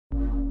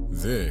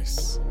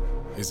This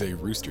is a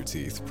Rooster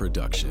Teeth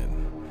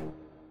production.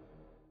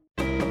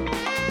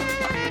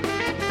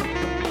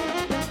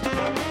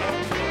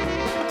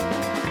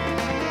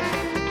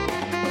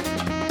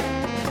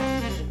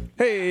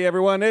 Hey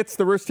everyone, it's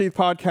the Rooster Teeth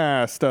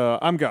podcast.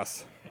 I'm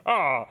Gus.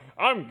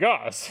 I'm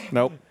Gus.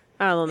 Nope,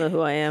 I don't know who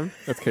I am.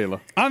 that's Kayla.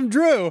 I'm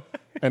Drew.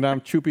 And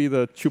I'm Choopy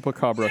the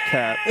Chupacabra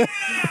cat.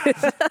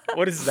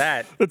 What is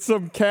that? It's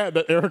some cat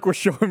that Eric was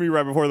showing me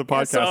right before the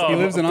podcast. He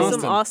lives in Some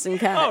Austin. Austin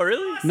cat. Oh,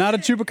 really? Not a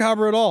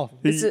chupacabra at all.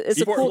 It's a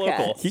Support cool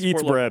local. cat. He eats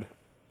Support bread.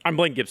 I'm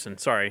Blaine Gibson.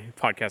 Sorry,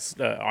 podcast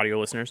audio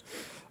listeners.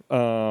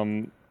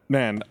 Man,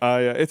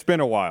 it's been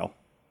a while,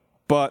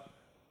 but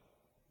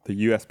the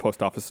U.S.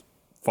 Post Office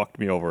fucked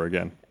me over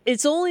again.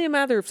 It's only a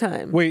matter of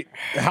time. Wait,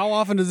 how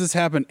often does this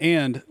happen?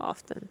 And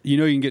Often. you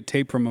know you can get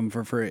tape from them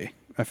for free.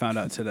 I found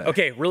out today.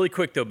 Okay, really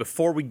quick though,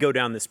 before we go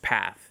down this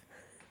path,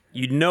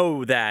 you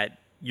know that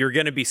you're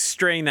going to be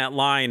straying that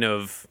line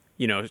of,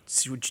 you know,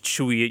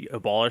 should we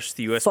abolish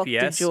the USPS? Fuck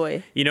the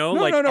joy. You know,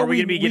 No, like, no, no, are we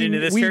going to be getting into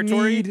this we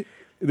territory? Need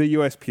the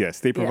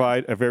USPS. They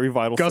provide a very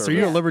vital Gus, are service.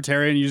 you a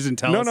libertarian? You just didn't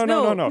tell us?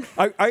 No.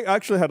 I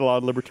actually had a lot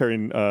of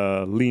libertarian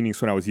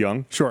leanings when I was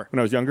young. Sure. When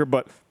I was younger,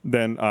 but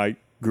then I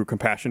grew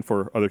compassion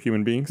for other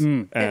human beings,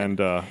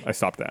 and I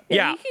stopped that.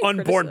 Yeah, you can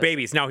unborn criticize.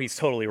 babies. Now he's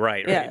totally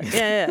right. Yeah, Right?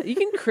 yeah. You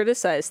can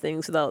criticize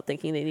things without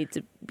thinking they need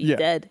to be Yeah.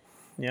 dead,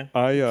 Yeah.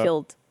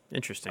 killed.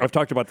 Interesting. I've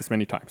talked about this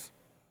many times.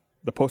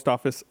 The post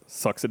office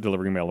sucks at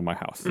delivering mail to my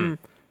house.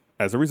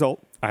 As a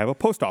result, I have a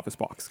post office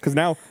box because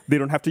now they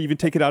don't have to even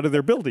take it out of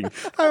their building.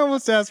 I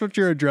almost asked what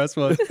your address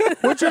was.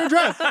 What's your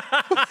address?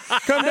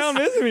 Come down,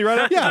 visit me right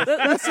after. Yeah.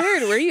 That's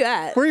weird. Where are you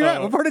at? Where are you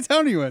at? What part of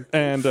town are you in?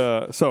 And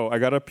so I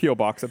got a P.O.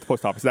 box at the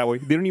post office. That way,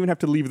 they don't even have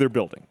to leave their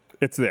building.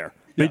 It's there.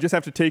 They just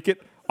have to take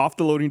it off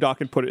the loading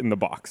dock and put it in the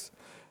box.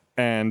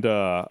 And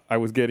I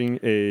was getting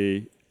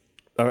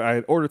I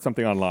had ordered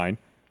something online,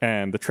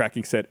 and the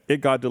tracking said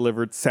it got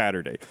delivered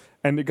Saturday.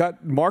 And it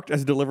got marked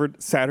as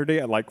delivered Saturday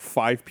at like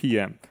 5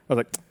 p.m. I was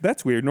like,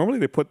 that's weird. Normally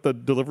they put the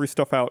delivery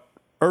stuff out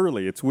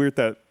early. It's weird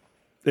that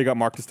they got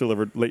marked as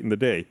delivered late in the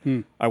day.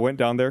 I went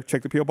down there,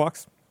 checked the P.O.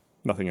 box,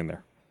 nothing in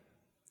there.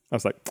 I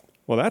was like,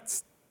 well,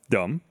 that's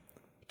dumb.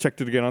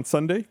 Checked it again on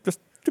Sunday, just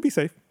to be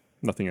safe.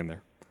 Nothing in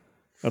there.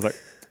 I was like,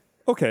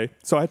 okay.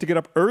 So I had to get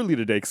up early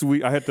today because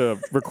I had to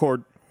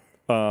record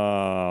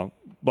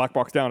Black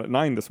Box Down at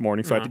 9 this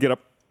morning. So I had to get up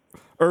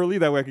early.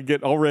 That way I could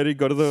get all ready,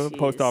 go to the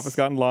post office,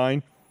 got in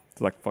line.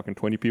 There's like fucking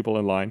 20 people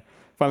in line.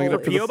 Finally get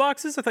up to P.O.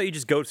 boxes? I thought you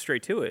just go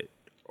straight to it.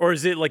 Or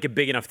is it like a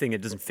big enough thing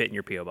that doesn't fit in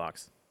your P.O.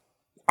 box?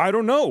 I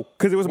don't know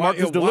because it was marked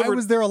as delivered. Why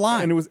was there a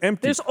line? And it was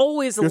empty. There's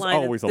always a There's line.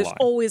 always a There's line.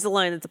 always a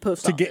line at the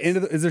post To office. get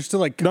into is there still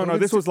like No, codes?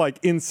 this was like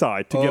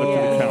inside to get up to the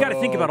Yeah. counter. You got to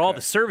think about all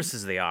the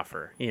services they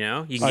offer. You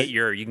know, you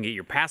can get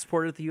your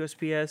passport at the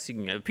USPS. You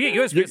can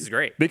USPS is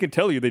great. They can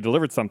tell you they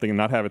delivered something and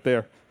not have it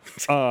there.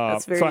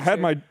 That's very so I had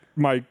true.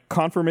 my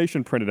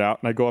confirmation printed out,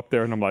 and I go up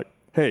there and I'm like,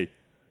 hey,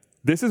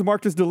 this is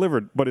marked as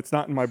delivered, but it's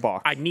not in my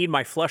box. I need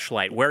my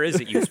fleshlight. Where is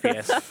it,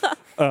 USPS?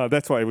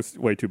 That's why it was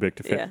way too big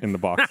to fit Yeah. in the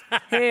box.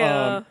 Hey,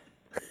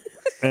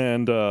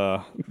 And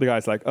the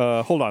guy's like,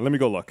 hold on, let me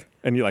go look.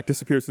 And he like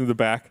disappears into the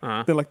back.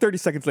 Then like 30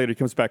 seconds later, he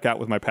comes back out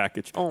with my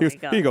package. Oh he my goes,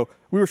 God. here you go.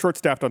 We were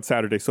short-staffed on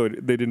Saturday, so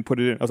they didn't put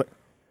it in. I was like,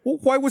 well,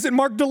 why was it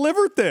marked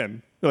delivered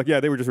then? They're like, yeah,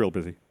 they were just real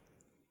busy.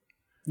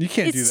 You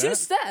can't do it's that. 2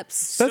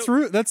 steps. That's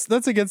rude.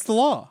 That's against the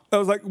law. I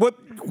was like, what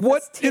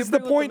is the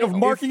tampering with point the of mail.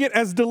 marking it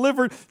as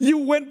delivered? You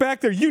went back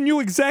there. You knew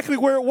exactly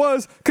where it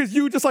was because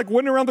you just like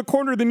went around the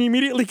corner, then you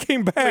immediately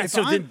came back.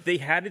 So did they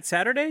had it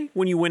Saturday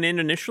when you went in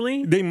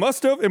initially? They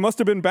must have. It must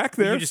have been back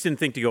there. You just didn't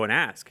think to go and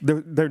ask.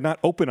 They're not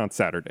open on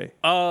Saturday.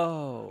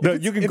 Oh.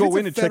 You can If go it's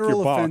in a and check your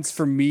federal box. offense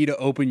for me to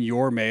open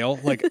your mail,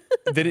 like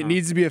then it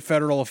needs to be a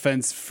federal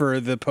offense for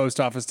the post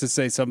office to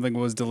say something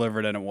was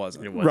delivered and it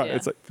wasn't. Right. Yeah.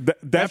 It's like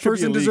That should be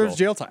person illegal. deserves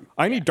jail time.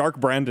 I need Dark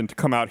Brandon to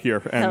come out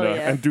here and Hell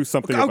yeah. and do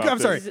something Okay, about I'm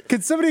sorry. this.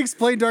 Can somebody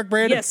explain Dark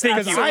Brandon? Yes, Thank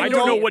Because you. I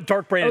don't know what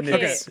Dark Brandon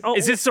Okay. is. Oh,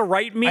 Is this a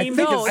right meme?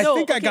 I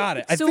think I got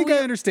it. I think I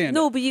understand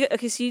No, it.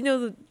 but so you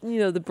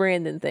know the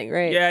Brandon thing,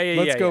 right? Yeah.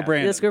 Let's go,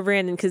 Brandon. Let's go,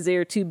 Brandon, because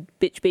they're too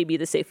bitch baby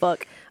to say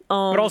fuck.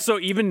 But also,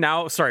 even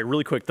now, sorry,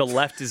 really quick, the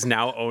left is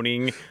now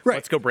owning Right.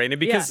 Let's Go Brandon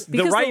because,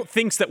 because the right the-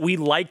 thinks that we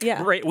like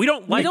Yeah. we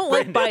don't like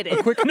Biden.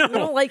 Brandon. We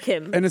don't like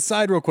him. And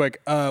aside, real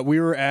quick, we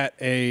were at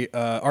a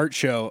art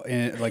show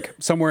in like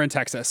somewhere in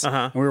Texas,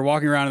 and we were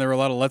walking around, and there were a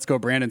lot of "Let's Go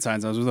Brandon"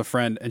 signs. I was with a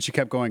friend, and she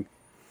kept going,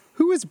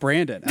 "Who is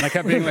Brandon?" And I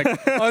kept being like,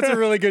 "Oh, that's a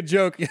really good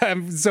joke. Yeah,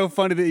 I'm so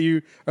funny that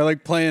you are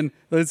like playing.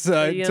 It's you know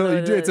what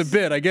it it's a is.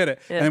 bit. I get it."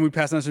 Yeah. And then we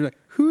passed on. She's like,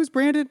 "Who is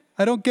Brandon?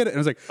 I don't get it." And I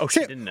was like, Oh, she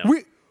 "Shit, didn't know.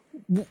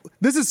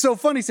 this is so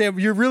funny, Sam.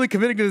 You're really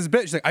committing to this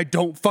bit. She's like, I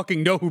don't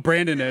fucking know who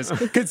Brandon is.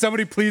 Can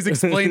somebody please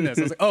explain this?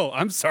 I was like, oh,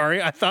 I'm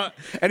sorry. I thought,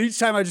 and each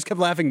time I just kept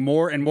laughing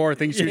more and more,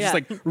 thinking she was just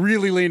like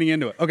really leaning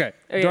into it. Okay,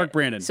 Okay, Dark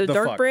Brandon. So the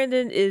Dark fuck?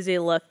 Brandon is a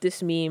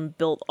leftist meme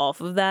built off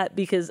of that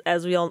because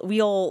as we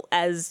all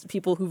as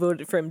people who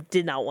voted for him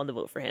did not want to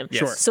vote for him.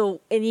 Sure.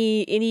 So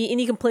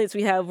any complaints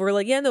we have, we're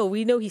like, yeah, no,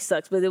 we know he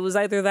sucks, but it was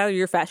either that or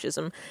your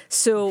fascism.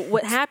 So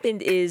what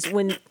happened is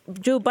when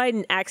Joe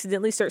Biden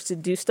accidentally starts to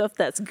do stuff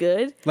that's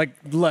good,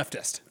 Like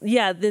leftist.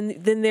 yeah,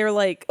 then they're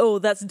like, oh,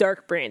 that's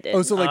Dark Brandon.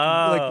 Oh, so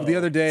like the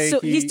other day. So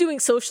he's doing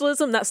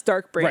socialism. That's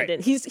Dark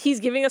Brandon. Right. He's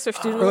giving us our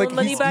student Or loan like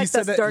money back. he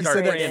said That's that, Dark he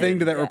said Brandon. that thing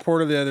to that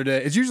reporter the other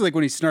day. It's usually like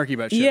when he's snarky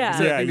about shit. Yeah. He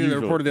said that Yeah, thing to the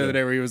usually, reporter the other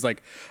day where he was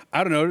like,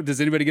 I don't know, does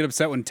anybody get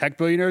upset when tech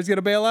billionaires get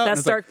a bailout? That's And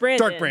it's like, Dark Brandon.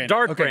 Dark Brandon.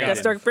 Dark Okay, Brandon. got That's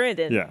it. Dark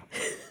Brandon. Yeah.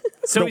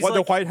 So he's the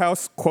like, White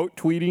House quote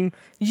tweeting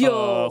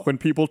Yo. when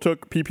people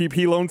took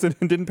PPP loans and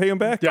didn't pay them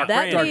back. Yeah.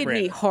 That Dark made me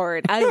Brandon.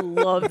 hard. I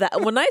love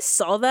that. When I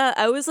saw that,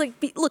 I was like,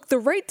 "Look, the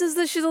right does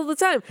this shit all the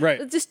time.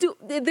 Right. Just do.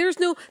 There's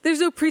no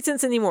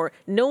pretense anymore.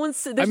 No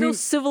one's. There's no mean,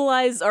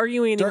 civilized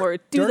arguing anymore.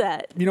 Do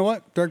that. You know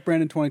what? Dark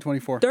Brandon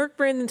 2024. Dark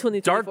Brandon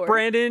 2024. Dark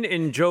Brandon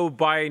and Joe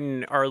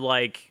Biden are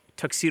like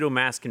Tuxedo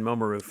Mask and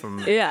Momoru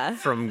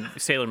from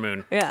Sailor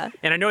Moon. Yeah.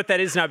 And I know what that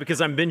is now because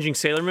I'm binging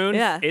Sailor Moon.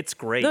 Yeah. It's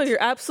great. No,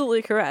 you're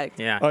absolutely correct.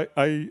 yeah.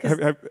 I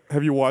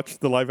have you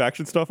watched the live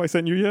action stuff I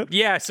sent you yet?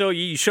 Yeah, so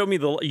you sent me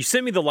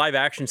the live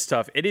action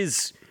stuff. It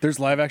is, There's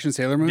live action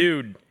Sailor Moon.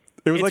 dude.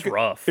 It was it's like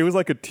rough. It was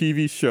like a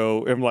TV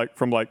show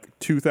from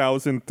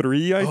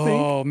 2003, I think.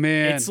 Oh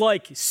man. It's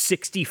like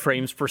 60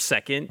 frames per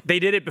second. They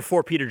did it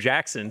before Peter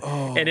Jackson,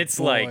 and it's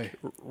boy. like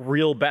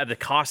real bad. The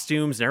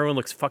costumes and everyone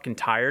looks fucking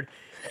tired.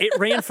 It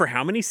ran for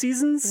how many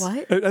seasons?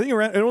 What? I think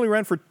it only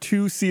ran for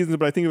 2 seasons,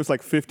 but I think it was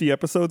like 50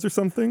 episodes or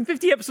something.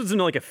 50 episodes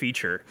into like a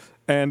feature.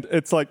 And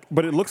it's like,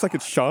 but it looks like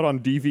it's shot on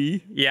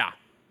DV. Yeah.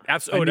 I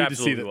Absolutely. need to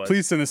see that. Was.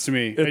 Please send this to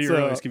me. It's, You're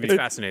really uh, giving It's me-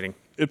 fascinating.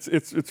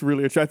 It's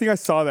really interesting. I think I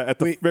saw that at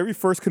the very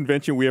first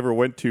convention we ever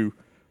went to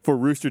for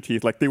Rooster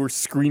Teeth. Like they were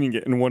screening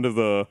it in one of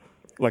the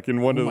the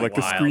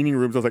God. screening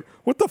rooms. I was like,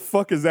 what the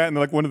fuck is that? And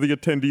like one of the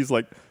attendees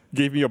like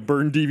gave me a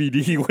burned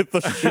DVD with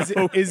the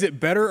show. Is it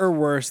better or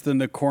worse than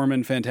the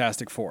Corman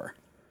Fantastic Four?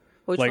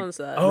 Which Like, one's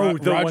that? Oh,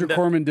 the Roger one that-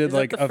 Corman did Is that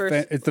like the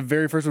first- it's the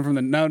very first one from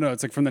the no,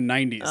 it's like from the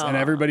 90s, and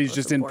everybody's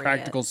just in boring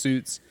practical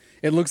suits.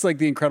 It looks like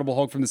the Incredible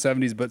Hulk from the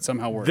 70s, but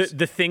somehow worse.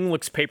 The thing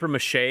looks paper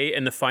mache,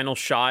 and the final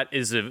shot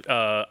is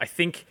I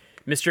think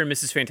Mr. and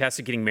Mrs.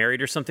 Fantastic getting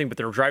married or something, but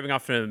they're driving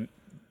off in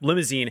a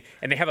limousine,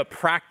 and they have a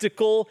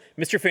practical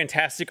Mr.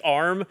 Fantastic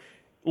arm.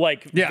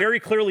 Like Yeah. very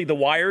clearly, the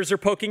wires are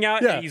poking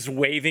out, Yeah. and he's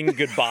waving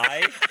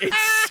goodbye.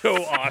 It's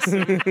so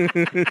awesome.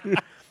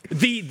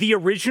 The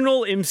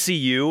original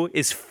MCU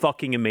is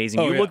fucking amazing.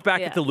 Oh, You yeah. look back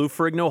Yeah. at the Lou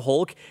Ferrigno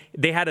Hulk,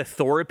 they had a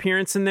Thor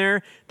appearance in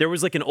there. There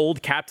was like an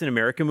old Captain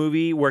America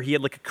movie where he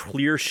had like a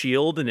clear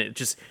shield, and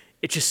it's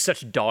just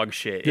such dog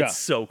shit. Yeah. It's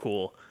so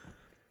cool.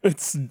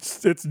 It's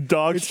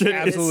dog shit. It's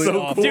absolutely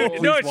so awful. cool. Dude,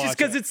 Please no, it's watch just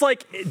because it.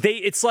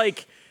 it's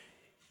like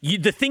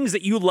the things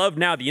that you love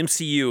now, the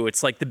MCU,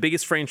 it's like the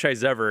biggest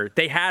franchise ever.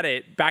 They had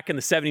it back in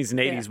the 70s and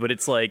 80s, but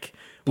it's like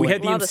we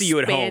had A the lot of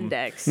MCU at home.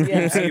 spandex.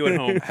 Yeah. MCU at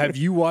home. Have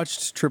you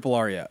watched Triple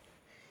R yet?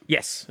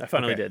 Yes, I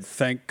finally did.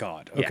 Thank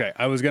God. Yeah. Okay,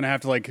 I was gonna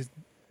have to like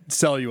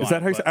sell you. Is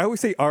that how you say? I always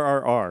say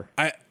RRR.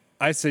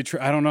 I say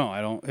I don't know.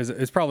 I don't.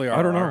 It's probably RR.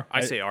 I don't know.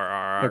 I say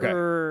RRR.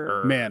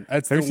 Okay. Man,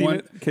 that's Have the you seen one.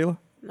 it, Kayla?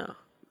 No.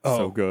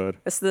 So good.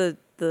 That's the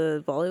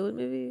Bollywood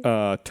movie.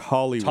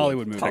 Tollywood.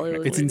 Hollywood movie.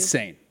 Hollywood It's movie.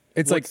 insane.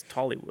 It's What's like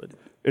Tollywood?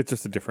 It's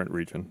just a different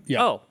region.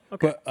 yeah. Oh,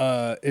 okay.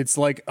 But it's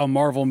like a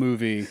Marvel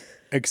movie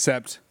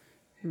except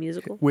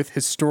Musical. with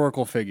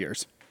historical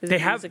figures. Is They there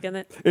have- music in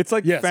it. It's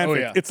like Yes. fanfic. Oh,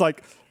 yeah. It's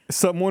like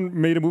someone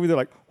made a movie. They're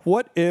like,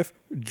 what if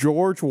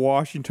George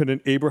Washington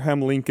and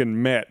Abraham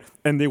Lincoln met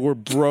and they were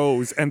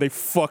bros and they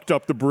fucked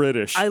up the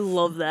British? I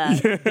love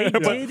that.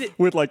 They did.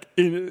 With like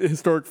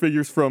historic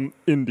figures from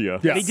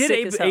India. Yeah. They did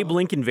Sick as hell. Abe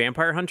Lincoln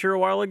Vampire Hunter a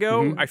while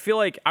ago. Mm-hmm. I feel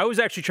like I was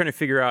actually trying to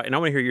figure out, and I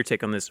want to hear your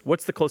take on this.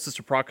 What's the closest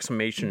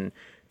approximation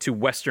to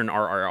Western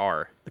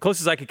RRR? The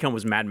closest I could come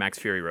was Mad Max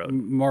Fury Road.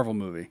 Marvel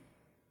movie.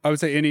 I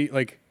would say any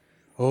like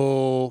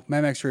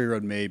Mad Max Fury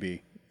Road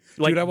maybe.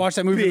 Like, Dude, I watched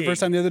that movie for the big.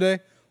 first time the other day.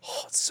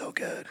 Oh, it's so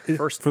good.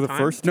 First For the time?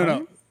 first No, time?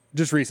 no,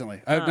 just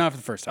recently. Not for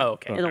the first time. Oh,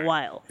 okay. In a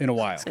while. In a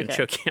while. Gonna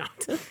choke you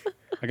out.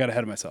 I got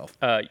ahead of myself.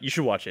 You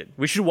should watch it.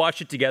 We should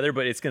watch it together,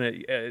 but it's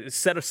gonna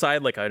set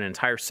aside like an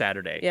entire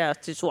Saturday Yeah,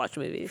 just watch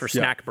movies. for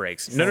snack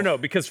breaks. No,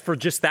 because for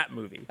just that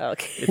movie.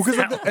 Okay. Because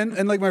like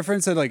and like my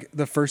friend said, like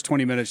the first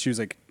 20 minutes, she was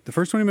like, the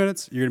first 20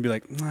 minutes, you're gonna be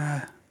like,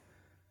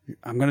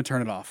 I'm gonna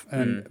turn it off,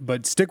 and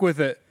but stick with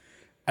it.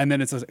 And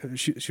then it's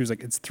she was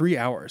like, it's 3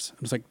 hours. I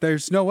was like,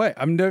 there's no way.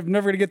 I'm never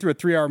gonna get through a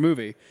 3 hour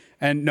movie.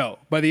 And no,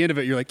 by the end of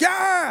it, you're like,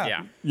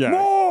 Yeah. Yeah.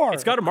 more.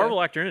 It's got a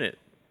Marvel actor in it.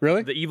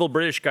 Really? The evil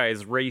British guy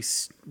is Ray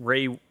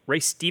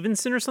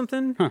Stevenson or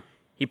something.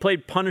 He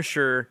played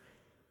Punisher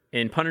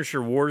in Punisher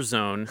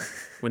Warzone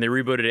when they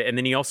rebooted it, and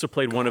then he also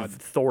played one of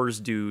Thor's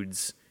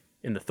dudes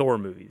in the Thor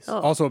movies.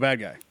 Also a bad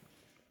guy.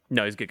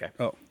 No, he's a good guy.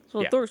 Oh,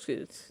 Well, Yeah. Thor's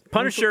dudes.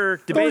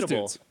 Punisher, debatable.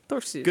 dudes.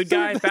 Thor's dudes. Good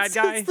guy, bad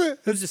guy. that's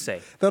Who's to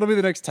say? That'll be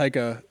the next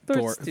Taika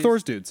Thor.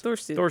 Thor's dudes.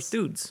 Thor's dudes. Thor's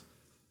dudes.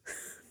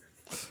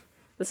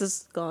 This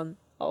has gone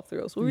off the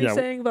rails. What were you Yeah.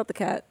 saying about the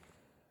cat?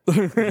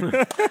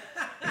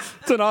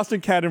 It's an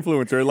Austin cat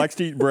influencer. It likes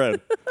to eat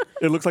bread.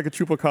 It looks like a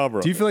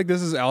chupacabra. Do you feel like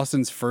this is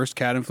Allison's first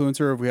cat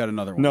influencer, or have we had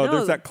another one? no, No.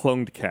 there's that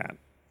cloned cat.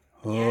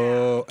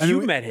 Oh, and You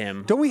we- met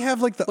him. Don't we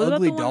have like the What about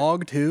ugly the one-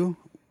 dog too?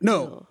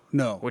 No.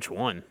 Which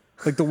one?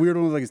 Like the weird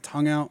one with like his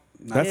tongue out.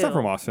 That's not Ew.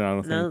 from Austin, I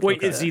don't No. think.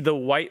 Wait, is he the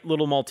white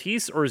little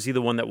Maltese or is he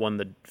the one that won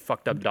the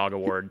fucked up dog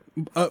award?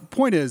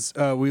 Point is,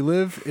 we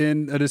live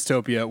in a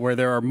dystopia where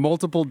there are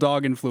multiple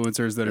dog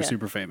influencers that are Yeah.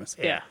 super famous.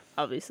 Yeah.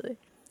 Obviously.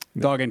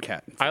 Dog and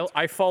cat.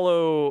 I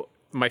follow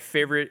my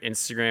favorite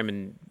Instagram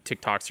and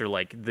TikToks are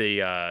like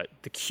the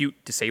cute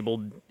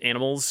disabled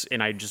animals,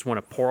 and I just want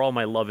to pour all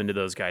my love into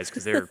those guys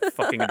because they're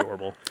fucking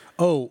adorable.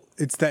 Oh,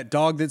 it's that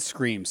dog that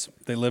screams.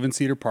 They live in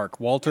Cedar Park.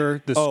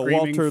 Walter, the Oh,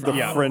 screaming. Walter the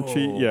yeah.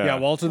 Frenchie. Yeah. Yeah,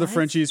 Walter the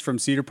Frenchie's from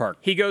Cedar Park.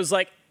 He goes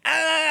like,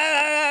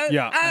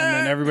 Yeah, and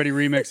then everybody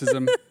remixes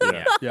him.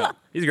 yeah, Yeah.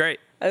 he's great.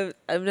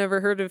 I've never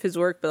heard of his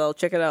work, but I'll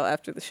check it out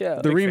after the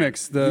show. The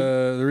remix,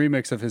 the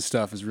remix of his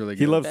stuff is really good.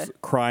 He loves Okay.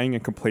 crying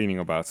and complaining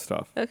about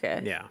stuff.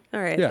 Okay. Yeah.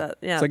 All right. Yeah.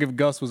 Yeah. It's like if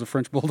Gus was a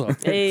French bulldog.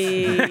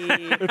 Hey.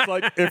 It's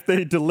like if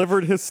they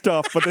delivered his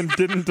stuff, but then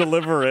didn't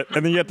deliver it,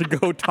 and then you had to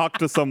go talk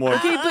to someone.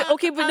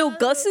 Okay, but no,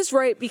 Gus is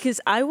right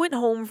because I went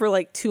home for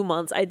like 2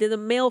 months. I did a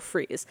mail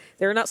freeze.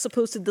 They're not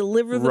supposed to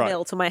deliver the Right.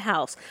 mail to my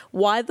house.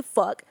 Why the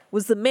fuck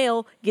was the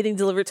mail getting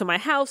delivered to my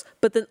house,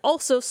 but then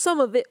also some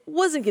of it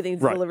wasn't getting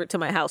Right. delivered to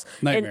my house?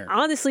 Nightmare. And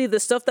honestly, the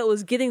stuff that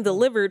was getting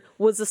delivered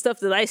was the stuff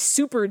that I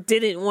super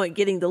didn't want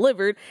getting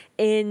delivered.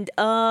 And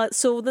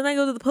so then I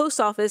go to the post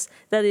office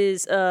that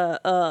is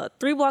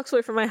 3 blocks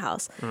away from my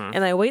house,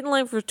 and I wait in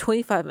line for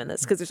 25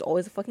 minutes because there's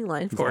always a fucking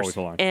line. Of There's always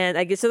a line. And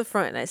I get to the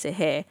front and I say,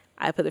 "Hey,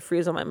 I put a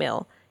freeze on my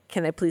mail.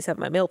 Can I please have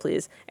my mail,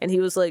 please?" And he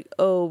was like,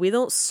 "Oh, we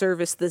don't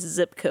service this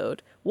zip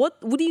code."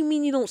 What do you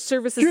mean you don't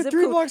service this You're zip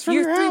 3 code? blocks from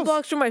You're your 3 house.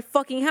 blocks from my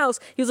fucking house.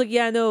 He was like,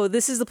 "Yeah, no,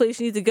 this is the place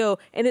you need to go."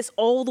 And it's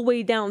all the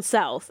way down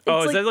south. Oh,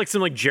 It's is that like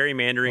some like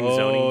gerrymandering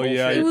zoning bullshit?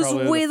 yeah, it you're was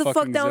probably in way the the fuck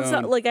fucking down zone.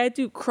 south. Like I had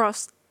to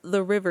cross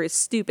the river. It's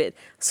stupid.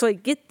 So I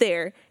get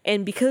there,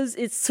 and because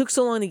it took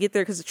so long to get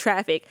there because of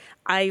traffic,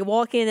 I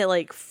walk in at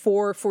like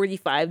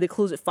 4:45. They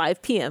close at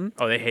 5 p.m.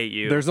 Oh, they hate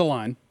you. There's a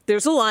line.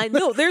 There's a line.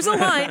 No, there's a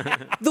line.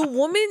 The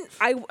woman,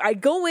 I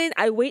go in,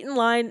 I wait in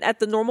line at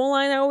the normal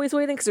line I always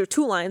wait in because there are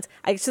 2 lines.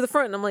 I get to the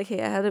front and I'm like,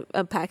 "Hey, I had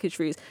a package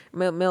for you,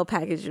 mail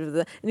package."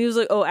 And he was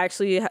like, "Oh,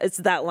 actually, it's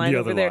that line The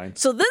over other there." line.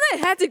 So then I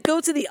had to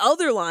go to the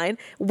other line,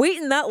 wait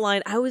in that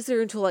line. I was there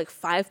until like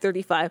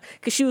 5:35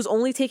 because she was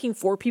only taking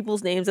 4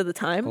 people's names at the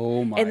time.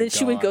 Oh my And then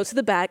she would go God. to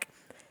the back,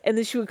 and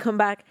then she would come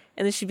back,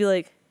 and then she'd be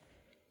like,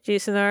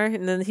 "Jason R."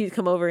 And then he'd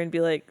come over and be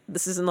like,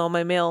 "This isn't all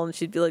my mail." And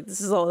she'd be like, "This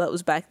is all that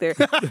was back there."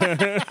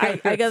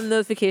 I got a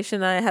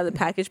notification that I had a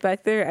package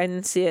back there. I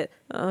didn't see it.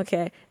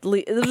 Okay.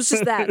 It was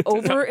just that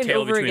over and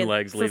Tail over between again.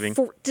 legs for leaving.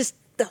 just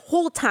the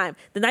whole time.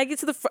 Then I get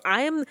to the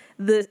I am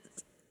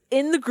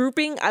in the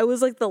grouping, I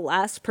was like the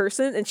last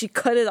person, and she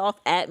cut it off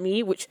at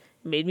me, which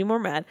made me more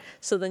mad.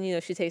 So then,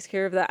 she takes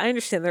care of that. I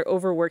understand they're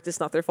overworked. It's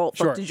not their fault.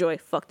 Sure. Fuck the joy.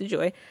 Fuck the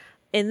joy.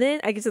 And then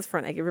I get to the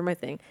front. I give her my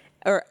thing.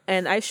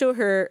 And I show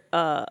her,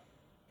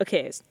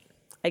 okay,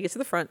 I get to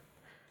the front.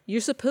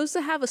 You're supposed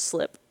to have a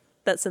slip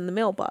that's in the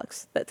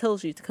mailbox that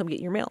tells you to come get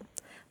your mail.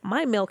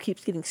 My mail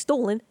keeps getting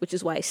stolen, which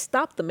is why I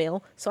stopped the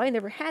mail. So I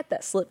never had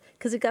that slip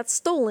because it got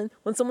stolen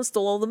when someone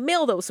stole all the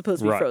mail that was supposed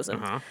to be Right.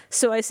 frozen.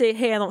 So I say,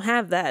 "Hey, I don't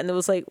have that," and it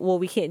was like, "Well,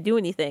 we can't do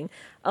anything."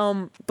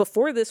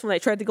 Before this, when I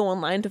tried to go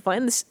online to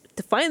find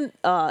if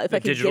I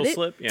could digital get it,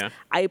 slip? Yeah.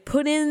 I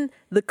put in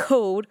the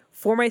code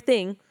for my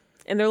thing,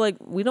 and they're like,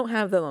 "We don't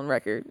have that on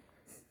record."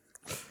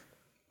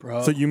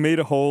 Bro. So you made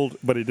a hold,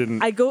 but it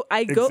didn't. I go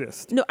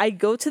exist. no, I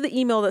go to the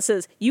email that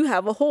says you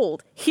have a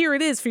hold. Here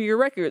it is for your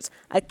records.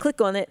 I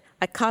click on it,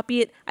 I copy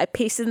it, I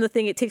paste it in the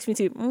thing it takes me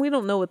to. We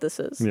don't know what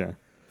this is. Yeah.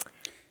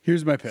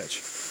 Here's my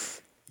pitch.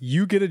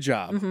 You get a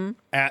job Mm-hmm.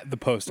 at the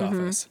post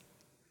office,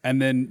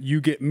 and then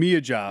you get me a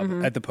job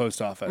Mm-hmm. at the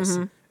post office,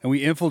 and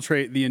we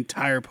infiltrate the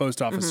entire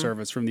post office Mm-hmm.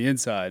 service from the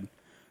inside.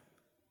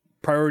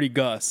 Priority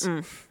Gus.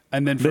 Mm.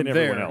 And then from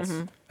everyone there, else.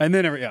 and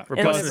then We're And busting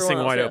this everyone thing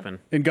else, wide yeah. open.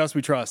 in Gus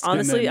we trust. And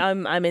Honestly,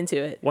 then- I'm into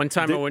it. One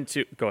time I went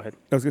to go ahead.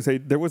 I was gonna say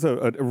there was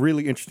a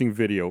really interesting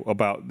video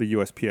about the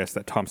USPS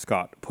that Tom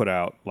Scott put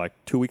out like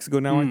 2 weeks ago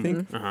now, I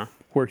think,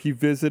 where he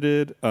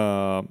visited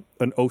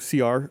an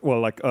OCR.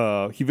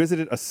 Well, he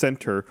visited a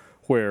center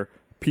where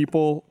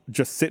people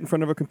just sit in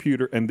front of a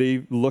computer and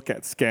they look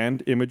at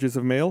scanned images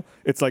of mail.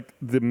 It's like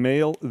the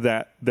mail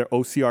that their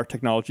OCR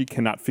technology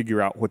cannot figure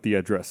out what the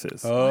address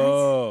is.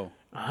 oh,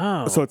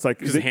 Oh. So it's like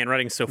because the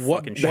handwriting's so what,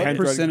 fucking what shit.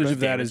 handwriting percentage of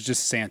that damage. is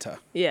just Santa?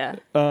 Yeah.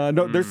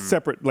 no, there's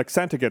separate. Like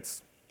Santa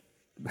gets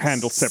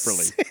handled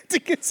separately. Santa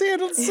gets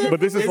handled But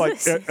this is like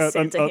Santa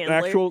an handler.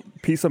 actual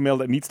piece of mail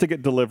that needs to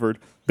get delivered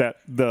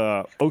that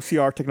the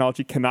OCR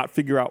technology cannot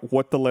figure out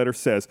what the letter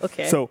says.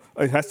 Okay. So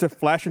it has to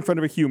flash in front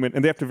of a human,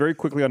 and they have to very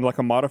quickly on like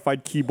a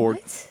modified keyboard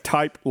What?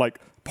 type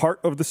like part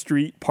of the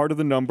street, part of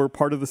the number,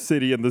 part of the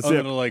city, and the zip.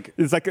 it'll, like-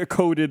 it's like a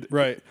coded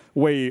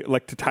way,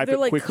 like to type They're it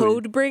like quickly.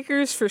 code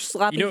breakers for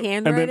sloppy You know-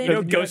 handwriting. You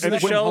know, Ghost in the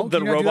and when Shell, home- the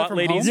can you do that robot from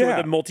ladies home? with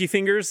Yeah. the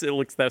multi-fingers. It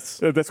looks that's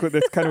That's kind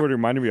of what it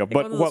reminded me of. But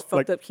one of those what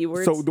fucked up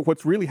keywords. So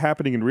what's really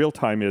happening in real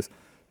time is,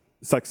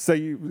 it's like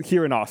say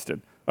here in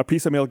Austin, a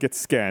piece of mail gets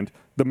scanned.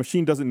 The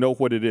machine doesn't know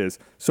what it is,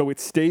 so it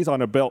stays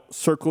on a belt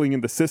circling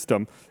in the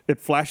system. It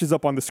flashes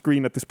up on the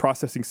screen at this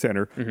processing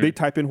center. They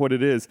type in what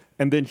it is,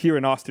 and then here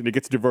in Austin, it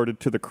gets diverted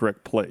to the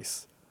correct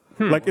place.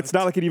 Like it's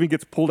not like it even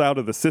gets pulled out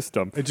of the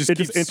system. It just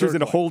keeps enters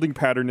in a circling. holding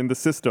pattern in the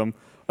system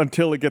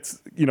until it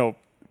gets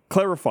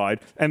clarified,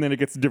 and then it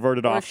gets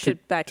diverted or off to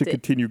shipped back to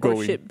continue or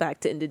going. shipped back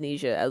to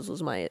Indonesia, as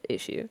was my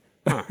issue.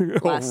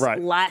 Right.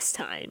 Last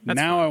time.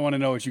 now I want to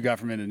know what you got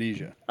from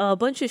Indonesia. A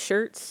bunch of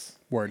shirts.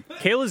 Word.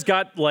 Kayla's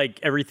got like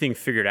everything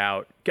figured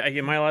out.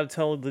 Am I allowed to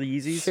tell the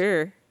Yeezys?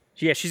 Sure.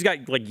 Yeah, she's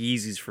got like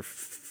Yeezys for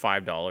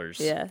 $5.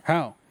 Yeah.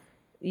 How?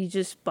 You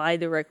just buy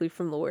directly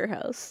from the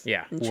warehouse.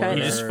 Yeah. In You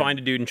China. just find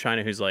a dude in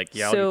China who's like,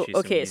 yeah, I'll So get you some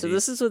okay, so Yeezys.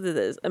 this is what it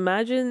is.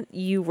 Imagine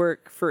you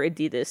work for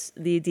Adidas,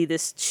 the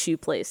Adidas shoe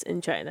place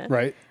in China.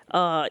 Right.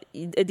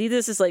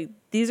 Adidas is like,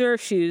 these are our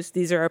shoes,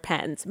 these are our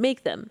patents,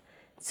 make them.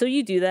 So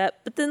you do that,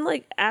 but then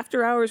like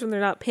after hours when they're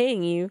not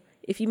paying you,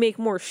 if you make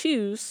more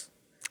shoes,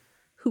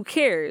 who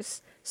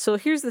cares? So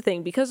here's the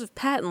thing, because of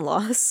patent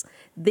loss,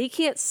 they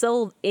can't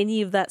sell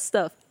any of that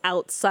stuff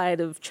outside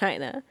of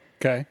China.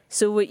 Okay.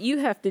 So what you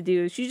have to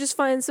do is you just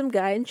find some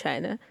guy in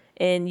China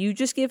and you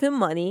just give him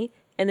money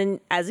and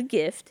then as a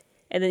gift,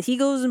 and then he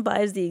goes and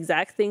buys the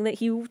exact thing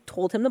that you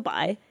told him to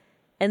buy.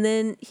 And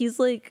then he's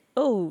like,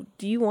 "Oh,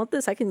 do you want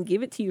this? I can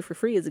give it to you for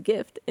free as a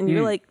gift." And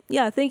you're like,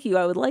 "Yeah, thank you.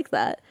 I would like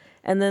that."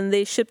 And then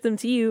they ship them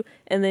to you,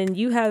 and then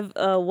you have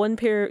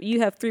you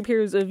have 3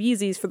 pairs of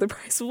Yeezys for the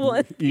price of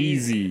one.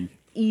 Easy.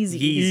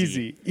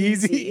 Easy.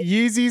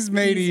 Yeezys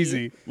made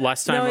easy.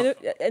 Last Now time,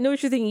 I know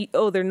what you're thinking.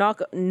 Oh, they're not.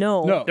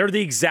 No. No. they're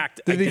the exact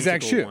They're the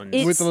exact identical shoe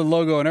ones. with the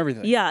logo and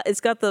everything. Yeah,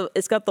 it's got the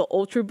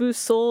Ultra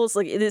Boost soles.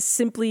 Like it is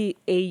simply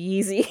a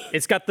Yeezy.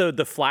 It's got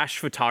the flash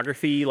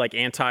photography, like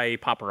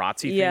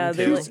anti-paparazzi Yeah, thing,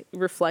 they're too. like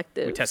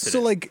reflective. Tested So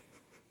it. like,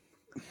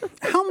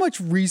 how much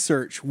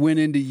research went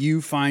into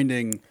you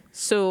finding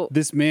So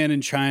this man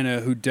in China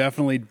who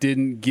definitely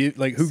didn't give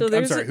So I'm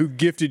there's sorry, a- who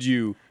gifted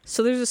you?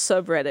 so there's a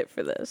subreddit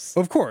for this,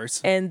 Of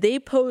course. and they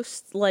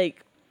post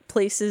like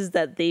places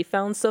that they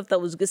found stuff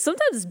that was good.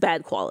 Sometimes it's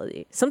bad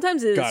quality.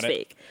 Sometimes it is Got it.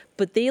 fake.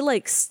 But they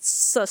like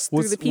suss through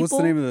What's- the people. what's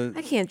the name of the-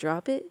 I can't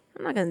drop it.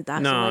 I'm not gonna dox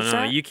them no, like no,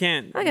 that. you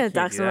can't. I'm not you gonna can't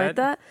dox do them like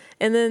that.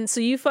 And then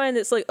so you find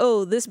it's like,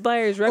 oh, this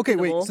buyer is Okay,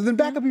 reputable. wait. So then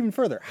back up even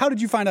further. How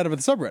did you find out about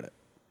the subreddit?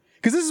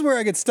 Because this is where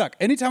I get stuck.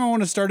 Anytime I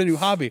want to start a new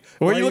hobby,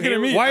 Why are you looking at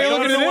me? Why are you I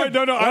looking don't at know him?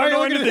 why- No, Why I are don't you know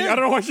looking at anything. him? I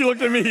don't know why she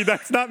looked at me.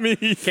 That's not me.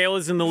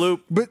 Kayla's in the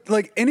loop. But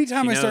like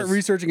anytime I start knows.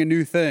 researching a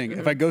new thing,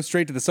 if I go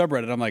straight to the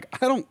subreddit, I'm like,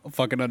 I don't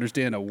fucking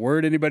understand a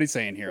word anybody's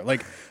saying here.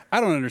 Like, I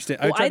don't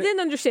understand. Well, I tried to-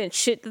 didn't understand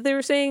shit that they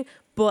were saying,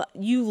 but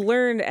you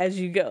learn as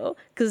you go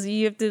because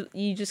you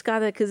just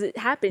gotta, because it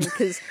happened.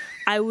 Because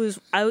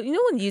you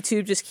know when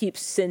YouTube just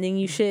keeps sending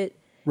you shit,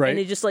 Right. And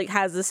it just like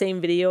has the same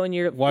video, and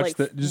you're Watch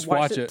like, just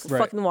watch it, right.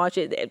 fucking watch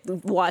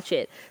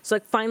it. So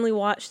like finally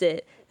watched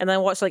it, and I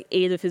watched like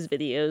 8 of his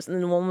videos, and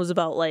then one was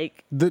about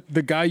like the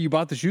guy you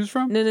bought the shoes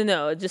from?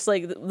 no, just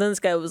like then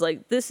this guy was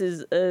like, this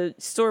is a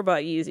store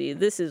bought Yeezy,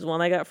 this is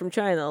one I got from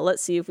China.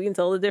 Let's see if we can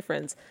tell the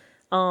difference.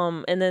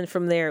 And then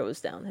from there it was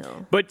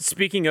downhill. But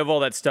speaking of all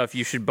that stuff,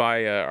 you should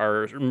buy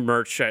our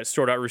merch at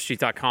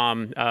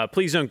store.roosterteeth.com.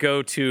 Please don't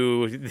go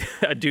to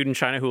a dude in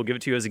China who will give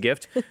it to you as a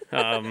gift.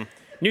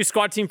 New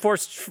Squad Team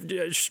Force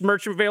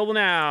merch available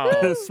now.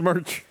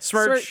 Smirch.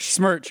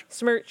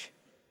 Smirch.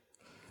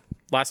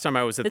 Last time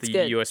I was at It's the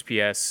good.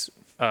 USPS,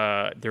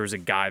 there was a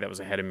guy that was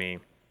ahead of me,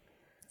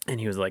 and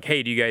he was like,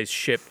 "Hey, do you guys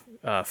ship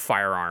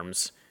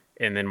firearms?"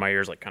 And then my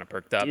ears like kind of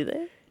perked up. Do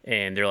they?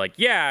 And they're like,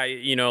 "Yeah,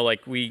 you know,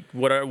 like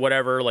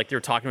whatever." Like they were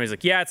talking to me. He's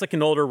like, "Yeah, it's like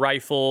an older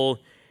rifle,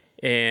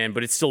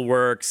 but it still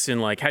works."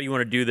 And like, "How do you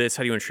want to do this?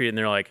 How do you want to treat it?" And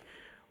they're like,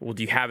 "Well,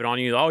 do you have it on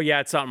you?" "Oh yeah,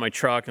 it's out in my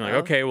truck." And I'm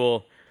like, "Okay,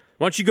 well,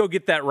 why don't you go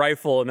get that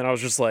rifle?" And then I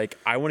was just like,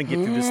 I want to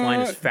get through this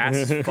line as fast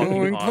as fucking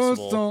Going possible.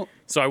 postal.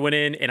 So I went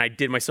in and I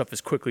did my stuff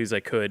as quickly as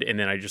I could, and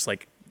then I just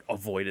like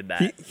avoided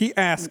that. He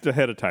asked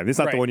ahead of time. This is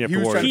not Right. the one you have He to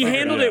was worry trying He to about.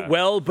 handled Yeah. it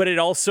well, but it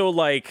also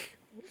like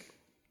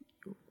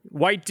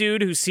white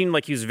dude who seemed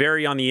like he was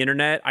very on the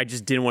internet. I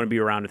just didn't want to be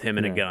around with him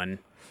and a gun.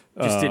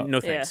 Just didn't. No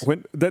thanks.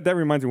 When that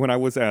reminds me when I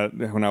was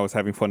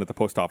having fun at the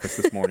post office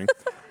this morning.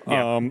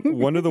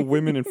 One of the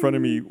women in front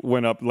of me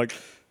went up, like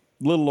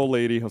little old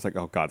lady. I was like,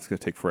 oh god, it's gonna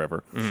take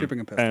forever. Shipping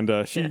a pistol.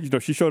 And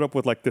she showed up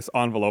with like this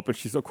envelope, and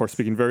she's of course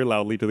speaking very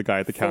loudly to the guy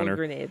at the Full of counter.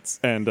 grenades.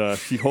 And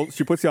she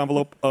puts the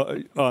envelope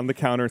on the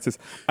counter and says,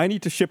 "I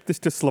need to ship this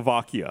to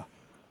Slovakia."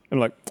 And I'm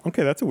like,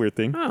 okay, that's a weird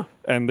thing. Oh.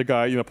 And the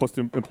guy, post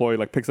employee,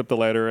 like picks up the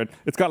letter, and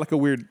it's got like a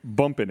weird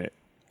bump in it.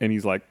 And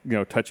he's like,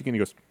 touching it. And he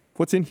goes,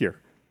 "What's in here?"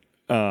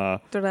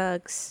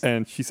 Drugs.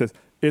 And she says,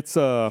 "It's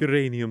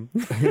Uranium.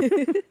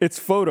 it's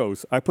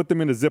photos. I put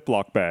them in a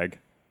Ziploc bag."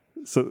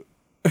 So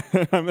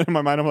In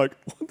my mind, I'm like,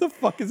 what the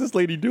fuck is this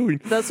lady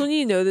doing? That's when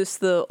you notice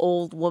the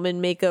old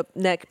woman makeup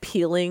neck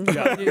peeling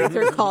underneath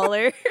her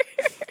collar.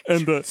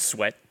 And the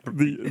Sweat.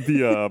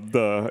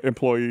 the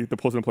employee, the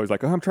postal employee, is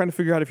like, oh, I'm trying to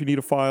figure out if you need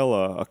to file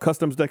a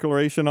customs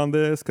declaration on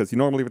this, because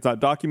normally if it's not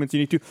documents,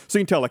 you need to. So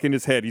you can tell, like in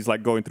his head, he's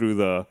like going through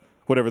the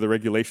whatever the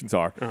regulations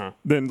are.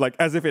 Then, like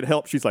as if it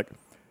helps, she's like,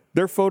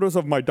 they're photos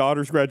of my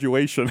daughter's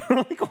graduation. I'm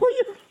like, what are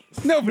you?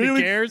 Nobody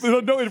Really? cares.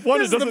 No, This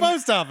is the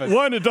post office.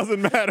 One, it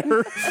doesn't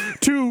matter.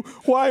 Two,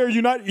 why are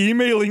you not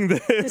emailing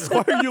this?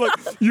 Why are you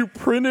you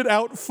printed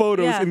out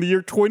photos Yeah. in the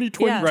year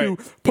 2022, Yeah. Right.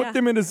 put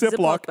them in a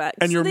Ziploc, bag.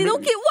 and So they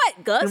don't get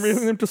wet, Gus. you're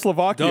mailing them to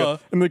Slovakia. Duh.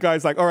 And the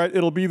guy's like, all right,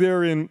 it'll be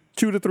there in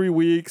 2 to 3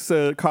 weeks.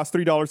 Cost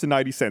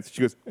 $3.90.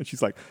 She goes, and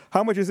she's like,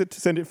 how much is it to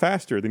send it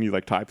faster? Then you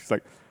like type. He's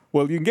like,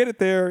 well, you can get it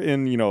there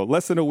in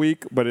less than a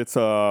week, but it's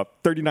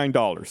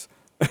 $39.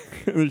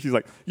 And then she's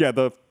like, yeah,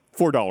 the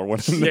 $4 one.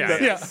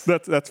 Yeah.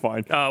 That's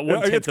fine.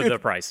 1/10 of the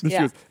price. She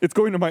Yeah. goes, it's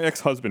going to my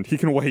ex-husband. He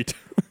can wait.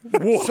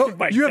 So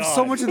you have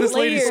so much of this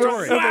lady's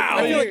Layers. story. Wow.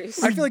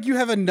 I feel like you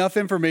have enough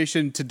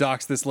information to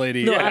dox this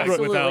lady. No, without,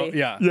 absolutely.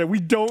 Yeah,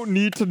 we don't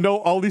need to know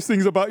all these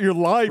things about your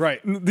life.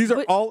 Right. These are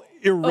But- all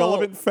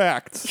irrelevant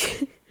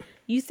facts.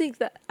 You think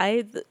that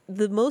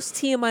the most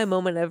TMI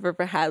moment I've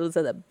ever had was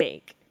at a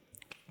bank.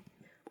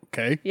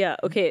 Okay. Yeah.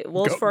 Okay.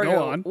 Wells Go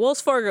Fargo. on. Wells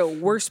Fargo,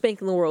 worst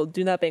bank in the world.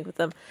 Do not bank with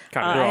them.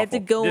 God, I had to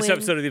go This in.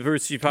 episode of the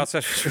Bruce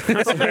podcast.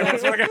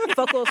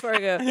 Fuck Wells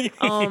Fargo.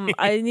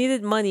 I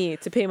needed money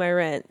to pay my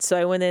rent, so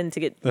I went in to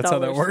get That's how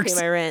that dollars works? to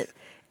pay my rent.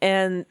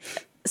 And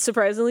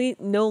surprisingly,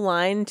 no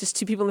line, just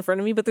two people in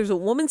front of me. But there's a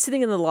woman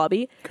sitting in the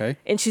lobby. Okay.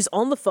 And she's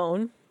on the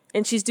phone,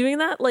 and she's doing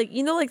that like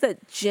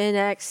that Gen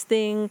X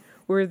thing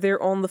where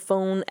they're on the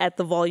phone at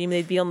the volume.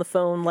 They'd be on the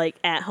phone like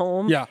at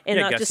home. Yeah. And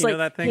Yeah, not Gus, just you like know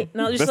that thing? Hey,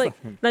 not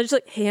just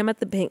like, hey, I'm at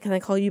the bank. Can I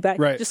call you back?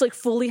 Right. Just like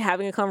fully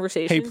having a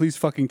conversation. Hey, please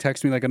fucking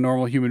text me like a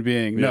normal human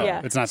being. No,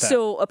 Yeah. it's not that.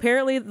 So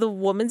apparently the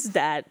woman's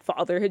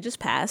father had just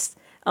passed,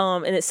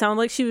 and it sounded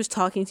like she was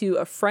talking to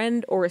a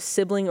friend or a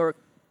sibling or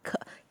a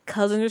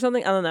cousin or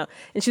something. I don't know.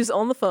 And she was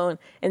on the phone,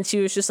 and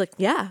she was just like,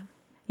 no,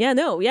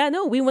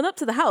 we went up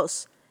to the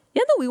house.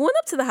 Yeah, no, we went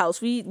up to the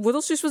house. What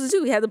else are you supposed to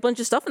do? We had a bunch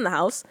of stuff in the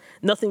house.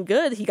 Nothing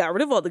good. He got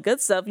rid of all the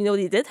good stuff. You know what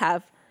he did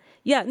have?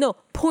 Yeah, no,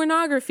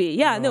 pornography.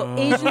 Yeah, no,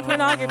 Asian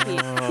pornography.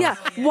 Yeah,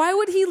 why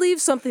would he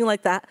leave something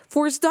like that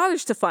for his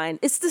daughters to find?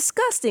 It's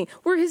disgusting.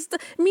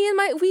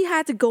 We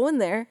had to go in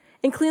there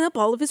and clean up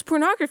all of his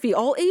pornography,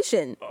 all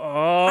Asian.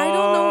 I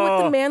don't know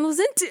what the man was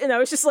into. And I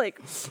was just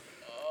like,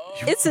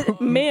 it's a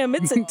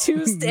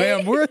Tuesday.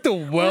 Ma'am, we're at the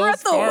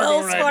Wells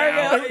Fargo right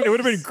now. It would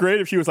have been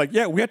great if she was like,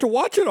 yeah, we had to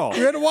watch it all. We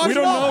had to watch it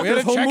don't all. know. We had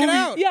There's to home check it movie-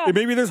 out. Yeah.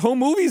 Maybe there's home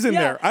movies in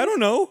Yeah. there. I don't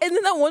know. And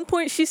then at one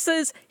point she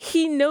says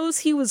he knows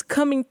he was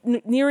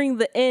nearing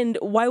the end.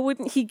 Why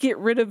wouldn't he get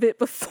rid of it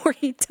before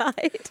he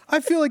died? I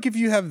feel like if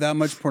you have that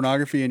much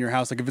pornography in your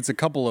house, like if it's a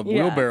couple of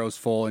Yeah. wheelbarrows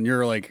full and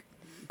you're like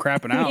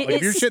crapping out, like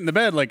if you're It's- shitting the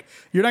bed, like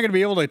you're not going to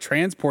be able to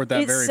transport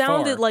that It very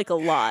sounded far. like a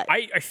lot.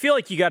 I feel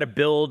like you got to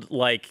build,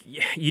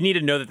 you need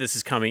to know that this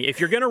is coming. If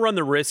you're going to run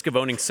the risk of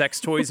owning sex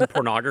toys and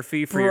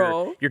pornography for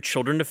Bro. your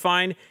children to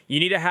find,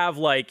 you need to have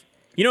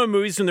in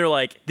movies when they're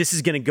like, this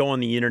is going to go on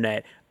the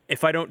internet.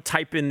 If I don't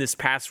type in this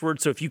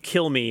password, so if you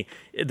kill me,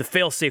 the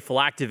failsafe will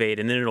activate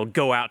and then it'll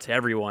go out to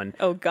everyone.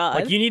 Oh, God.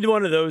 Like you need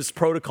one of those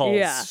protocols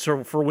Yeah.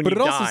 for when but you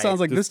it die. also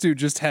sounds like this dude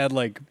just had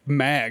like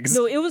mags.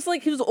 No, it was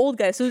like he was an old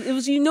guy, so it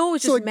was it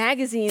was just like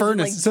magazines. and,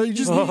 furnace. like, so you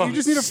just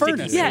need a sticky.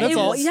 furnace. yeah, That's it,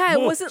 all.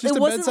 it wasn't. Just It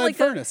a wasn't bedside like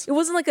furnace. It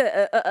wasn't like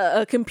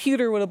a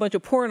computer with a bunch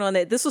of porn on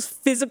it. This was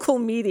physical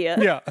media.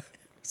 Yeah.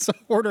 So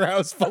order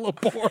house full of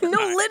porn. No,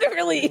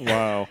 literally.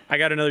 Wow. I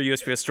got another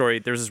USPS story.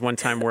 There was this one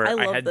time where I I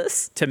love had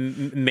this. to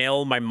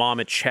mail my mom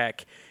a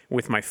check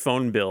with my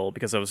phone bill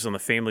because I was on the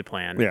family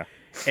plan. Yeah.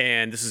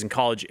 And this is in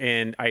college.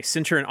 And I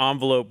sent her an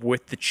envelope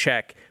with the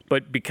check.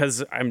 But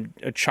because I'm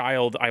a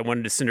child, I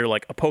wanted to send her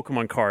like a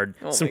Pokemon card,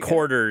 some my God.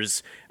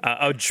 quarters,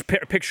 a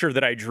picture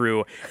that I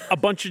drew, a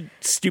bunch of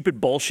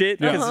stupid bullshit.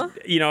 Because,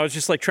 I was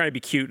just like trying to be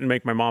cute and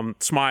make my mom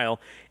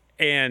smile.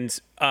 And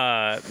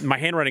my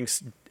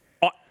handwriting's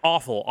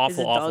awful. Is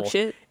it dog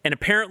shit? And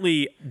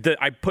apparently,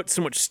 I put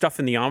so much stuff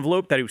in the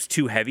envelope that it was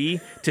too heavy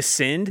to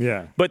send.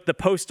 Yeah. But the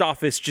post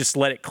office just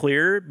let it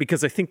clear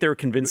because I think they were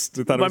convinced.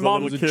 They thought it was a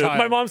little kid.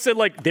 My mom said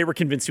they were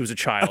convinced he was a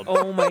child.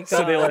 Oh my God.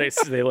 So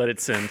they let it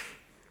send.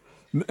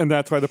 And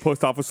that's why the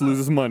post office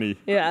loses money.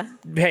 Yeah.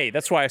 Hey,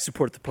 that's why I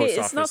support the post Hey,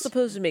 office. it's not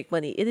supposed to make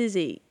money. It is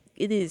a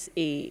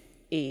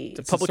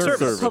public service.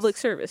 service. public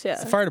service.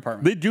 Yeah. Fire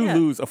department. They do Yeah.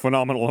 lose a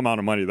phenomenal amount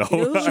of money, though. You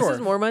know who loses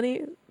more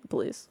money?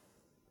 Police.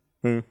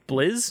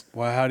 Blizz?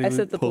 Wow, how do you? I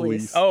said the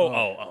police.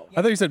 Oh.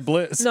 I thought you said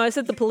Blizz. No, I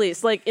said the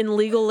police. Like in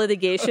legal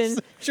litigation.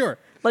 Sure.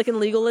 Like in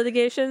legal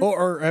litigation.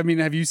 Or I mean,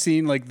 have you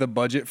seen like the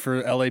budget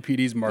for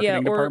LAPD's marketing yeah,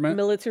 or department?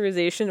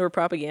 militarization or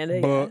propaganda.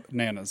 Yeah.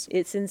 Bananas.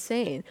 It's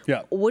insane.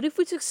 Yeah. What if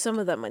we took some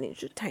of that money,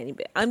 just a tiny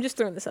bit? I'm just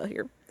throwing this out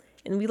here,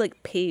 and we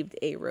like paved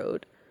a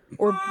road,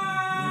 or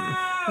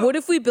what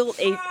if we built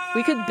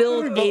we could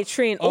build a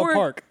train a or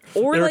park.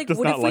 or Eric like does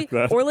what not if like we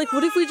that. or like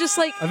what if we just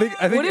like I think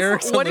what if,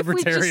 Eric's a what if we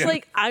just libertarian.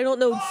 like I don't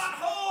know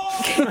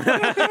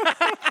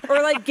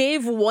Or like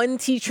gave one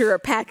teacher a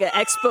pack of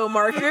Expo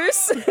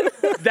markers.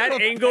 That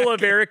angle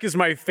of Eric is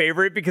my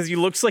favorite because he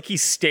looks like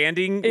he's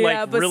standing Yeah,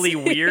 like but- really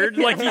weird.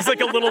 Like he's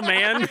like a little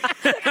man.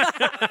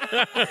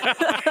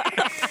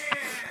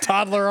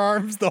 Toddler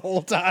arms the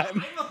whole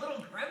time.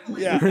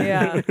 Yeah.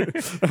 Yeah.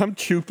 I'm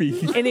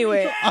Choopy.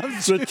 Anyway,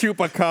 The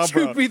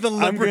chupacabra. Choopy the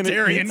I'm gonna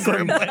libertarian eat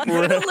some gremlin.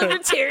 bread.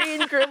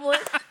 libertarian gremlin.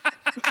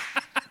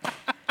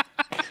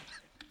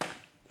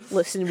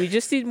 Listen, we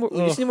just need more. We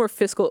just need more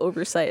fiscal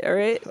oversight. All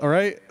right, All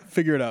right,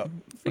 figure it out.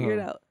 figure it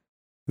out.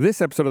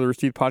 This episode of the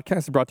Rooster Teeth Podcast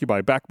is brought to you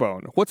by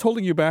Backbone. What's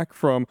holding you back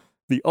from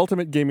the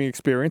ultimate gaming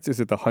experience? Is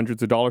it the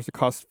hundreds of dollars it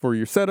costs for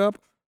your setup?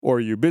 Or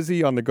are you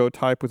busy on the go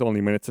type with only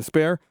minutes to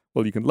spare?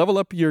 Well, you can level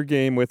up your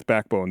game with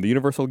Backbone, the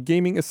universal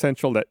gaming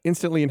essential that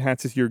instantly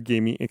enhances your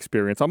gaming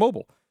experience on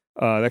mobile.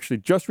 They actually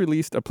just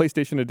released a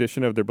PlayStation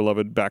edition of their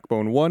beloved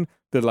Backbone 1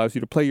 that allows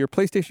you to play your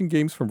PlayStation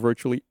games from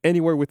virtually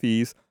anywhere with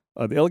ease.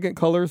 The elegant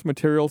colors,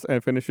 materials,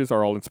 and finishes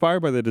are all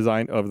inspired by the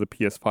design of the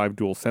PS5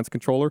 DualSense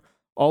controller,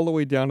 all the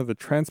way down to the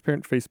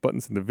transparent face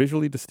buttons and the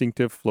visually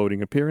distinctive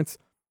floating appearance.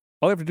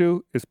 All you have to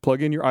do is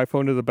plug in your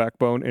iPhone to the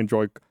Backbone and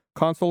enjoy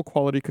console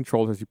quality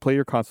controls as you play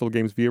your console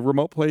games via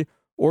remote play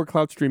or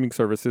cloud streaming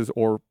services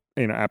or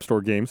in App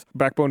Store games.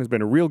 Backbone has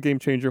been a real game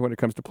changer when it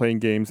comes to playing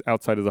games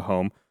outside of the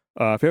home.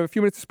 If you have a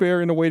few minutes to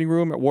spare in the waiting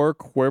room, at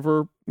work,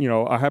 wherever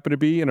I happen to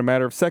be, in a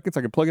matter of seconds,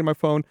 I can plug in my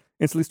phone,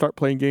 instantly start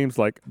playing games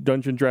like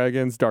Dungeons &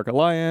 Dragons, Dark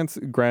Alliance,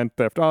 Grand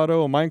Theft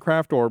Auto,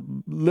 Minecraft, or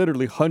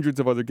literally hundreds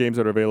of other games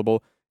that are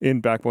available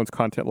in Backbone's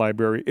content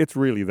library. It's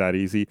really that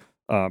easy.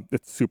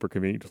 It's super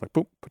convenient. Just like,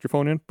 boom, put your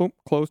phone in, boom,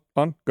 close,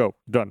 on, go,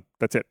 done.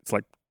 That's it. It's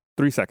like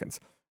 3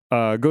 seconds.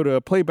 Go to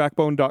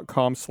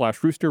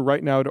playbackbone.com/rooster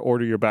right now to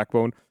order your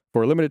Backbone.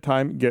 For a limited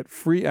time, get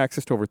free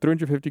access to over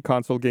 350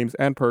 console games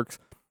and perks.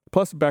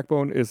 Plus,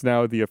 Backbone is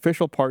now the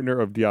official partner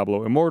of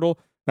Diablo Immortal.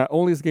 Not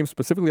only is the game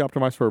specifically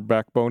optimized for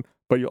Backbone,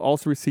 but you'll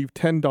also receive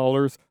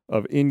 $10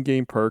 of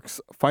in-game perks.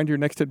 Find your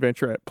next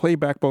adventure at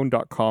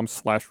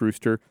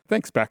playbackbone.com/rooster.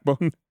 Thanks,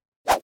 Backbone.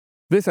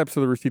 This episode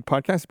of the Rooster Teeth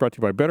Podcast is brought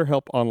to you by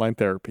BetterHelp Online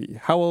Therapy.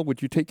 How well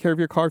would you take care of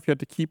your car if you had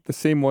to keep the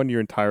same one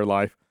your entire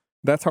life?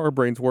 That's how our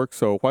brains work,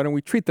 so why don't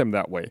we treat them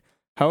that way?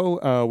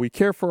 How we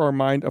care for our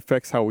mind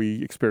affects how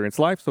we experience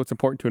life, so it's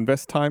important to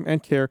invest time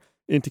and care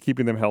into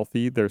keeping them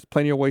healthy. There's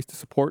plenty of ways to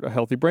support a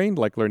healthy brain,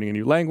 like learning a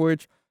new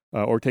language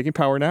or taking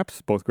power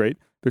naps, both great.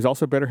 There's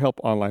also BetterHelp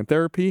Online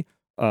Therapy.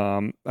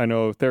 I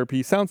know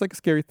therapy sounds like a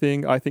scary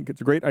thing. I think it's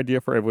a great idea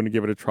for everyone to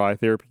give it a try.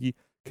 Therapy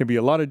can be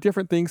a lot of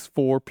different things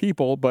for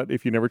people, but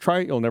if you never try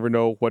it, you'll never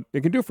know what it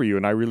can do for you.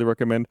 And I really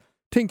recommend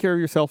taking care of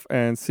yourself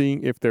and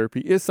seeing if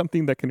therapy is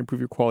something that can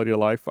improve your quality of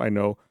life. I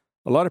know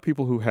a lot of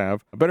people who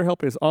have.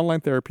 BetterHelp is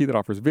online therapy that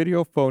offers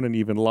video, phone, and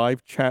even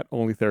live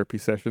chat-only therapy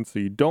sessions, so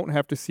you don't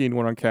have to see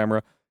anyone on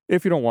camera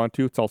if you don't want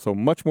to. It's also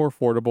much more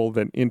affordable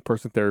than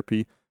in-person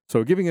therapy,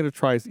 so giving it a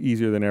try is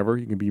easier than ever.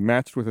 You can be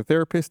matched with a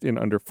therapist in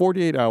under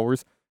 48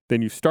 hours.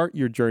 Then you start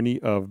your journey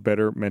of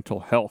better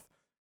mental health.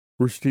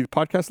 Rooster Teeth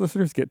Podcast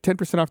listeners get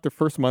 10% off their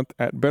first month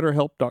at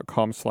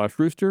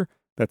betterhelp.com/rooster.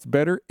 That's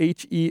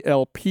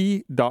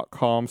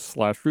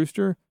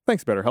betterhelp.com/rooster.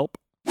 Thanks, BetterHelp.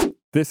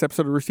 This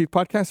episode of Rooster Teeth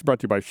Podcast is brought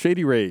to you by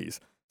Shady Rays.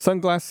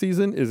 Sunglass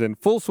season is in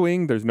full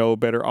swing. There's no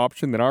better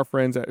option than our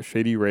friends at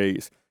Shady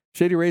Rays.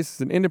 Shady Rays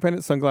is an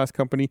independent sunglass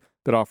company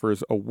that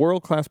offers a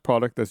world-class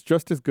product that's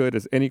just as good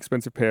as any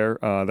expensive pair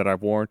that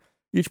I've worn.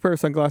 Each pair of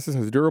sunglasses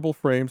has durable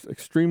frames,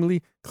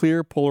 extremely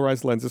clear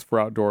polarized lenses for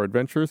outdoor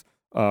adventures.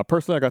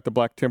 Personally, I got the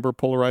Black Timber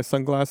polarized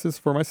sunglasses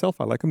for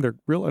myself. I like them. They're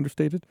real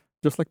understated,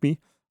 just like me.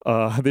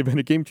 They've been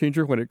a game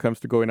changer when it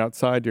comes to going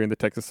outside during the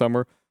Texas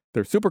summer.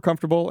 They're super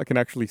comfortable. I can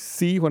actually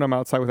see when I'm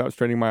outside without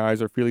straining my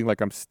eyes or feeling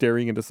like I'm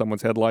staring into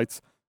someone's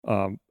headlights.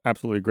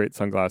 Absolutely great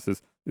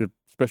sunglasses,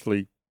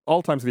 especially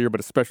all times of the year,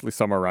 but especially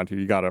summer around here.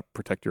 You got to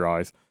protect your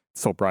eyes.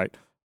 It's so bright.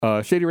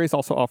 Shady Rays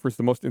also offers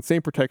the most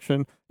insane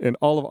protection in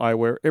all of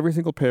eyewear. Every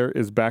single pair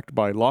is backed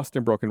by lost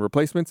and broken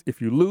replacements. If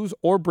you lose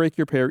or break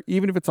your pair,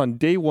 even if it's on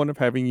day one of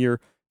having your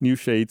new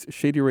shades,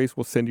 Shady Rays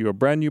will send you a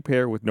brand new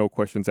pair with no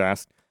questions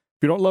asked.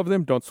 If you don't love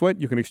them, don't sweat.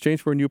 You can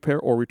exchange for a new pair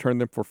or return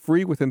them for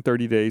free within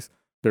 30 days.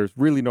 There's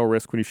really no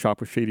risk when you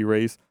shop with Shady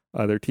Rays.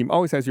 Their team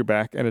always has your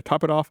back. And to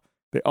top it off,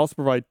 they also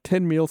provide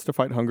 10 meals to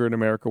fight hunger in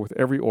America with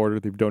every order.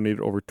 They've donated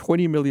over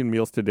 20 million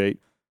meals to date.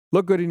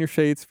 Look good in your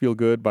shades, feel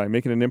good by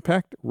making an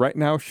impact. Right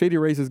now, Shady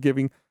Rays is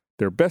giving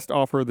their best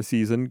offer of the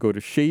season. Go to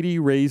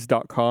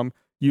shadyrays.com.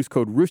 Use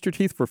code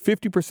ROOSTERTEETH for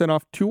 50%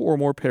 off 2 or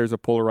more pairs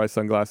of polarized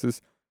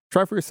sunglasses.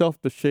 Try for yourself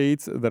the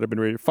shades that have been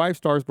rated 5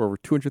 stars by over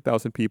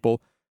 200,000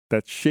 people.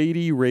 That's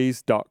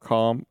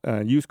shadyrays.com.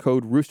 Use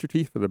code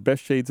ROOSTERTEETH for the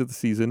best shades of the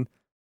season.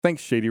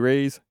 Thanks, Shady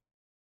Rays.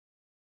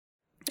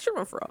 I should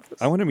run for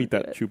office. I want to meet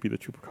that Do it. Choopy the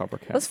Chupacabra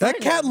cat. Let's That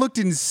find cat him. looked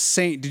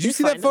insane. Did you Just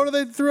see that find photo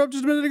him. they threw up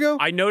just a minute ago?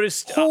 I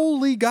noticed.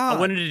 Holy God. I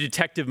went into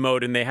detective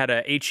mode and they had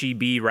a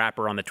HEB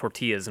wrapper on the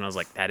tortillas, and I was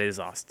like, "That is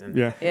Austin.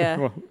 Yeah. Yeah.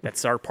 Well,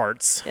 That's our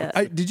parts." Yeah.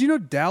 Did you know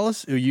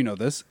Dallas, oh, you know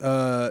this,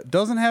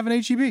 doesn't have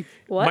an HEB?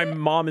 What? My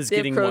mom is They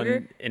have getting Kroger?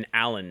 one in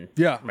Allen.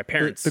 Yeah. My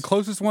parents. The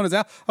closest one is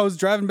out. I was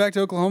driving back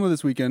to Oklahoma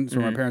this weekend, that's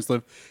where my parents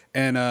live,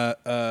 and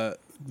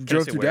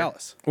drove say through where?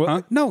 Dallas. Well,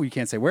 Huh? No, you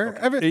can't say where.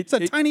 It's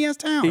a tiny ass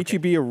town.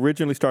 HEB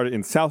originally started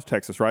in South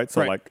Texas, right?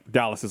 So Right. like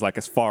Dallas is like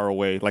as far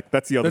away, like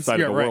that's the other That's- side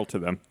yeah, of the right. world to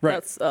them. Right.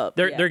 That's up.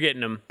 they're yeah. they're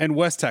getting them. And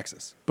West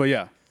Texas. But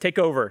yeah. Take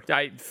over.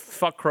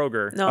 Fuck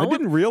Kroger. No, I want-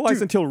 didn't realize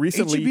Dude, until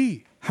recently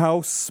HEB.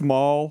 how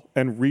small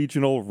and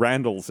regional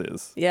Randall's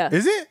is. Yeah.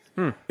 Is it?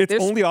 It's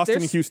There's- only Austin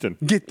and there's- Houston.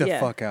 Get the Yeah.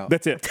 fuck out.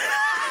 That's it.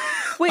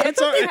 Wait, I I'm thought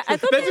sorry. they, I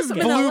thought that they just had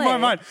some blew in my LA.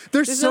 mind.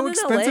 They're There's so none in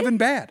expensive LA? and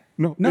bad.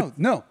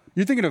 No.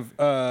 You're thinking of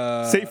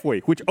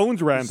Safeway, which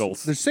owns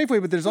Randall's. there's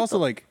Safeway, but there's also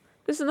like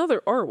There's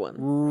another R one.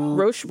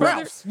 Roche Brothers.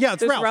 Ralph's. Yeah, it's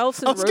There's Ralph's. Ralph's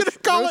and I was gonna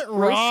Roche- call Roche- it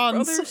Roche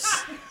Ron's.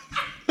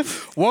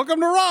 Brothers. welcome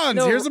to Ron's.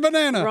 No, Here's a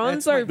banana.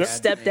 Ron's our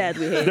stepdad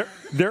we hate.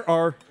 There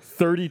are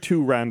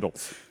 32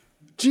 Randall's.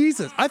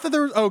 Jesus, I thought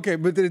there was okay,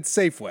 but it's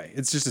Safeway.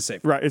 It's just a Safeway.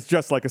 Right, it's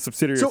just like a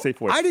subsidiary So of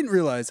Safeway. I didn't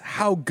realize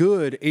how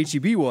good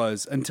HEB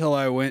was until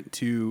I went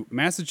to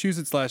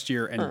Massachusetts last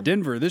year and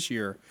Denver this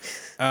year.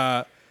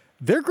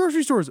 Their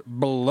grocery stores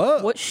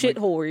blow. What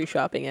shithole were you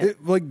shopping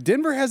at? Like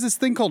Denver has this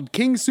thing called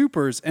King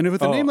Supers, and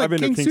with a Oh, name like I've been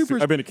to King King Su-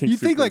 Supers, I've been to King you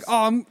think like, Supers.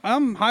 oh,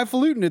 I'm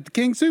highfalutin at the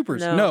King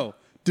Supers. No.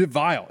 No,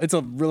 vile. It's a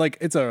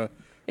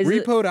Is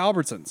it- repoed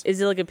Albertsons.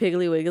 Is it like a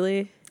Piggly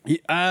Wiggly?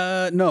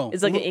 No,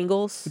 It's like an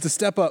Ingles. It's a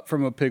step up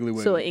from a Piggly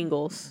Wiggly. So an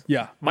Ingles.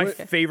 yeah, My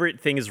favorite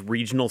thing is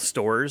regional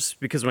stores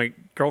because my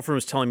girlfriend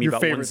was telling me Your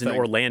about favorite ones in thing.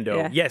 Orlando.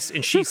 Yeah. Yes,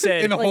 and she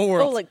said In the Like, whole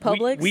world. Oh, like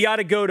Publix. we ought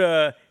to go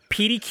to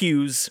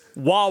PDQ's,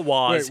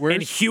 Wawa's, Wait,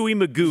 and Huey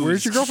Magoo's.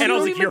 where's your girlfriend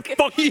And I was from? like, you're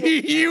fucking.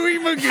 Huey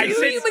Magoo. I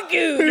said, Huey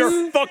Magoo's.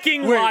 You're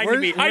fucking Wait, lying to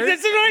me. where-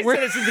 That's what I where-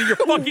 said. I said, you're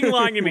fucking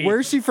lying to me.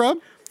 Where's she from?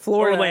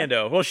 Florida.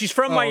 Orlando. Well, she's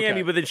from Miami,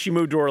 okay. but then she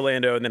moved to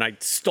Orlando, and then I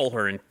stole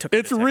her and took her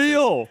it's to Texas.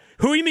 real.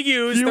 Huey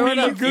Magoo's, Huey Huey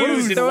Magoo's.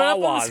 Magoo's, and Throw it up on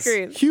the Wawa's.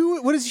 screen. Huey.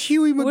 What is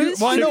Huey What Magoo? is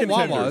Well, I know chicken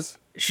Wawa's. tenders?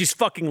 She's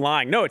fucking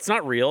lying. No, it's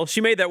not real. She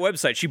made that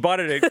website. She bought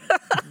it at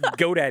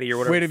GoDaddy or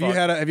whatever. Wait, the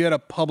have you had a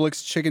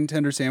Publix chicken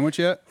tender sandwich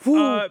yet?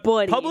 Ooh,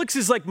 buddy. Publix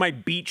is like my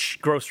beach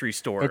grocery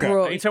store. Okay.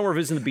 Bro. Anytime we're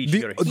visiting the beach,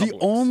 you go to The Publix.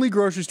 only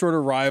grocery store to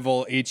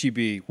rival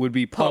HEB would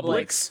be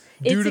Publix,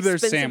 due It's to their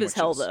expensive sandwiches. as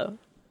hell, though.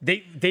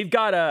 They've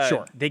got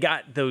Sure. they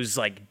got those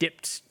like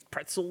dipped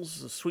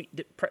pretzels, sweet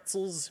dipped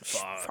pretzels.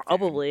 Fuck,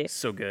 Probably. dude,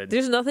 so good.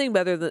 There's nothing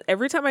better than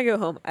every time I go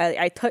home,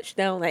 I touch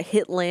down, I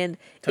hit land.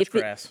 Touch If it-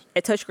 grass. I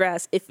touch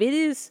grass. If it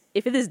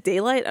is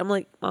daylight, I'm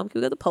like, Mom,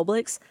 can we go to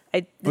Publix?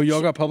 Oh,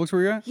 y'all got Publix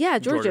where you're at? Yeah,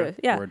 Georgia. Georgia.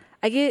 Yeah. Word.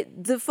 I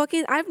get the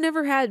fucking. I've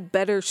never had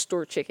better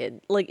store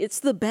chicken. Like it's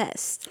the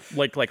best.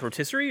 like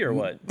rotisserie or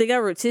what? They got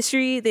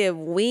rotisserie. They have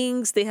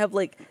wings. They have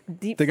like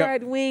deep They got-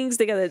 fried wings.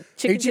 They got a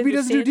chicken. HEB tender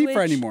doesn't do deep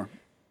fried sandwich. anymore.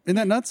 Isn't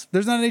that nuts?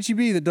 There's not an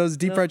HEB that does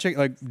deep fried chicken,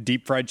 like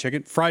fried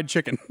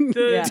chicken,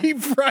 Yeah. deep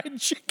fried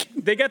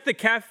chicken. They got the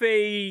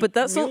cafe. But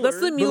that's the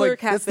Mueller. Mueller like,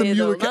 that's Cafe the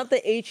Mueller though, not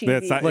the HEB.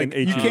 That's not Like an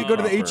HEB. you can't go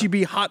to the offer.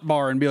 HEB hot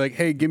bar and be like,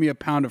 "Hey, give me a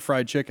pound of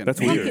fried chicken." That's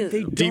Fucking weird.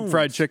 They deep don't.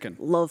 fried chicken.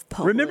 Love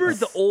Publix. Remember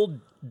the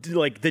old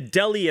like the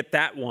deli at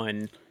that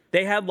one?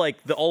 They had like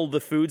all the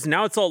foods.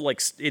 Now it's all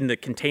like in the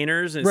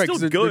containers and it's Right, still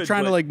because good. they're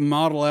trying to but- like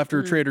model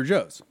after Trader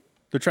Joe's.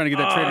 They're trying to get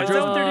that Trader is Joe's.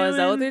 that what they're Is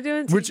that what they're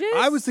doing? Which TJ's?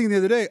 I was thinking the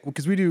other day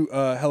because we do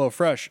Hello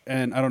Fresh,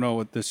 and I don't know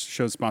what this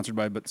show's sponsored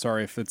by, but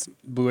sorry if it's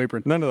Blue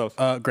Apron. None of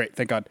those. Great,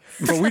 thank God.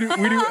 But we do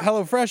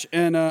Hello Fresh,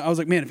 and I was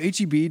like, man, if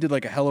HEB did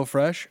like a Hello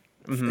Fresh,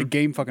 the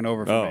game fucking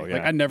over for Oh, me. yeah.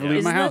 Like I'd never leave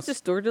Isn't my house. that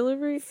just door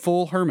delivery?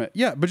 Full hermit,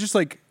 yeah, but just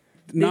like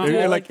not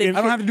Yeah, like they I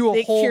don't have to do a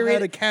they whole curate-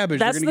 head of cabbage.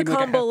 That's They're the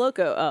gonna give me, like,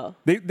 a combo half- loco. Oh,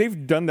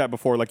 They've done that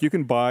before. Like you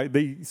can buy.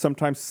 They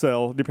sometimes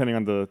sell, depending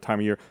on the time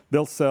of year.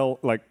 They'll sell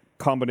like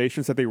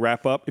combinations that they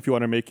wrap up if you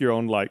want to make your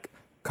own like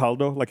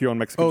caldo, like your own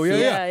Mexican Oh, yeah,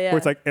 soup. yeah. Yeah. Where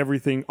it's like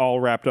everything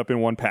all wrapped up in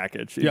one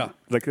package. Yeah.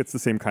 Like it's the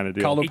same kind of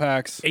deal. caldo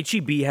packs.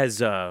 HEB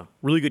has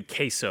really good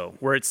queso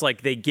where it's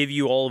like they give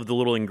you all of the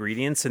little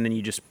ingredients and then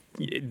you just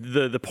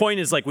the point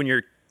is like when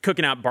you're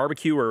cooking out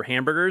barbecue or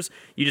hamburgers,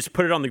 you just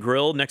put it on the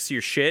grill next to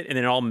your shit and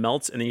then it all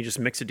melts and then you just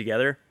mix it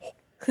together.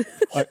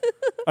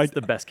 It's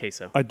the best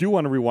queso. I do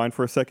want to rewind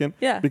for a second.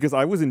 Yeah. Because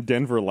I was in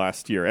Denver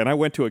last year and I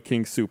went to a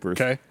King Supers.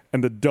 Okay.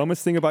 And the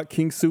dumbest thing about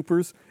King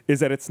Supers is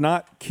that it's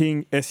not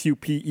King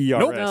Supers.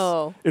 Nope.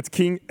 No. It's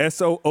King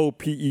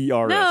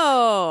Soopers.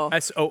 no.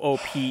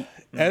 SOOP.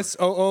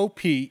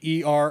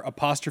 SOOPER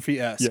apostrophe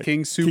S. Yeah,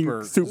 King Super.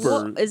 King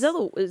Super. What, is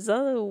that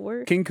a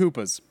word? King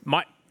Koopas.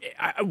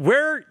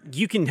 Where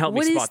you can help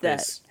What me is spot that?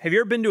 this. Have you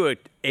ever been to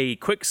a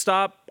quick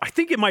stop? I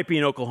think it might be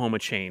an Oklahoma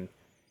chain.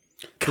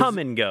 Come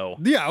and go.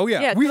 Yeah, oh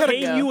yeah. Yeah, we had come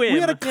a and go. we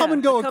had a come Yeah,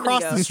 and go come and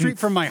across go. the street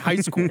from my high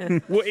school.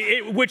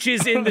 Which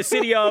is in the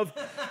city of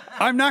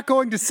I'm not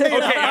going to say it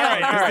Okay, out all loud right,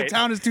 because all right. the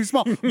town is too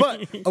small.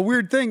 But a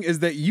weird thing is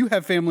that you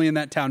have family in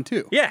that town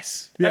too.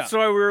 Yes, Yeah. that's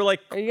why we were like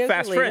Are you guys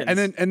fast related?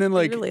 friends. And then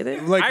like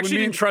related? like I actually when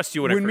me didn't trust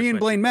you when I me first and met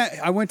Blaine you. met.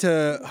 I went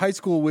to high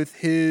school with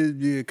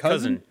his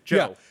cousin Joe.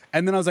 Yeah.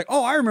 And then I was like,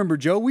 oh, I remember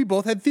Joe. We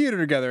both had theater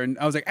together. And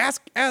I was like,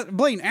 ask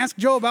Blaine, ask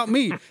Joe about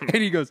me. And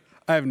he goes,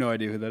 I have no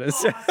idea who that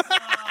is.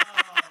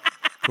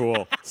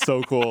 Cool.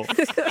 So cool.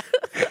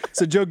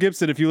 So Joe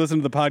Gibson, if you listen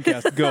to the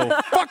podcast, go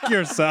fuck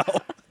yourself.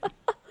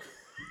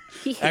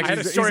 He hates I had a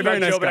he's a story very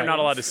about nice Joe, but I'm guy. not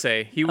allowed to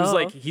say. He was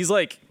Oh. he's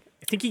like,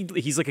 I think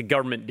he's like a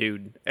government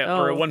dude,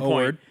 or at one Oh, point,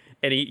 word.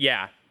 and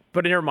yeah.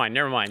 But never mind.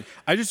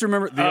 I just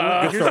remember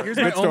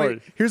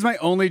here's my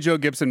only Joe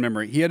Gibson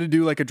memory. He had to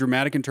do like a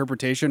dramatic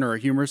interpretation or a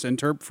humorous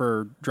interp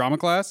for drama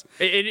class.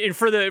 And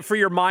for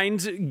your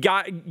mind's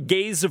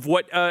gaze of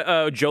what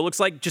Joe looks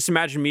like, just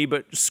imagine me,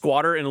 but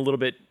squatter and a little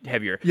bit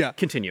heavier. Yeah.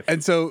 Continue.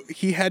 And so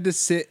he had to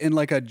sit in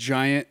like a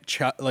giant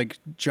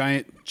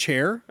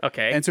chair.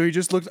 Okay. And so he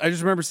just looked. I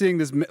just remember seeing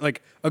this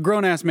like a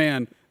grown ass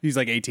man. He's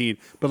like 18,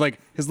 but like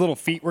his little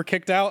feet were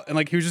kicked out, and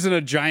like he was just in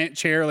a giant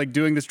chair, like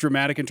doing this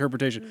dramatic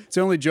interpretation. It's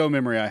the only Joe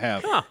memory I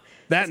have. Huh.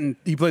 That and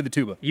he played the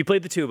tuba. You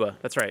played the tuba.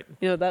 That's right.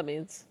 You know what that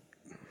means?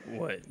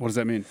 What? What does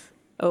that mean?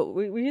 Oh,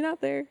 were you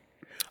not there?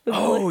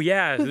 Oh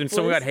yeah, when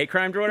someone got hate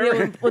crimed or Yeah,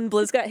 whatever. when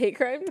Blizz got hate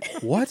crime.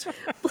 What?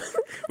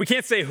 We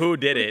can't say who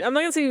did it. I'm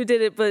not gonna say who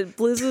did it, but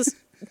Blizz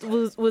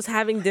was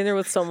having dinner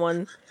with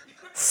someone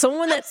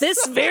at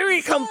this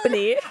very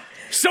company.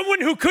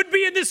 Someone who could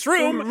be in this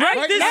room Right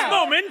at this now.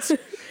 moment.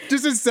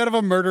 Just instead of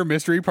a murder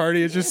mystery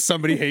party, it's just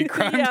somebody hate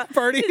crime Yeah.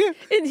 party.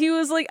 And he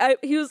was like, and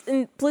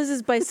Blizz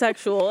is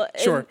bisexual.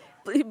 And Sure.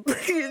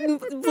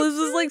 Blizz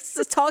was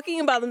like talking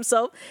about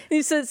himself, and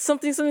he said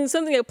something.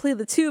 I played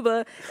the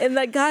tuba, and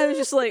that guy was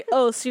just like,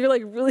 "Oh, so you're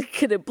like really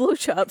good at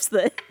blowjobs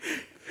then?"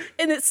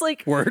 And it's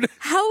like, Word.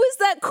 How is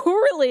that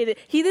correlated?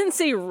 He didn't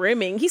say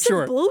rimming. He said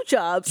Sure.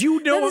 blowjobs.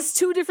 You know- that is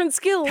two different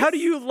skills. How do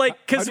you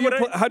like? Because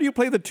How do you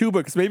play the tuba?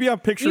 Because maybe I'm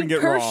picturing You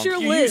it purse wrong. your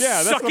you lips. Yeah,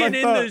 that's suck what it I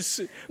in thought.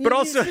 this, but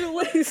also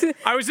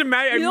I was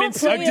imagining. You I don't meant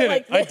play I it did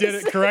like it. I did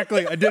this. it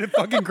correctly. I did it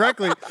fucking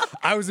correctly.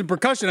 I was in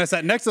percussion. I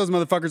sat next to those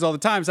motherfuckers all the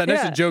time. Sat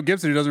next Yeah. to Joe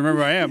Gibson, who doesn't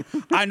remember who I am.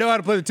 I know how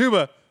to play the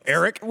tuba.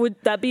 Eric. Would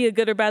that be a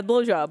good or bad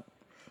blowjob?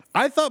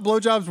 I thought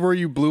blowjobs were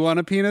you blew on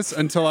a penis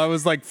until I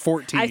was like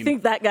 14. I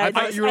think that guy. I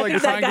thought does. you were like I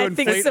think that trying to guy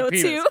thinks inflate so a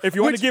penis. too. If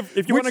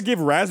you want to give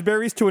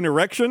raspberries to an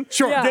erection,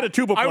 Sure. Yeah. get a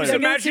tuba I was player.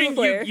 imagining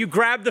player. you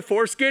grab the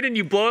foreskin and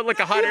you blow it like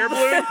a hot air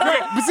balloon.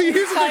 But see,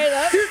 here's the Tie thing. it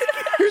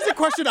up. Here's a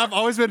question I've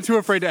always been too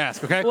afraid to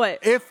ask. Okay. What?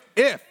 If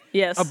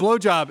Yes. a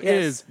blowjob Yes.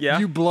 is Yeah.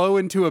 you blow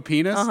into a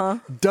penis,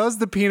 does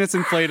the penis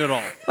inflate at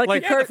all?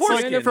 Like, yeah, Kurt, the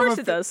foreskin. of course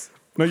it does.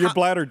 No, your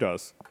bladder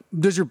does.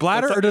 Does your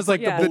bladder That's or does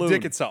like Yeah. the balloon.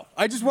 dick itself?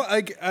 I just want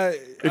like I've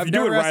you do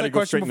never it asked right, that it goes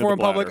question straight into before in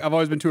the public. bladder. I've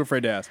always been too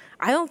afraid to ask.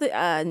 I don't think.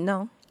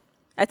 No,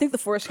 I think the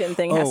foreskin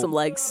thing has some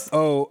legs.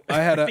 Oh, I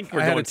had a think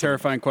we're I had a going somewhere.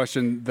 terrifying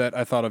question that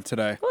I thought of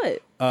today.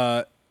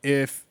 What?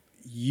 If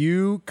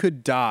you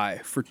could die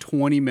for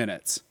 20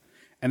 minutes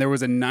and there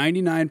was a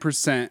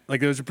 99%, like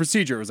there was a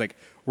procedure, it was like,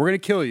 we're going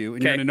to kill you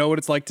and you're Okay. going to know what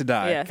it's like to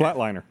die. Yeah.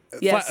 Flatliner.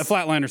 Yes. A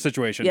flatliner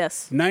situation.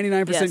 Yes.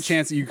 99% Yes.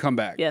 chance that you come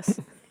back. Yes.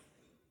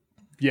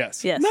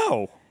 Yes. Yes.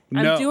 No.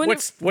 I'm No. doing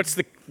it. What's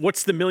the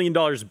 $1 million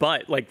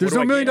butt? Like There's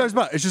what no do I $1 get? million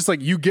but it's just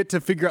like you get to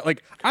figure out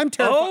like I'm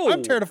terrified. Oh.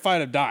 I'm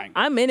terrified of dying.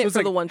 I'm in it it's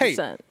for the like, 1%.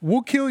 Hey,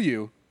 we'll kill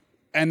you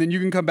and then you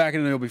can come back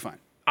and then it'll be fine.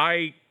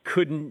 I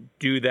couldn't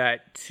do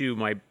that to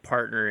my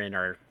partner and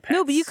our pets.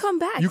 No, but you come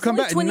back. You It's come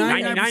only back 20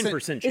 minutes.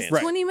 99% chance. It's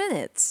 20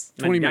 minutes.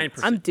 20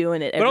 minutes. I'm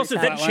doing it. But Every also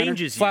time. that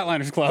changes you.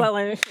 Flatliners Club.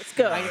 Flatliners. Let's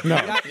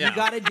go. You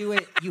got to do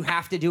it. You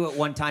have to do it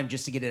one time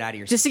just to get it out of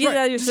your Just to system. get it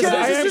out of your system.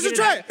 Yeah, just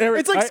try it. Eric,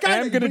 It's like I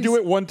am skydiving. going to do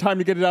it one time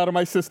to get it out of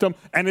my system,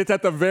 and it's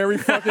at the very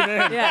fucking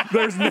end. Yeah.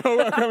 There's no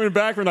coming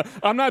back from that.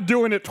 I'm not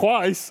doing it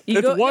twice. You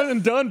It's go- one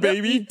and done, You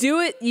baby. do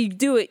it. You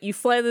do it. You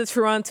fly to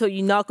Toronto.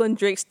 You knock on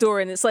Drake's door,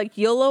 and it's like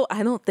YOLO.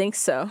 I don't think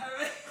so.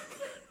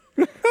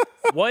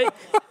 What?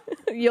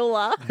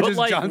 YOLA. But Just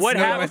like, Jon what Snow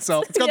happens?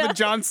 myself. It's called Yeah. the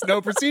Jon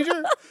Snow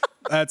procedure.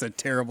 That's a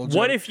terrible joke.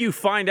 What if you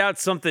find out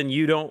something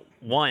you don't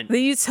want?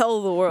 Then you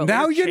tell the world.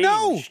 now you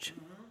know? Changed.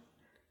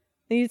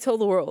 Then you tell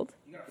the world.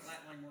 Yeah.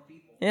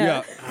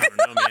 Yeah. I don't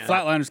know, man.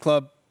 Flatliners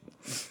Club.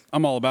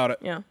 I'm all about it.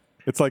 Yeah.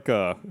 It's like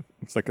a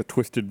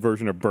twisted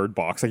version of Bird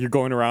Box. Like you're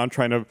going around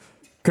trying to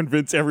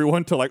convince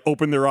everyone to like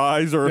open their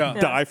eyes or Yeah.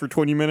 die for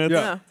 20 minutes.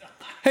 Yeah.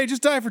 Hey,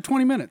 just die for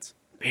 20 minutes.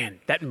 Man,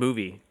 that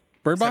movie.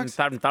 Bird I Box?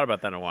 haven't thought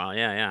about that in a while.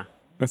 Yeah, yeah.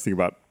 Let's think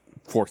about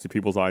forcing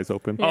people's eyes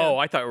open. Oh,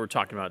 I thought we were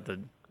talking about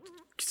the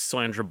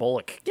Sandra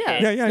Bullock. Yeah.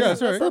 kid. Yeah, Yeah,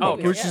 that's right. That's Oh, the where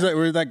movie, she's like,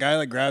 where that guy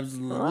like grabs,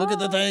 look at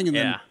the thing, and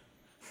Yeah.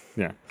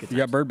 Yeah. then you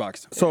got Bird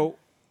Box. So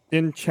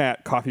in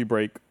chat, Coffee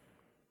Break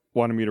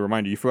wanted me to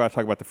remind you forgot to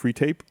talk about the free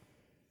tape.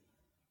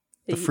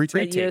 The free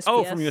tape? USPS.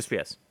 Oh, from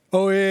USPS.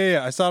 Oh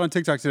yeah. I saw it on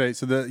TikTok today.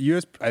 So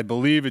the I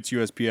believe it's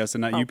USPS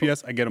and not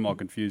UPS. I get them all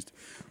confused.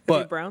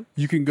 But Brown?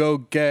 you can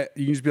you can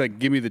just be like,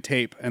 give me the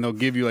tape, and they'll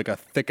give you like a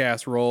thick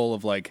ass roll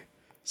of like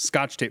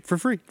Scotch tape for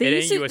free. They It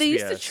used, ain't to, they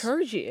used to USPS.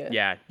 charge you.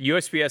 Yeah,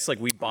 USPS, like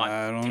we bought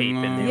I don't tape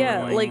know. and they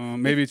Yeah, were like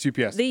maybe it's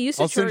UPS. they used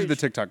to I'll send you the charge-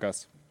 TikTok,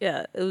 Gus.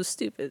 Yeah, it was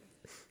stupid.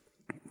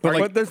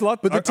 But there's a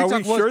lot. But the Are TikTok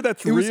we sure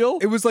that's real?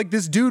 It was like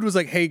this dude was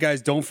like, "Hey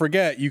guys, don't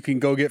forget, you can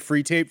go get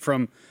free tape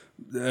from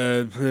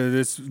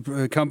this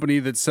company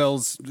that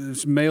sells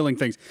mailing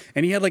things."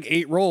 And he had like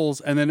 8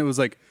 rolls, and then it was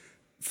like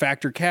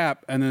factor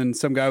cap, and then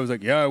some guy was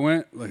like, "Yeah, I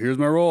went. Well, here's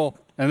my roll,"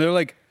 and they're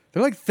like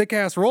thick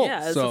ass rolls.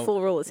 Yeah, it's so. a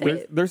full roll of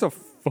tape. There's a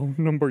phone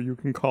number you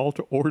can call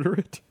to order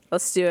it.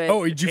 Let's do it.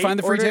 Oh, did you find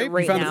the free Order it tape?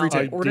 right You found now. the free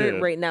tape. I Order did.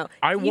 it right now.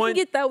 I You want-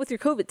 can get that with your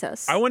COVID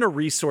test. I want a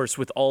resource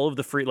with all of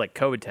the free like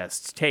COVID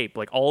tests, tape,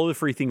 like all of the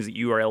free things that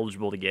you are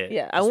eligible to get.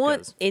 Yeah, I just want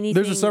 'cause. anything.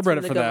 There's a from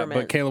subreddit the for that, but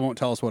government. Kayla won't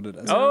tell us what it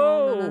is.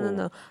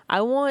 No.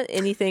 I want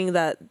anything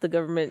that the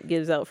government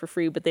gives out for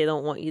free, but they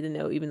don't want you to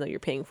know, even though you're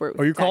paying for it.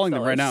 Are you calling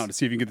them right now to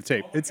see if you can get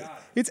the tape?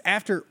 It's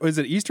after. Is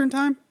it Eastern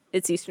time?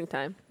 It's Eastern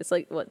time. It's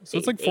like what? So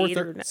it's like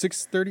 4:30,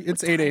 6:30.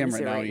 It's 8 a.m.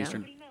 right now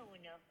Eastern.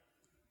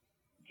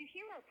 To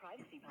hear our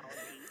privacy policy,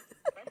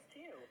 press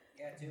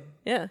 2.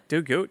 Yeah,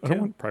 Dude, go. I don't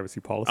want privacy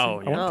policy. Oh,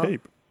 I yeah. want No.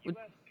 tape.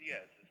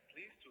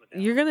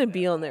 you're gonna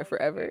be on there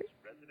forever.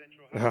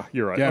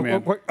 You're right. Yeah, Oh,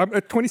 man. I'm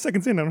at 20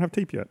 seconds in. I don't have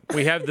tape yet.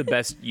 We have the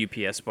best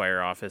UPS by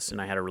our office,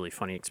 and I had a really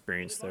funny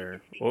experience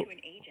there. Whoa. To an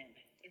agent,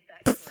 is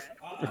that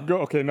correct? Go.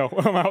 Okay, no,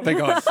 I'm out. Thank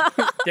God.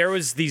 There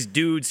was these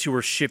dudes who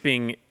were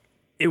shipping.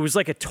 It was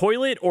like a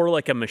toilet or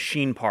like a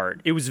machine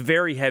part. It was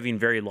very heavy and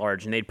very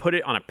large, and they'd put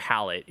it on a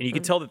pallet, and you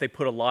could tell that they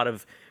put a lot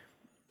of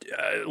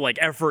like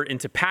effort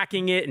into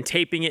packing it and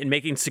taping it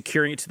and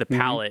securing it to the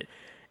pallet.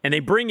 And they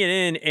bring it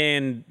in,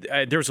 and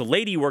there's a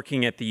lady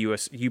working at the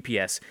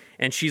UPS,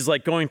 and she's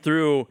like going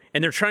through,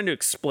 and they're trying to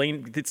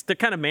explain. They're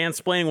kind of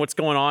mansplaining what's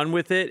going on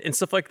with it and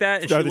stuff like that.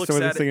 And she Are they looks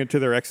still at it. singing to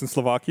their ex in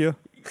Slovakia?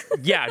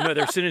 Yeah, no,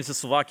 they're sitting into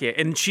Slovakia,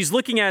 and she's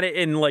looking at it,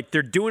 and like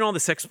they're doing all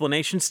this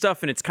explanation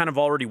stuff, and it's kind of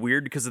already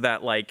weird because of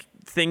that like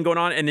thing going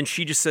on. And then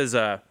she just says,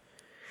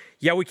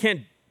 "Yeah, we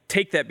can't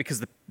take that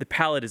because the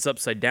pallet is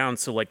upside down,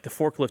 so like the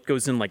forklift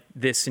goes in like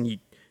this, and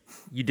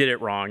you did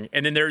it wrong."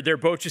 And then they're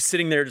both just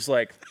sitting there, just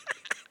like,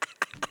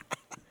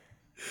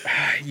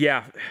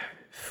 "Yeah,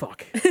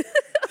 fuck."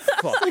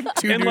 Fuck.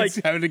 Two And, dudes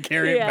like- having to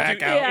carry it Yeah.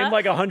 back out. Yeah. In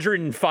like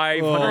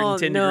 105,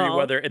 110 degree no.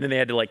 weather, and then they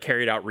had to like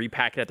carry it out,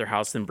 repack it at their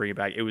house, then bring it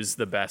back. It was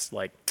the best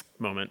like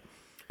moment.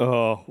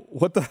 Oh,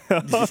 what the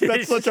hell?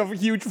 That's such a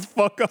huge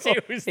fuck up.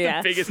 It was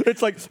Yeah. the biggest.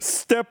 It's like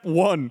step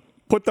 1,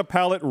 put the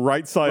pallet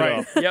right side Right.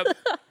 up. Yep.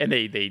 And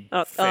they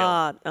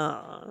failed.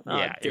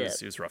 Yeah, it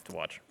dip. was rough to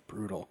watch.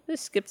 Brutal.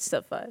 Just skip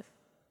step 5.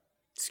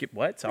 Skip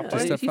what? Stop Well,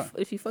 step if, you, 5.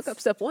 if you fuck up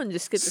step 1,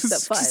 just skip to step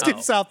 5. Skip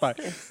South by.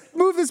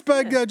 Move this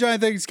big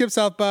giant thing. Skip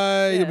South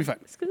by. You'll be fine.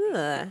 Skip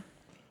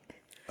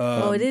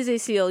oh, it is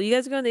ACL. You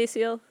guys are going to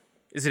ACL?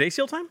 Is it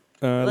ACL time?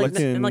 Like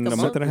in in like a a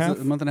month and a month? half?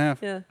 A month and a half.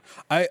 Yeah.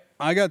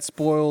 I got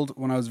spoiled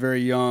when I was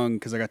very young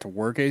because I got to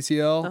work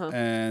ACL,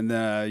 and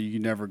you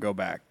can never go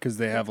back because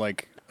they have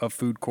like a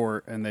food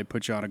court and they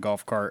put you on a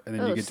golf cart and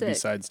then Oh, you get to be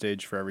sick. side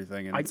stage for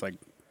everything, and it's like,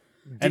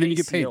 Did and then you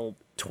get paid. ACL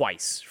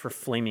twice for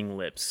Flaming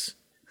Lips.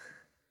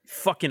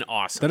 Fucking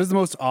awesome. That is the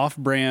most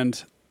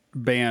off-brand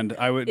band Is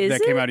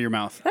that came it? out of your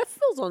mouth. That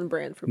feels on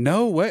brand for me.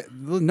 No way.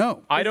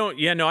 No. I don't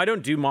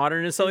do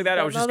modern and stuff like that. I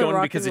that was just not a going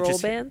rock because and it roll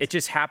just band? it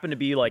just happened to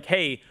be like,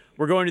 hey,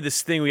 we're going to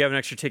this thing. We have an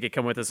extra ticket.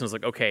 Come with us. And I was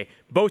like, okay.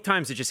 Both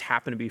times it just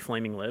happened to be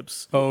Flaming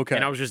Lips. Oh, okay.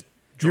 And I was just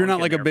You're drunk not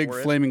in like a there big for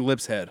it. Flaming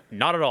Lips head.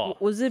 Not at all.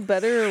 Was it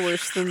better or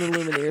worse than the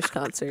Lumineers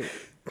concert?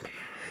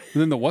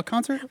 Then the what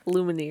concert?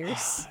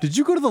 Lumineers. Did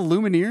you go to the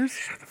Lumineers?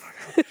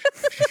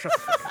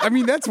 I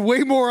mean, that's way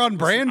more on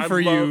brand for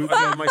you.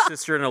 I love my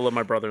sister and I love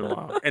my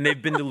brother-in-law, and they've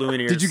been to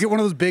Lumineers. Did you get one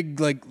of those big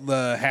like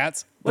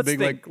hats? Let's the big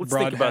think, like let's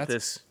broad think about hats?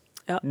 this.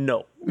 Yeah.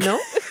 No. No?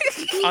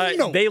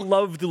 They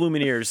love the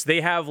Lumineers.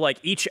 They have like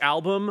each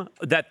album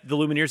that the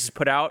Lumineers has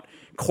put out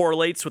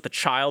correlates with the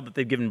child that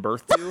they've given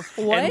birth to.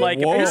 What? And like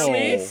Whoa.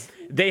 apparently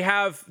they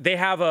have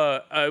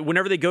a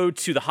whenever they go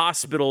to the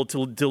hospital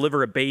to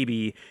deliver a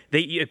baby,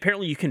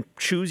 apparently you can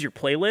choose your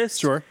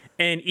playlist. Sure.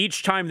 And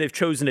each time they've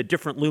chosen a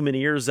different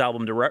Lumineers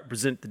album to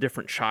represent the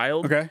different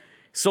child. Okay.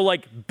 So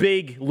like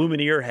big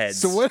Lumineer heads.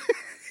 So what?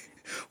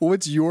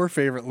 What's your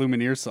favorite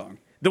Lumineers song?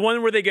 The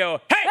one where they go,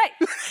 hey!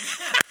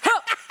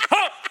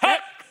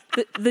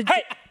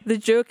 The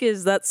joke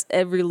is that's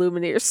every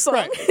Lumineers song.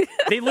 Right.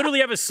 They literally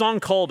have a song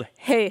called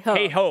Hey ho.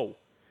 Hey Ho.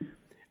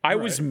 I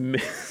was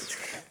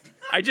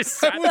I just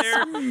sat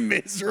there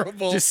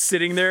Miserable. just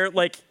sitting there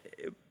like,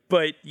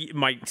 but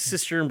my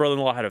sister and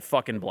brother-in-law had a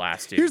fucking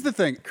blast, dude. Here's the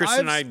thing.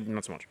 Kristen and I,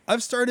 not so much.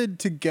 I've started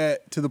to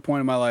get to the point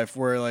in my life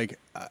where like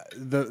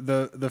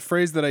the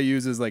phrase that I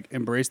use is like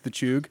embrace the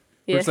chug.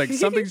 Where it's Yeah. like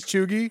something's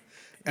chuggy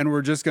and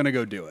we're just gonna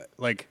go do it.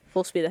 Like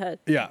Full speed ahead.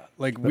 yeah,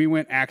 like we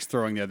went axe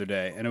throwing the other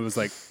day and it was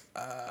like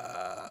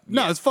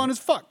no, it's fun as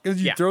fuck. 'Cause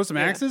you Yeah. throw some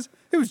axes.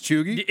 It was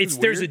chuggy. It was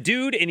There's a weird.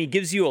 dude and he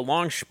gives you a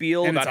long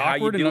spiel And about it's how you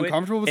awkward do and it.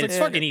 uncomfortable. It's and, like,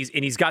 fuck it.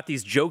 and he's got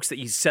these jokes that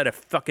he's said a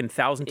fucking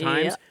 1,000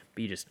 times, Yeah.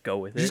 but you just go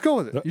with it. You just go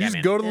with it. You Yeah, just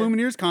man. go to the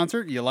Lumineers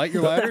concert, you light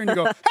your lighter and you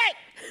go, hey!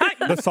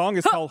 The song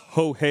is called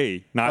Ho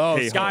Hey, not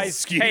Hey Ho. Guys,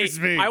 Excuse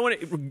hey, me. I want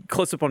to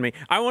close up on me.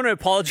 I want to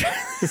apologize.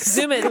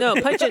 Zoom in. No,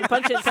 punch in.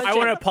 I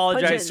want to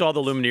apologize to all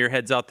the Lumineer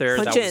heads out there.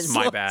 Punch That was in.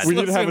 my bad. We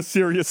need to have a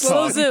serious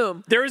Slow song.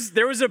 zoom.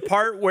 There was a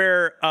part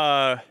where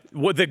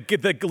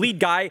the lead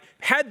guy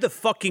had the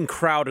fucking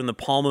crowd in the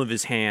palm of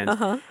his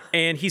hand,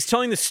 and he's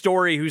telling the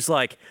story. Who's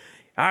like,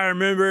 I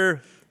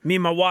remember me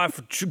and my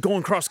wife were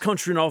going cross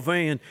country in our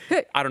van.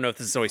 I don't know if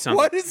this is how he sounds.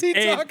 What does he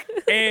talk?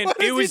 And What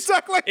does it he was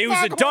talk like it was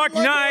a Foghorn dark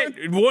Leghorn?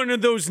 night. One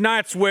of those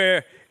nights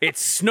where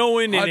it's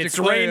snowing and I it's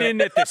declare.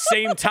 raining at the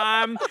same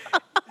time,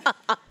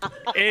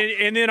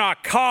 and then our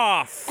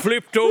car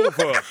flipped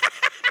over.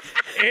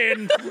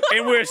 And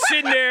we're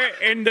sitting there,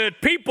 and the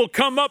people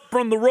come up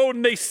from the road,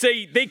 and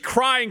they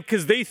crying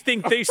because they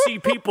think they see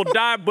people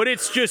die, but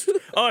it's just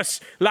us,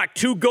 like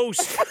two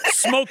ghosts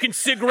smoking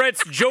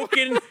cigarettes,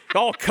 joking,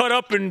 all cut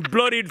up and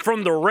bloodied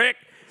from the wreck.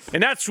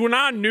 And that's when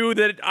I knew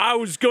that I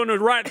was gonna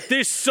write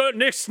this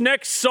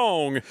next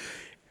song.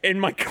 And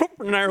my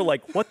girlfriend and I are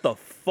like, "What the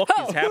fuck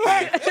is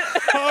happening?"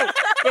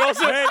 But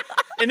also,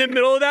 in the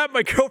middle of that,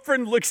 my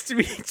girlfriend looks to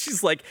me, and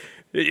she's like,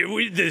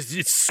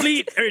 it's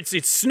sleet, or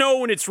it's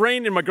snow, and it's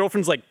rain, and my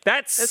girlfriend's like,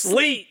 that's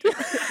sleet.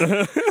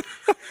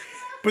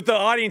 But the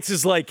audience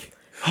is like,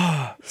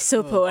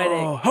 So poetic.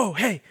 oh,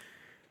 hey.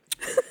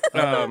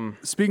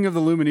 Speaking of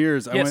the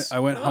Lumineers, Yes. I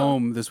went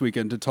home this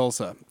weekend to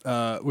Tulsa,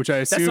 which I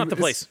assume not the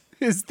place.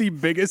 is the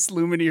biggest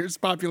Lumineers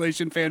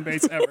population fan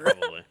base ever.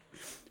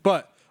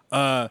 But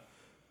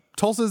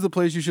Tulsa is the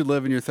place you should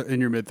live in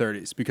your mid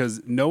 30s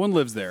because no one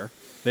lives there.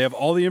 They have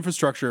all the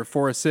infrastructure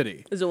for a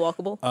city. Is it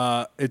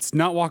walkable? It's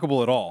not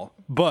walkable at all,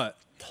 but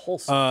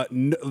Tulsa.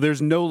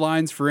 there's no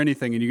lines for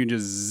anything, and you can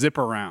just zip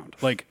around.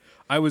 Like,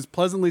 I was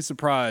pleasantly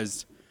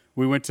surprised.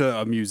 We went to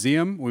a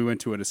museum. We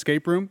went to an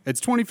escape room. It's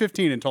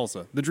 2015 in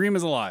Tulsa. The dream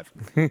is alive.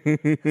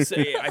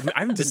 Say, I haven't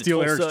been to Steal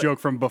Tulsa. Eric's joke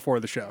from before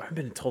the show. I've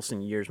been in Tulsa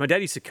in years. My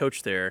dad used to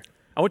coach there.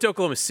 I went to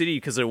Oklahoma City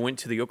because I went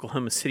to the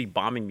Oklahoma City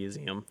Bombing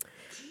Museum.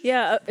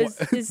 Yeah. Is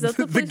that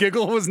the The place?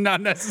 giggle was not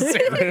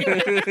necessary.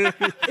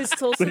 Is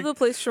Tulsa the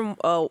place from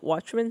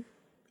Watchmen?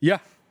 Yeah.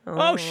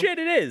 Oh shit,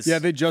 it is. Yeah,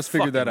 they just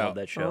figured Fucking that love out.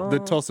 that show. The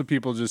Tulsa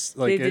people just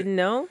like They it- didn't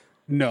know?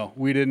 No,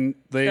 we didn't.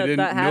 They That- didn't.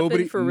 that happened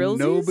nobody for realsies?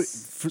 Nobody.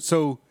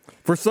 So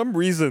For some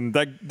reason,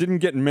 that didn't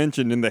get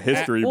mentioned in the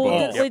history Well,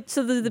 book. wait,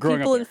 so the Growing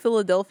people up in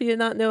Philadelphia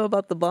not know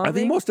about the bombing? I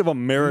think most of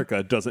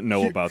America doesn't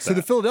know about So that.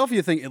 the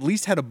Philadelphia thing at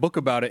least had a book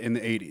about it in the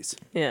 80s.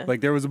 Yeah.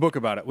 Like there was a book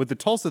about it. With the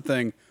Tulsa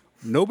thing,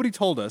 nobody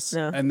told us.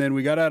 No. And then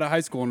we got out of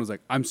high school and was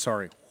like, I'm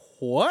sorry,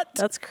 what?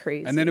 That's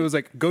crazy. And then it was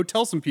like, go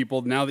tell some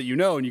people now that you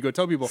know, and you go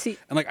tell people. See-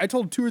 and like I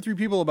told 2 or 3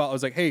 people about, I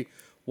was like, hey,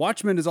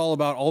 Watchmen is all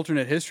about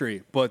alternate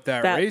history, but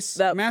that race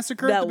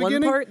massacre at the one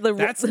beginning, part,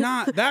 that's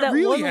not, that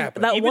really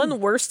happened. That one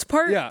worst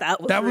part, yeah,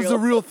 that was the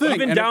real thing.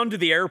 Even And down to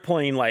the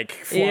airplane, like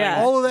flying.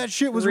 Yeah. all of that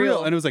shit was real.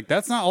 Real. And it was like,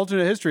 that's not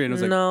alternate history. And it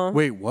was like, No.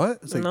 wait, what?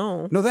 It's like,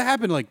 No. that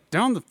happened like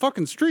down the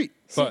fucking street.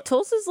 See, But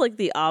Tulsa's like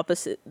the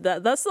opposite.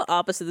 That's the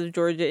opposite of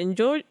Georgia. In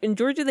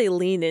Georgia, they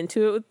lean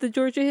into it with the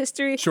Georgia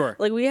history. Sure.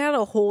 Like we had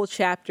a whole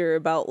chapter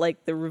about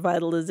like the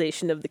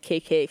revitalization of the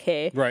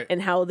KKK, Right.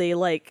 And how they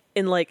like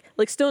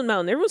Stone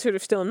Mountain. Everyone's heard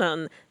of Stone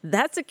Mountain.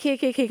 That's a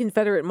KKK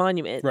Confederate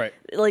monument. Right.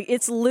 Like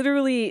it's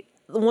literally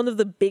one of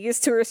the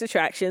biggest tourist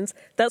attractions.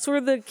 That's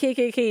where the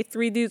KKK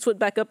 3 dudes went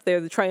back up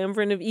there, the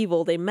triumvirate of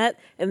evil. They met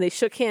and they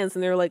shook hands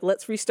and they were like,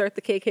 let's restart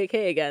the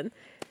KKK again.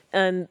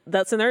 And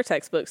that's in our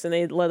textbooks, and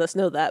they let us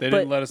know that. They but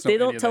didn't let us know they any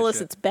don't of tell that us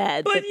shit. it's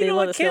bad, but, But they you know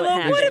let what, us know it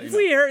Caleb? What happened. if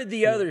we heard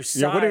the other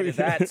side of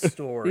that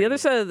story? The other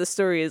side of the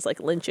story is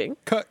like lynching.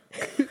 cut.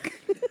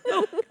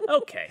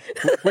 Okay.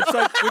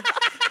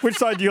 Which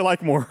side do you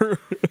like more?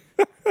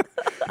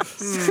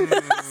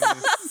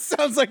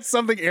 Sounds like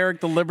something Eric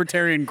the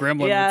libertarian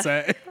gremlin Yeah. would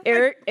say.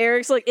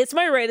 Eric's like, it's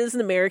my right as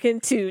an American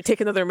to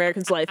take another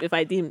American's life if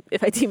I deem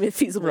it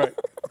feasible. Right.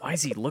 Why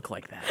does he look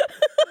like that?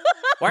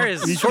 Why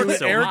is his shorts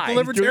so Eric high? the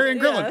libertarian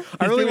Yeah. gremlin.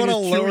 I really doing want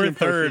a his lower Chewie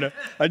third.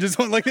 I just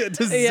want like it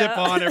to zip Yeah.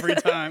 on every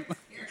time.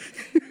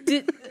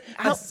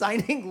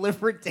 Assigning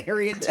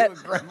libertarian to a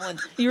gremlin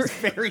You're- is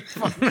very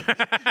funny. Like,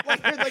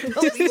 you're like,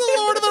 It's the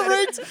Lord of the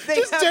Rings. They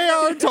Just have-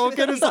 J.R.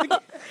 Tolkien is like,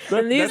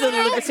 And these are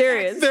the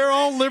libertarians. they're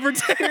all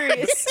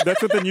libertarians.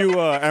 That's what the new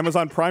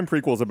Amazon Prime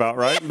prequel's about,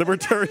 right?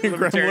 Libertarian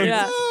gremlins.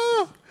 Yeah.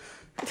 Oh,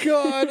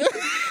 God.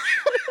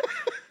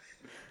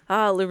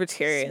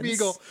 Libertarians.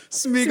 Smeagol the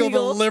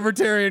Smeagol.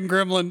 libertarian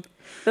gremlin.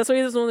 That's why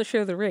he doesn't want to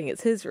share the ring.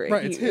 It's his ring.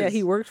 Right, it's Yeah, his.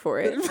 he worked for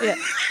it. Yeah.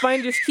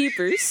 Finders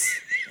keepers.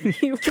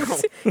 He worked,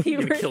 he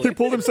worked, He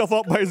pulled himself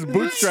up by his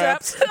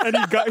bootstraps, and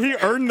he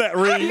earned that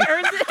ring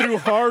earned it. through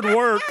hard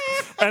work.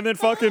 And then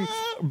fucking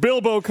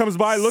Bilbo comes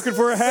by looking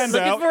for a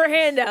handout. looking for a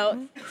handout.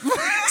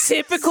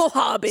 Typical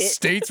Hobbit.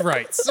 States'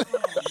 rights.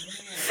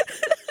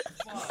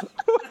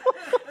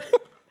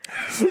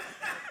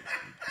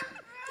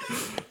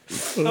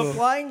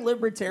 applying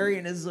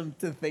libertarianism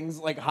to things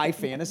like high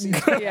fantasy.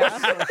 Yeah.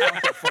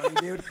 Funny,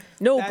 dude.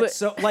 No, That's but-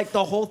 so like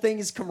the whole thing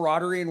is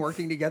camaraderie and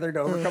working together to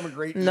overcome a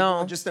great evil. No.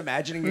 And just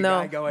imagining a No.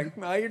 guy going,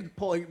 "Oh, you're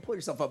pull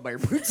yourself up by your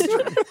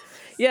bootstraps."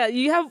 Yeah,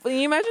 you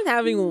imagine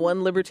having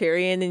one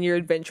libertarian in your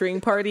adventuring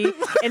party,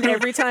 and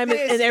every time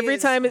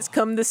it's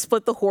come to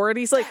split the horde,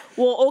 he's like,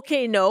 "Well,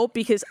 okay, no,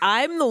 because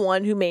I'm the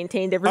one who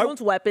maintained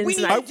everyone's weapons, We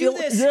need and I to do feel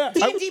this. Yeah,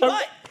 D&D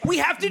butt. We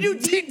have to do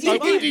D&D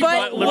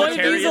butt. but one of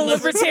you's a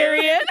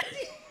libertarian."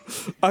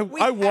 I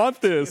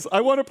want this.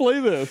 I want to play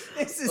this.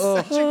 This is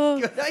such a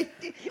good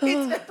idea.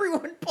 It's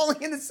everyone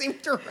pulling in the same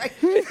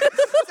direction.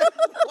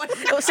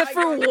 Except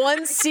for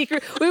one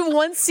secret, we have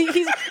one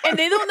secret, and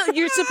they don't know.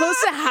 You're supposed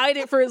to hide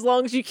it for as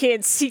long as you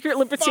can. Secret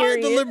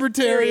libertarian.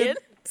 libertarian.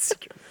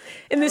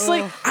 And it's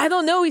like, I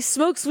don't know. He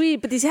smokes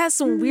weed, but he has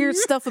some weird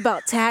stuff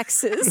about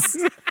taxes.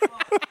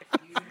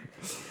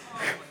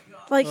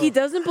 Like, he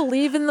doesn't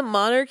believe in the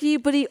monarchy,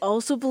 but he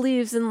also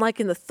believes in like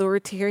an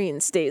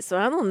authoritarian state. So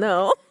I don't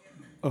know.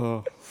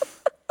 I'm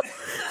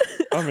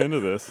into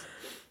this.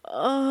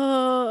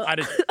 I had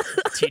a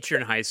teacher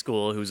in high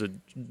school who was a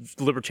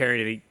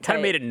libertarian, and he kind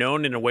of made it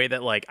known in a way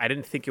that, like, I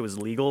didn't think it was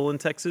legal in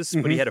Texas,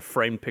 but he had a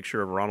framed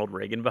picture of Ronald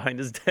Reagan behind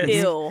his desk.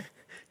 Ew.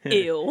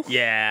 Ew.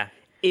 Yeah.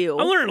 Ew.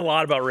 I'm learning a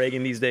lot about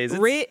Reagan these days.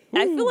 It's-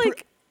 I feel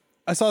like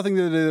I saw a thing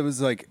the other day that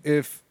was like,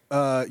 if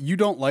you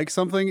don't like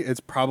something, it's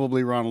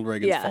probably Ronald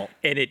Reagan's Yeah. fault.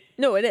 and it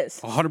no, it is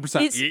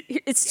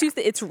 100%.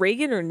 It's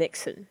Reagan or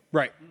Nixon.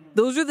 Right.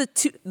 Those are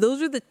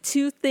the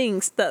two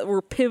things that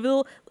were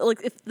pivotal. Like,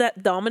 if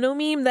that domino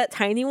meme, that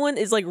tiny one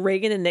is like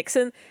Reagan and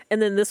Nixon,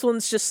 and then this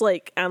one's just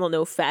like, I don't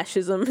know,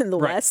 fascism in the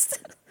Right. West.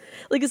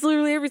 Like, it's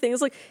literally everything.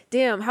 It's like,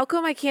 damn, how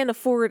come I can't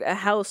afford a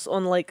house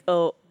on like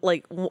a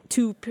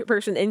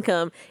two-person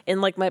income,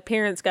 and like my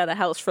parents got a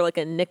house for like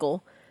a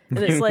nickel? And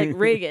it's like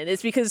Reagan.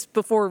 It's because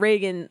before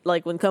Reagan,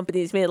 like when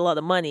companies made a lot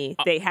of money,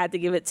 they had to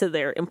give it to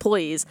their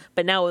employees.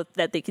 But now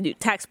that they can do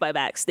tax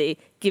buybacks, they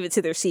give it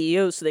to their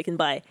CEOs so they can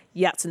buy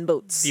yachts and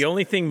boats. the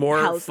only thing more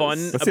Houses. fun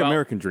That's about the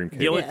American dream, kid.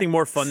 the only Yeah. thing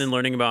more fun than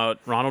learning about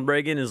Ronald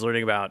Reagan is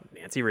learning about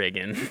Nancy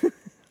Reagan.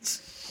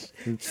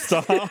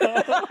 Stop.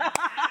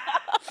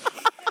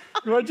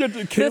 Imagine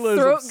Kayla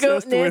throat is goat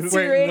obsessed with Nancy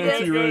Reagan.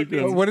 Nancy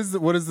Reagan. What is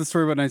the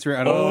story about Nancy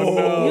Reagan? I don't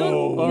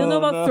know. You know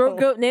about throat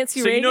goat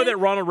Nancy So Reagan? you know that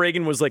Ronald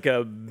Reagan was like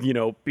a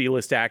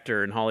B-list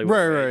actor in Hollywood.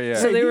 Right, yeah.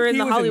 So they were in He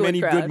the was Hollywood in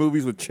many crowd. good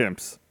movies with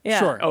chimps. Yeah.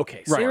 Sure.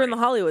 Okay, So they were in sorry.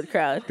 the Hollywood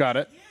crowd. Got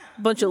it.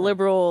 Bunch of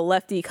liberal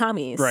lefty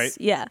commies. Right.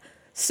 Yeah.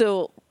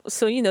 So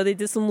they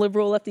did some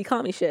liberal lefty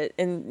commie shit,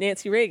 and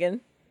Nancy Reagan.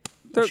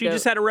 throat She goat.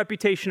 just had a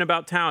reputation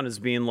about town as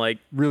being like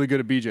Really good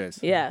at BJ's.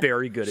 Yeah.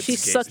 very good at She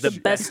skis. sucked the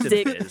best of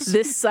dick biz.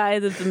 this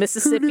side of the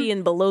Mississippi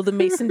and below the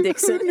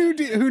Mason-Dixon.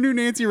 Who knew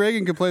Nancy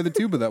Reagan could play the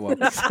tuba that well?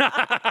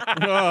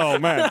 Oh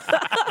man.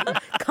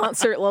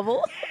 Concert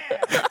level.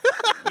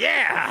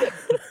 Yeah.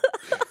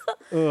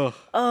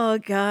 Oh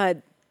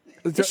God.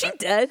 Is she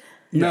dead?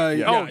 No,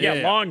 Oh yeah,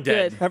 long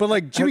dead. Good. But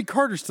like Jimmy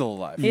Carter's still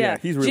alive. Yeah,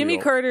 he's really Jimmy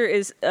old. Carter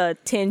is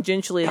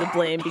tangentially to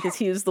blame because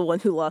he was the one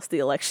who lost the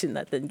election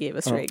that then gave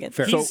us Reagan.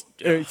 fair.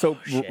 So,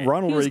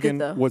 Ronald He was good, Reagan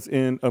though. was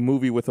in a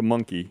movie with a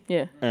monkey.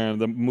 Yeah. And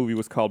the movie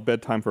was called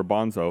Bedtime for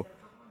Bonzo.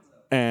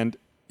 And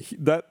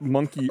that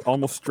monkey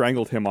almost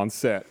strangled him on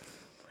set.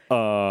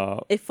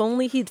 If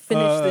only he'd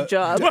finished the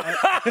job.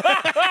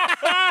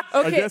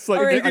 Okay, guess, like,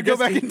 all right. I guess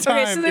go back in time.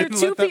 Okay, so there are and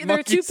two, let that there are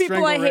monkey two people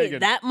I strangle hate: Reagan.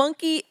 that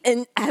monkey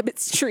and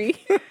Abbott's tree.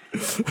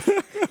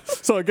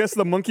 So I guess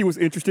the monkey was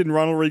interested in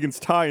Ronald Reagan's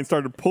tie and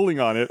started pulling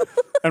on it.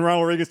 And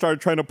Ronald Reagan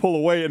started trying to pull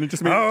away, and it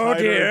just made it Oh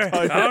tighter dear. and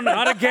tighter. Oh,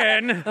 not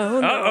again.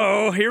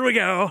 Uh-oh, here we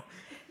go.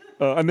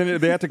 And then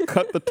they had to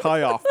cut the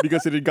tie off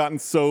because it had gotten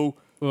so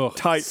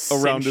tight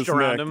around his Cinched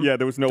around neck. him. Yeah,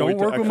 there was no Don't way work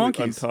to with actually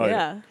monkeys. untie it.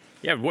 Yeah,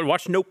 Yeah,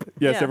 watch Nope.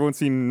 Yes, Yeah. everyone's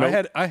seen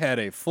Nope. I had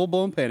a full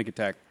blown panic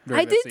attack.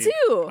 during I that did scene.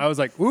 too. I was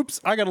like, "Oops,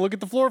 I got to look at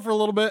the floor for a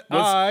little bit.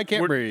 I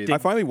can't breathe." I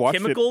finally watched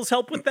Chemicals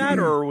help with that,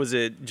 or was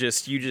it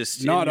just you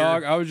just No, in your-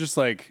 dog. I was just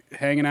like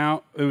hanging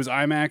out. It was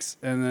IMAX,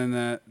 and then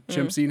the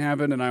chimp scene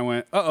happened, and I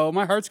went, "Uh-oh,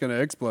 my heart's gonna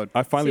explode."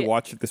 I finally See-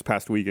 watched it this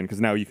past weekend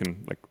because now you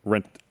can like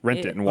rent Yeah.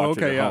 it and watch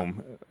it Okay, at yeah.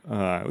 home.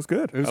 It was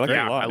good. It was I liked great. it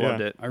Yeah, a lot. I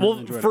loved it. I really Well,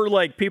 enjoyed for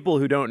like people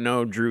who don't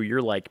know, Drew,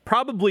 you're like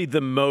probably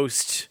the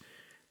most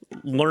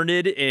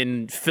learned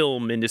in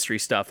film industry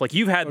stuff. Like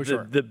you've had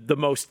sure. the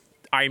most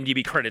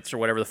IMDb credits or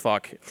whatever the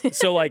fuck.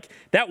 So like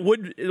that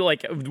would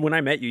like when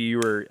I met you, you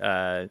were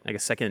like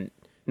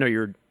you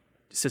were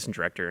assistant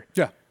director.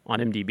 Yeah. On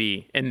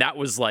MDB, and that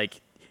was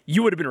like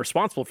you would have been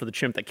responsible for the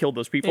chimp that killed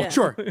those people. Yeah.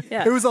 Sure.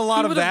 Yeah. It was a lot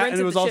He of would've that, and rented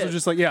it was the also ship.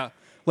 just like,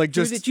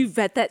 Did you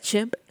vet that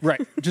chimp?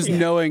 right, just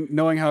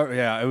knowing how.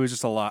 Yeah, it was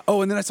just a lot.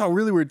 Oh, and then I saw a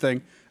really weird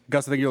thing.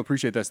 Gus, I think you'll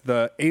appreciate this.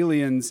 The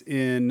aliens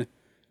in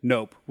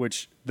Nope,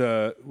 which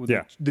the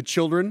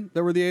children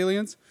that were the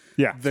aliens.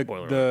 Yeah.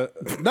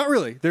 Not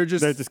really. They're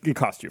just in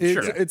costume.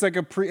 It's like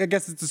I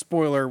guess it's a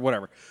spoiler,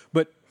 whatever.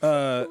 But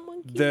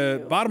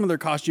the bottom of their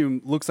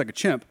costume looks like a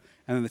chimp,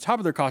 and then the top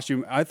of their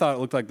costume, I thought it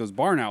looked like those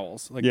barn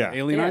owls, like Yeah. the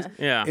alien Yeah. eyes.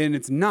 Yeah. And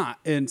it's not.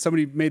 And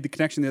somebody made the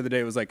connection the other day.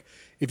 It was like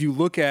if you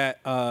look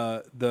at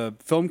the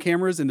film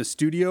cameras in the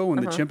studio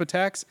when the chimp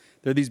attacks,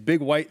 they're these big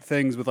white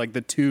things with like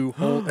the two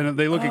holes, and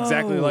they look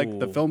exactly like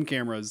the film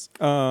cameras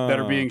that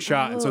are being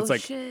shot. And so it's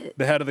like shit.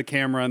 the head of the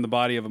camera and the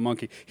body of a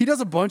monkey. He does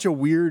a bunch of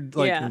weird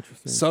like Yeah.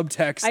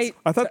 subtext.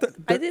 I thought that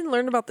I didn't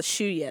learn about the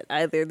shoe yet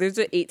either. There's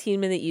an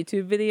 18-minute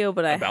YouTube video,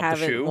 but I About the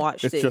haven't shoe?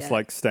 watched it's it just yet.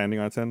 like standing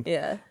on its end.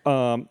 Yeah.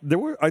 There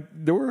were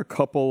a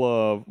couple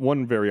of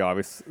one very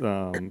obvious.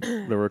 There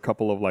were a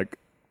couple of like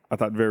I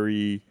thought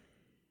very.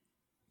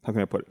 How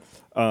can I put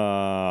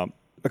it?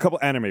 A couple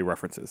anime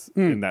references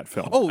in that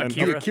film. Oh, And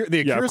Akira? the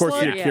yeah, Akira of course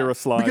slide? the Akira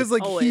slide. Because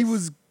like he Always.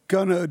 was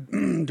gonna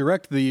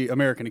direct the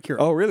American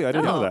Akira. oh really? I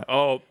didn't know Oh. that.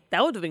 Oh,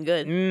 That would have been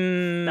good.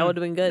 That would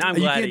have been good. I'm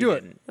You glad can't he do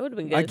it. didn't. That would have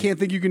been good. I can't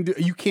think you can do.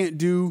 You can't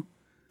do.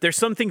 There's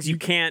some things you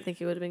can't. I think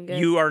it would have been good.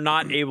 You are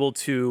not able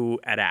to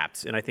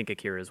adapt, and I think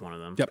Akira is one of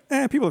them.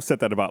 Yep. People have said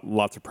that about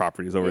lots of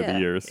properties over Yeah. the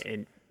years.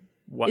 And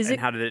what? Is And it-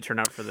 how did it turn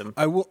out for them?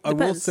 I will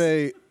Depends.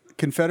 say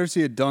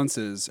Confederacy of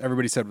Dunces,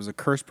 everybody said was a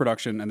cursed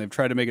production, and they've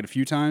tried to make it a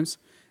few times,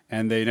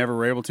 and they never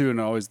were able to.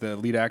 And always the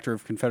lead actor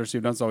of Confederacy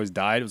of Dunces always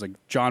died. It was like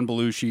John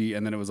Belushi,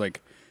 and then it was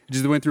like it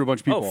just went through a bunch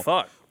of people. Oh,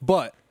 fuck.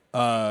 But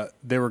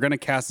they were going to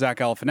cast Zach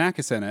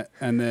Galifianakis in it,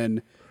 and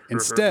then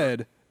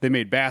instead they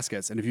made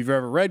Baskets. And if you've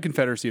ever read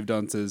Confederacy of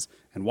Dunces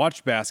and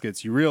watched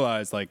Baskets, you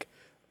realize like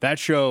that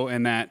show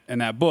and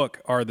that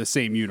book are the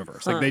same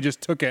universe. Like they just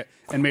took it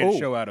and made a Oh.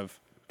 show out of.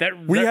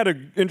 We had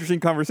an interesting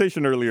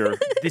conversation earlier.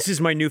 This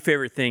is my new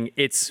favorite thing.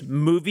 It's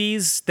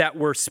movies that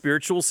were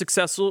spiritual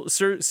successors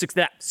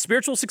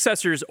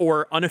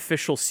or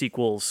unofficial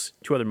sequels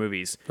to other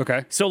movies.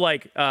 Okay. So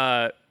like,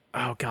 oh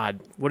God,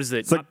 what is it?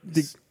 It's like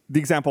the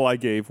example I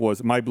gave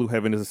was My Blue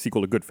Heaven is a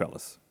sequel to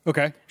Goodfellas.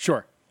 Okay,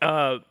 sure.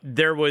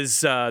 There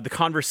was The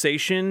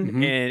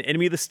Conversation and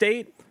Enemy of the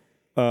State.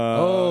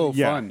 Oh,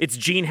 yeah. fun. It's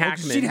Gene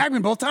Hackman. Gene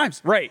Hackman both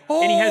times. Right,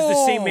 and he has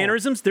the same Oh!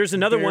 mannerisms. There's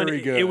another one.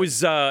 Very good. It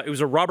was a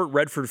Robert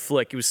Redford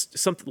flick. It was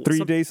something. 3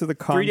 Days of the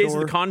 3 Days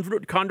of the Condor.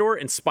 Condor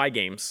and Spy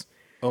Games.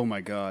 Oh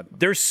my God.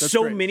 There's That's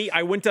so great. many.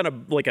 I went down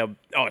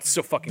oh, it's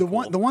so fucking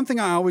cool. The one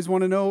thing I always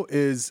want to know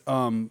is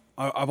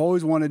I've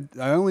always wanted.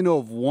 I only know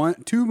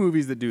of two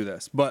movies that do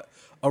this, but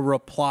a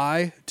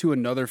reply to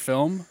another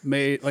film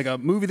made like a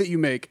movie that you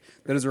make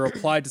that is a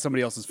reply to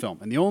somebody else's film.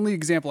 And the only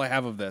example I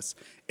have of this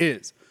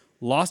is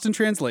Lost in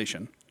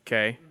Translation.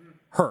 Okay.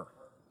 Her.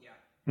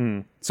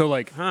 So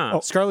like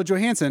Scarlett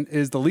Johansson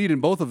is the lead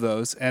in both of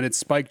those, and it's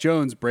Spike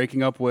Jonze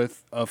breaking up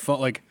with a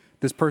like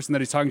this person that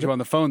he's talking to on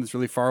the phone that's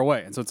really far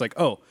away, and so it's like,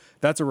 oh,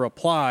 that's a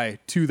reply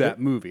to that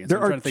movie. And so There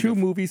I'm are trying to think two of-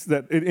 movies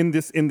that in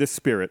this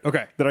spirit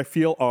Okay. that I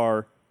feel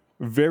are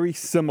very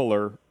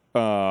similar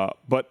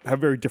but have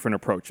very different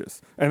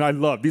approaches. And I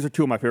love these are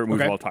two of my favorite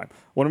movies Okay. of all time.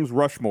 One of them is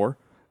Rushmore,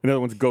 and the other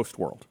one's Ghost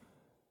World.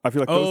 I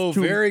feel like Oh,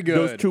 very good.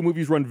 those two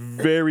movies run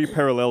very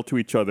parallel to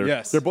each other.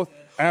 Yes. They're both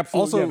absolutely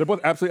Also- they're both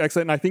absolutely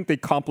excellent, and I think they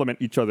complement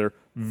each other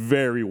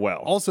very well.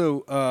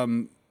 Also,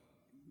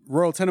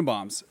 Royal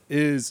Tenenbaums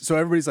is so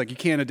everybody's like you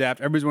can't adapt.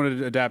 Everybody's wanted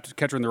to adapt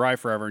Catcher in the Rye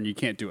forever, and you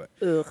can't do it.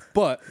 Ugh.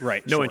 But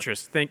right, No sure.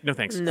 interest. No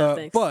thanks. No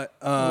thanks. But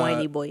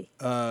Whiny boy.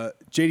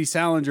 J.D.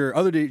 Salinger,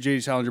 other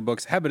J.D. Salinger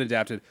books have been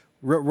adapted.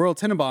 Royal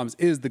Tenenbaums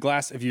is the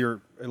Glass. If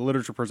you're a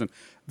literature person,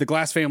 the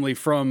Glass family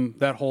from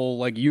that whole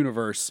like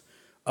universe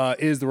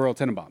is the Royal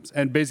Tenenbaums.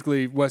 And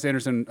basically, Wes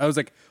Anderson. I was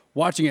like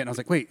watching it, and I was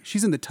like, wait,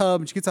 she's in the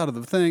tub, and she gets out of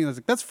the thing, and I was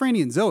like, that's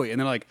Franny and Zoe. And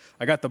then like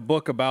I got the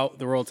book about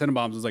the Royal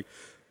Tenenbaums. I was like,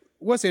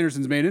 Wes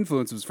Anderson's main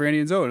influence was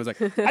Franny and Zoe. And I was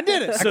like, I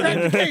did it. I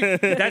cracked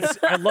the case.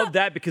 I love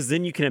that because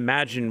then you can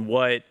imagine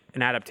what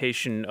an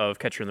adaptation of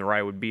Catcher in the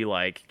Rye would be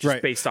like, just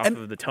Right. based off And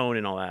of the tone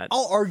and all that.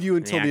 I'll argue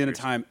until the end of actors.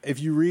 time. If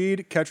you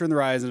read Catcher in the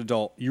Rye as an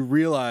adult, you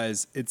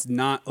realize it's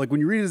not like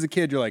when you read it as a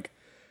kid, you're like,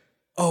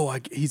 oh,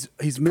 he's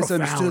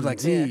misunderstood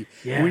like me.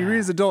 Yeah. And when you read it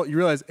as an adult, you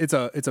realize it's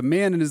a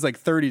man in his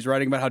like 30s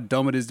writing about how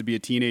dumb it is to be a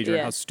teenager and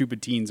Yeah. how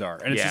stupid teens are.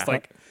 And it's Yeah. just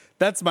like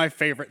that's my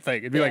favorite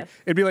thing.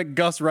 It'd be like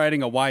Gus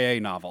writing a YA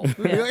novel.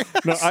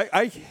 No,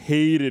 I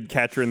hated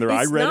Catcher in the Rye.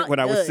 I It's read it not when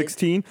I was good.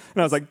 16,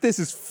 and I was like, this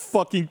is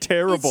fucking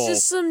terrible. It's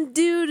just some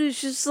dude who's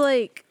just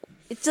like,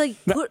 it's like,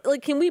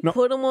 can we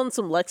put him on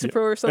some Lexapro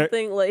or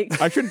something? Like,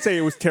 I shouldn't say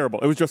it was terrible.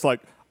 It was just like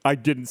I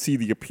didn't see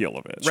the appeal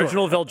of it.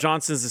 Reginald Vell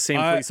Johnson is the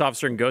same police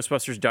officer in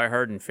Ghostbusters, Die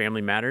Hard, and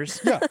Family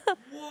Matters.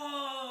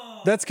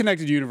 That's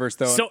connected universe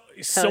though. So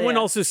someone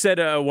yeah. also said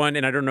one,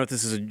 and I don't know if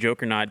this is a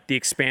joke or not. The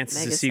Expanse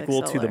is a Megasexual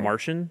sequel to The or-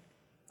 Martian.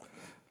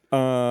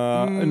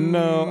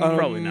 No,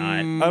 Probably not.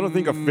 I don't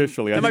think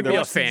officially. I That might think be there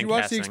a was- fan Did you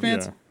watch The casting.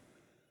 Expanse?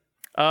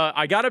 Yeah.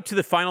 I got up to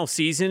the final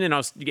season,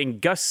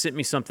 and Gus sent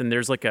me something.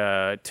 There's like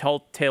a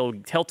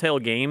Telltale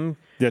game.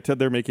 Yeah,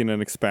 they're making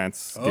an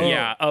Expanse. Oh. game.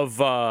 Yeah, of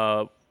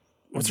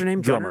what's her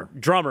name?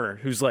 Drummer,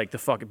 who's like the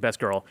fucking best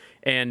girl.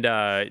 And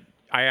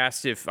I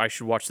asked if I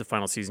should watch the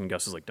final season.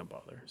 Gus was like, "Don't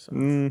bother." So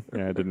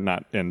Yeah, it did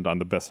not end on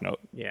the best note.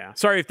 yeah,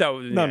 sorry if that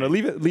was No,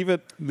 leave it it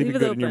good in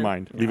your open.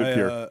 mind. Leave it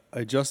pure.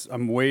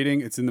 I'm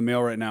waiting. It's in the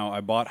mail right now. I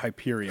bought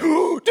Hyperion.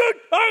 Dude,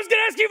 I was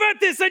gonna ask you about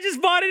this. I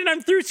just bought it and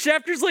I'm through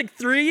chapters like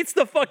 3. It's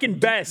the fucking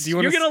best.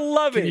 You're going to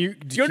love it. You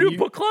want to do a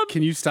book club?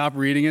 Can you stop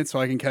reading it so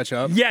I can catch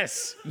up?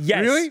 Yes.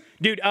 Really?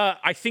 Dude,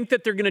 I think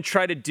that they're going to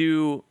try to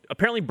do.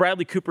 Apparently,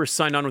 Bradley Cooper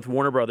signed on with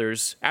Warner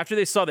Brothers after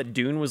they saw that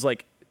Dune was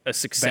like a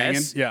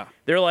success. Banging? Yeah.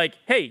 They're like,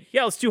 hey,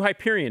 yeah, let's do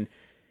Hyperion.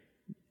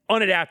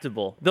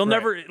 Unadaptable. They'll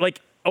never,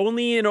 like,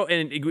 only, and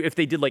if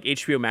they did like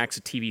HBO Max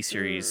a TV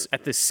series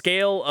at the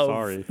scale of.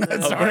 Sorry.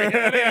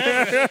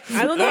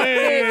 I don't know,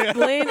 hey,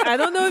 Blaine. I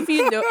don't know if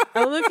you know. I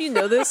don't know if you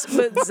know this,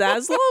 but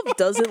Zaslav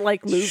doesn't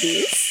like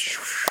movies.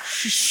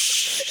 He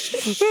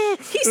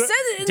said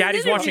it. In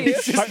Daddy's an watching.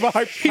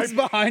 interview. He's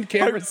behind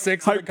camera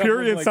 6. with a couple of,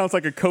 Hyperion like- sounds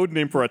like a code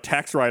name for a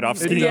tax write-off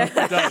scheme. Yeah.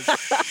 It does.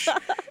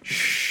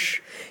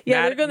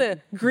 Yeah, Matt- they're gonna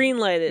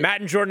greenlight it. Matt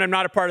and Jordan, I'm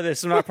not a part of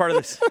this. I'm not a part of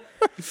this.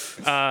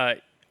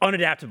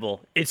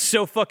 Unadaptable. It's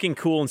so fucking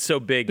cool and so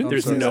big.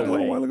 There's so no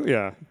excited. way.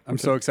 Yeah. I'm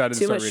so excited to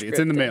Too start much reading. It's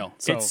in the scripting. mail.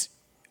 So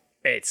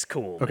It's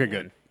cool. okay, man.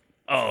 good.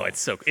 Oh, it's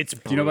so. It's.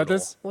 Do you know about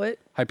this? What?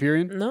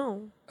 Hyperion?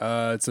 No.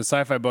 It's a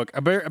sci-fi book.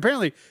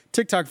 Apparently,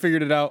 TikTok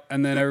figured it out,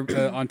 and then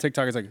on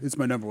TikTok, it's like, it's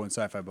my number 1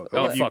 sci-fi book.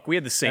 Oh You- fuck, we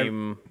had the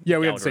same. Yeah,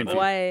 we had the same algorithm.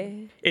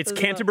 Why? It's What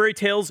is it Canterbury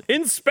Tales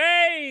in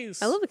space.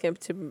 about? I love the camp.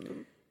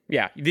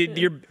 Yeah,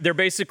 they're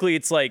basically.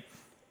 It's like.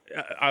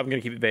 I'm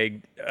gonna keep it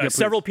vague.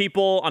 Several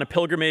people on a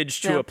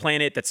pilgrimage to Yeah. a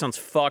planet that sounds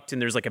fucked, and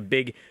there's like a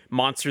big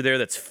monster there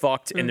that's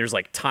fucked, and there's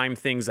like time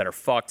things that are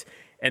fucked,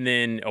 and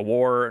then a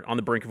war on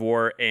the brink of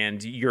war,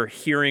 and you're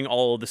hearing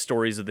all of the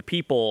stories of the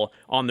people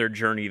on their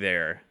journey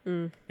there,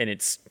 and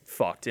it's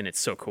fucked, and it's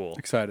so cool.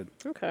 Excited.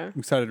 Okay. I'm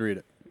excited to read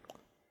it.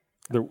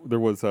 There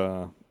was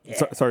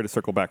sorry to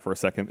circle back for a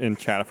second. In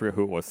chat, I forget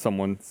who it was.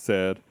 Someone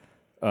said,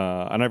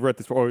 and I've read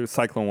this.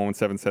 Cyclone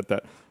 117 said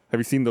that. Have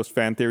you seen those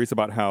fan theories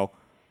about how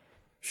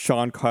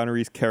Sean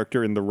Connery's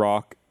character in The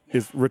Rock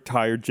is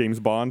retired James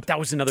Bond? That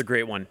was another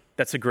great one.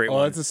 That's a great Oh,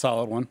 one. that's a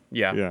solid one.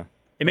 Yeah. Yeah.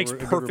 It makes A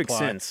good perfect reply.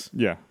 sense.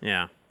 Yeah.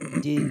 Yeah.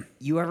 Did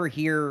you ever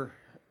hear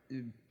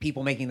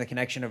people making the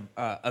connection of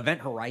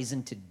Event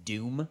Horizon to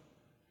Doom?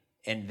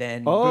 And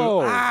then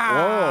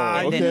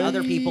and then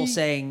other people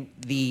saying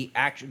the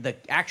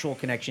actual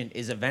connection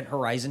is Event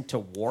Horizon to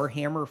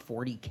Warhammer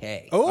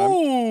 40K.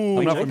 Oh,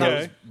 which I not thought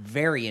was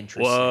very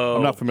interesting. Whoa.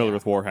 I'm not familiar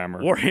with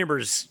Warhammer.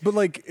 Warhammer's but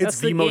like it's That's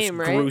the the most game,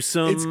 right?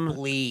 gruesome. It's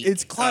bleak.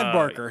 it's Clive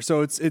Barker,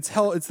 so it's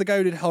the guy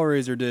who did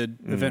Hellraiser did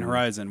Event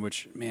Horizon,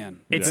 which man,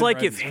 It's Event like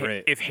Horizon's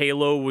great. if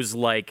Halo was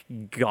like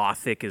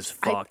gothic as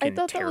fuck I and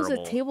thought terrible. that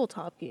was a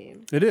tabletop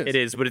game. it is. It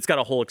is, but it's got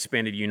a whole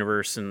expanded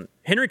universe, and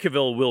Henry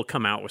Cavill will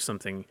come out with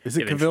something. Is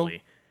it Cavill?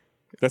 eventually.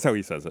 That's how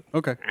he says it.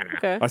 Okay.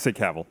 Okay. I say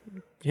Cavill.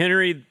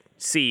 Henry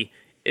C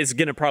is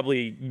gonna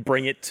probably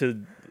bring it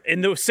to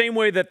in the same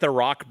way that The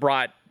Rock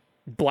brought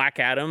Black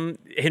Adam.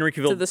 Henry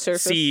Cavill To the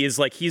surface. C is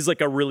like he's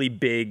like a really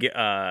big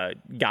guy,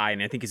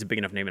 and I think he's a big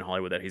enough name in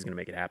Hollywood that he's gonna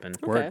make it happen.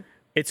 Okay.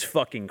 It's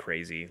fucking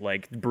crazy,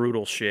 like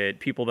brutal shit.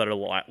 People that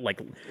are like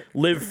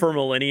live for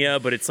millennia,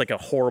 but it's like a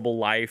horrible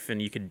life,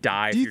 and you could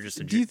die if you're just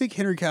a Do you think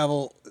Henry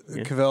Caravel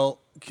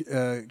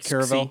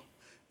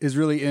is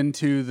really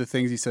into the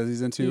things he says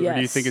he's into, or do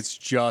you Yes. think it's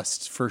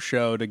just for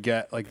show to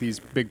get like these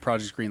big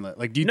projects greenlit?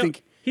 Like, do you No,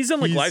 think he's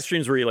done like live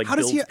streams where he like how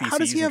does builds he how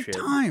does PCs he and have shit.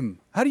 time?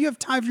 How do you have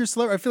time for your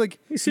celebrity? I feel like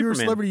He's if you were a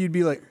Superman. celebrity, you'd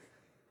be like.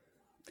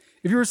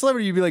 If you were a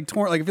celebrity, you'd be like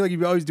torn. Like I feel like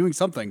you'd be always doing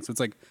something. So it's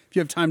like if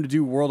you have time to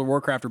do World of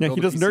Warcraft or Yeah, build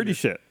he a does PC, nerdy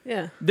shit.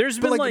 Yeah. There's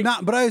But been like,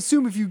 not. But I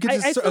assume if you get I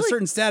to feel a like-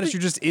 certain status, but-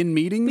 you're just in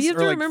meetings But you have or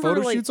to like remember,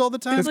 photo like, shoots all the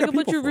time. There's like a got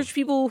bunch people of for rich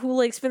people who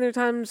like spend their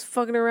times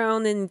fucking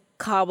around in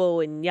Cabo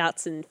and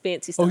yachts and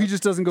fancy stuff. Oh, he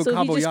just doesn't go so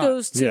Cabo he just yacht.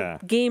 goes to Yeah.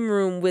 game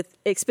room with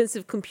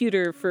expensive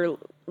computer for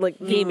like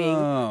gaming.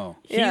 Oh,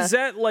 Yeah. He's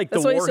at like the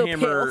That's why he's so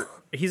Warhammer. pale.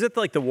 He's at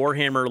like the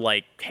Warhammer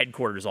like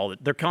headquarters.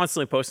 They're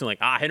constantly posting like,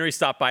 Henry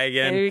stopped by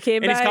again, Henry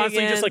came and he's by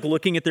constantly just again. like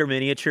looking at their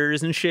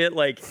miniatures and shit.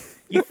 Like,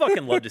 you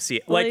fucking love to see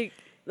it. Like,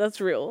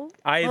 that's real.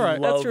 I right.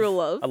 love That's real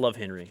love. I love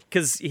Henry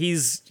because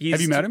he's.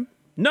 have you met him?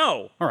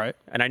 No. All right.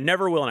 And I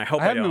never will, and I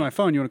hope I have him don't. on my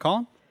phone. You want to call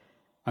him?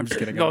 I'm just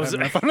kidding. I No,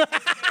 don't have him on my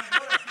phone.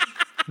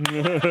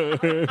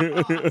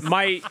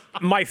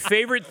 my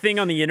favorite thing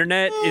on the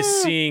internet is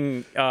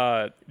seeing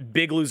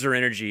Big Loser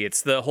Energy.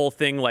 It's the whole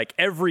thing like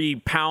every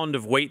pound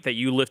of weight that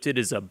you lifted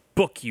is a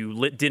book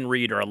you didn't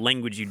read or a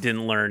language you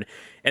didn't learn.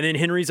 And then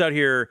Henry's out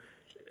here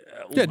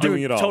Yeah,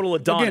 doing it all. total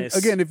Adonis.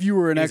 Again, if you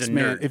were an He's a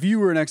X-Man,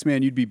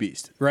 nerd. you'd be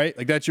Beast, right?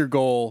 Like that's your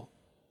goal.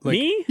 Like,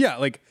 Me? Yeah,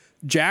 like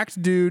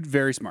jacked dude,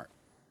 very smart.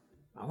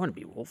 I want to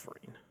be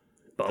Wolverine.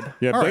 Bub.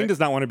 Yeah, All Blaine right. does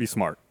not want to be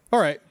smart. All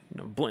right.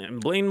 No, Blaine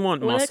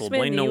want What muscle. X-Men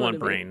Blaine do no you want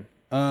wanna be? brain.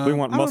 They want I don't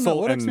know. muscle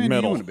What and X-Man do you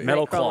metal. wanna be?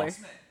 Metal Nightcrawler. claws.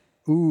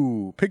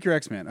 Ooh, pick your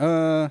X-Man.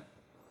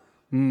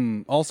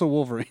 Also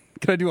Wolverine.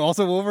 Can I do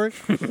also Wolverine?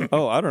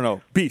 Oh, I don't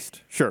know.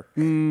 Beast, sure.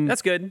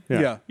 That's good.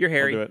 Yeah. You're I'll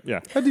Harry. do it.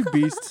 Yeah. I do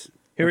Beast.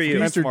 Who are you?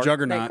 Beast or Smart.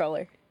 Juggernaut.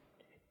 Nightcrawler.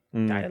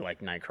 I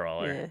like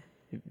Nightcrawler.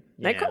 Yeah.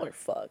 Yeah. Nightcrawler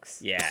fucks.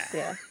 Yeah.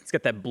 Yeah. It's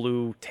got that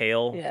blue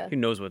tail. Yeah. Who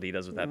knows what he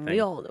does with that thing? We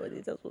all know what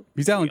he does with.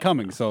 He's Alan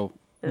Cumming, so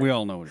we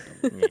all know what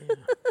he's doing.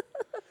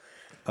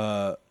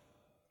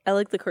 I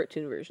like the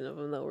cartoon version of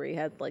him though, where he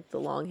had like the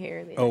long hair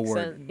and the Oh,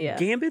 accent. word. Yeah.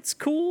 Gambit's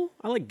cool.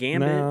 I like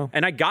Gambit, No.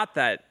 and I got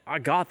that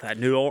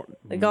New Orleans.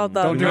 I got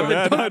that. Don't do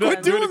that.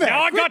 Quit doing that.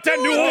 Now I got that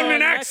New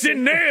Orleans accent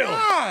nailed.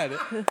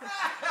 God.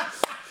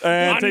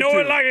 And I take know two.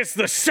 it like it's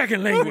the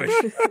second language.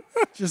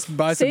 Just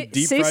buy some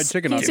deep fried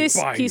chicken Can on you it.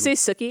 say, can you say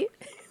Sookie?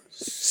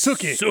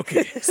 Sookie.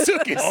 Suki.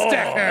 Sookie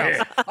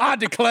Stackhouse. I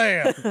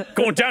declare.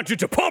 Going down to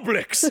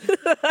Publix.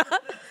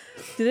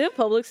 Do they have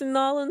Publix in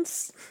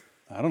Nolans?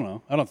 I don't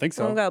know. I don't think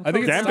so. Someone got I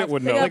think Publix. it's Gambit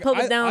would They know. got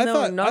Publix down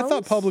there in I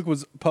thought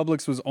Nolans?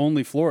 Publix was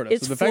only Florida.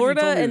 It's so the fact you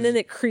Florida, told me and then was-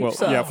 it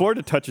creeps up. Yeah,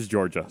 Florida touches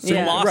Georgia. So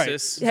Yeah.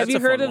 Colossus. Have That's you a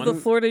heard fun of the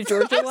one. Florida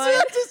Georgia line?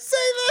 to say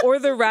that. Or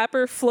the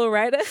rapper Flo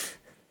Rida,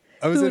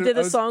 who did a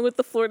I was- song with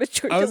the Florida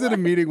Georgia I was in a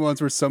line? meeting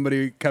once where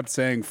somebody kept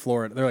saying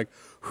Florida. They're like,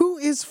 "Who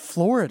is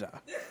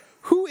Florida?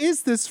 Who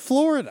is this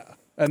Florida?"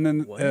 And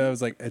then I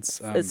was like, "It's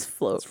Flo. It's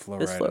Flo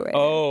It's Rida." Flo Rida.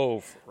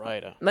 Oh,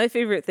 right. My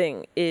favorite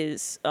thing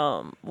is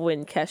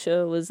when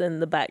Kesha was in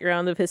the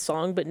background of his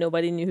song, but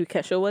nobody knew who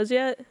Kesha was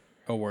yet.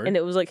 Oh, word. And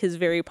it was like his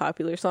very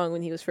popular song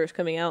when he was first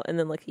coming out. And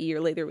then like a year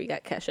later, we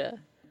got Kesha.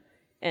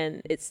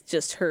 And it's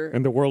just her.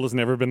 And the world has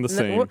never been the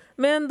same.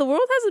 Man, the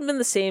world hasn't been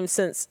the same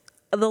since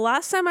the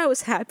last time I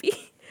was happy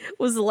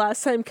was the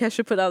last time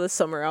Kesha put out a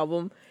summer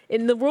album.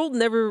 And the world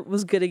never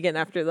was good again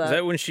after that. Is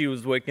that when she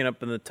was waking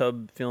up in the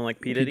tub feeling like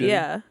P. Diddy?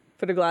 Yeah.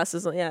 Put her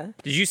glasses on. Yeah.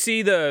 Did you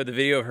see the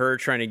video of her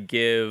trying to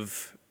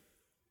give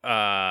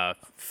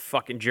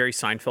fucking Jerry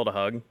Seinfeld a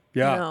hug?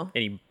 Yeah. No.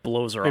 And he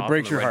blows her It off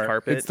breaks on the your red heart.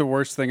 carpet. It's the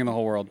worst thing in the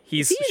whole world.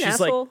 He's Is he an she's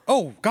like, asshole?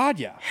 Oh God,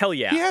 yeah. hell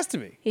yeah. He has to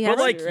be. He but has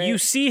like to, right? you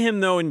see him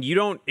though, and you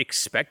don't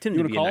expect him to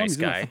wanna be a call him? nice He's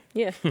gonna guy.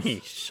 Yeah.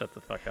 Shut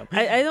the fuck up.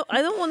 I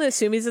don't want to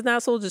assume he's an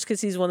asshole just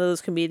because he's one of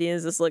those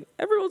comedians that's like,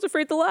 everyone's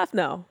afraid to laugh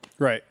now.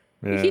 Right.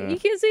 Yeah. You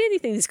can't say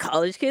anything. These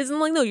college kids. And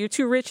I'm like, no, you're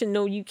too rich and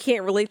no, you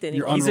can't relate to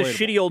anyone. He's a unrelatable.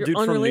 shitty old You're dude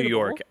from New unrelatable.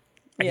 York.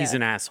 He's Yeah.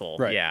 an asshole.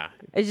 Right. Yeah.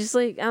 It's just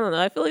like, I don't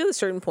know. I feel like at a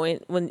certain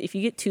point, when if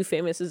you get too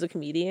famous as a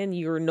comedian,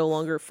 you're no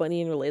longer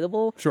funny and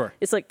relatable. Sure.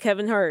 It's like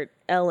Kevin Hart,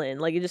 Ellen.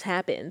 Like, it just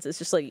happens. It's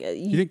just like,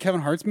 You think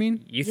Kevin Hart's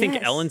mean? You think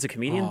Yes. Ellen's a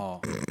comedian?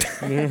 Oh.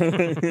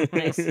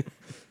 nice.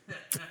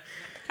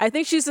 I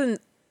think she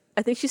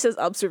says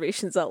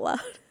observations out loud.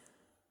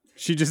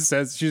 She just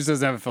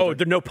doesn't have a filter. Oh,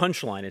 there's no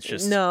punchline. It's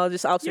just No,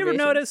 just You observations.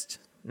 ever noticed?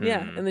 Yeah.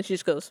 And then she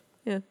just goes,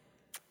 yeah.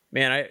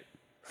 Man,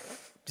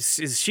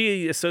 is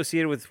she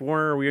associated with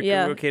Warner? Are we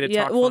Yeah. okay to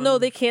yeah. talk? Well, fun? no,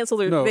 they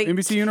canceled her. No, they,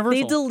 NBC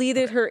Universal. They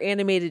deleted her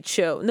animated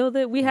show. No,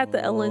 that we had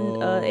the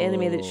Ellen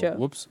animated show.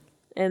 Whoops.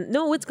 And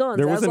no, it's gone.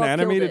 There was Zaslav an killed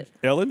animated it.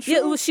 Ellen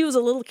show? Yeah, she was a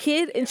little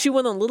kid, and she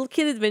went on little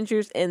kid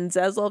adventures, and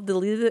Zaslav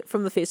deleted it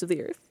from the face of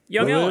the earth.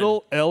 Young Ellen.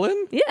 Little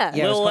Ellen? Yeah,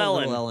 Yeah, it was Lil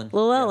called Ellen. Lil Ellen.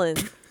 Lil Ellen.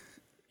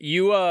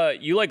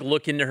 You like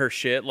look into her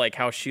shit, like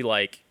how she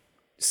like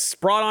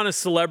brought on a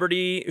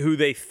celebrity who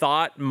they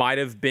thought might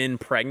have been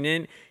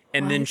pregnant,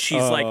 and then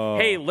she's like,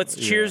 "Hey, let's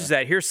cheers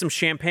that. Here's some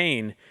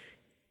champagne."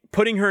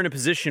 Putting her in a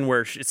position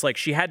where it's like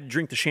she had to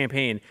drink the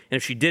champagne, and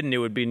if she didn't, it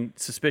would be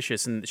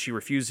suspicious. And she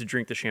refused to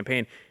drink the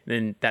champagne. And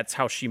then that's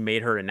how she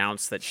made her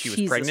announce that she was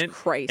Jesus pregnant.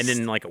 Christ. And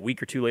then like a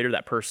week or two later,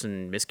 that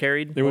person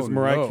miscarried. It was Oh,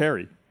 Mariah no.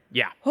 Carey.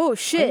 Yeah. Oh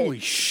shit! Holy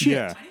shit.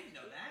 Yeah.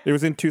 It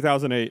was in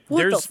 2008.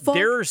 What the fuck?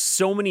 There are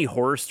so many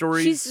horror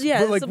stories. She's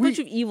But, it's like, a bunch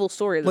of evil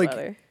stories like, about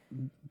her.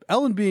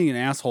 Ellen being an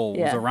asshole was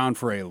Yeah. around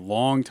for a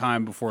long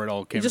time before it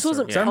all came. just to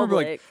wasn't surface. I remember,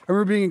 public. I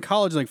remember being in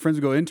college, like friends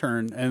would go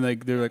intern, and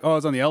like they're like, "Oh, I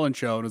was on the Ellen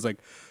show," and it was like,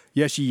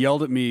 "Yeah, she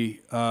yelled at me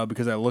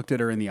because I looked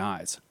at her in the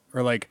eyes,"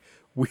 or like,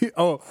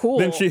 Cool.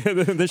 Then she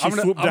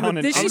swooped down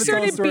and Did she I'm gonna start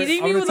tell a story-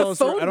 beating I'm me gonna with tell a a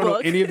story. phone I don't know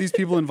book? any of these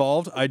people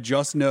involved. I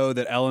just know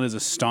that Ellen is a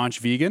staunch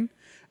vegan,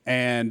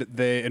 and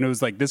it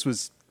was like this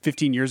was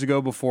 15 years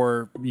ago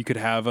before you could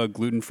have a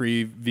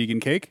gluten-free vegan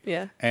cake.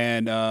 Yeah.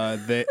 And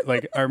they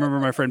like I remember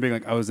my friend being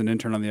like, I was an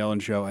intern on the Ellen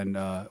show, and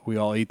we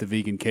all ate the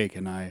vegan cake,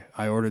 and I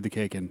ordered the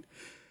cake, and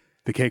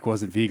the cake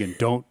wasn't vegan.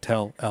 Don't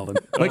tell Ellen.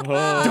 Like,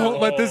 don't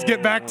let this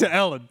get back to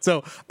Ellen.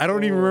 So I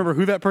don't even remember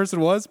who that person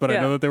was, but I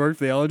Yeah. know that they worked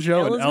for the Ellen show,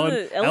 Ellen's and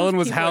Ellen's Ellen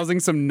was people- housing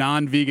some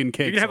non-vegan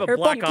cake. You can have a Her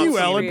black fuck ops you, team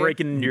Ellen.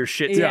 breaking into your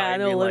shit. Yeah, tonight I and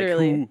know, being like,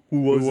 literally.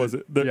 who was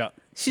it? Yeah.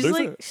 She's There's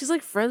like she's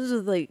like friends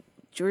with like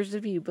George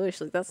W.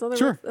 Bush. Like that's not a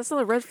Sure. that's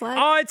not a red flag.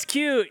 Oh, it's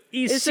cute.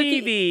 He's It's like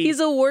Stevie. he's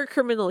a war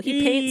criminal.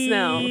 He paints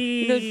now.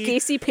 You know,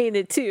 Gacy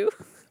painted too.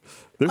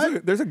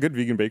 There's a good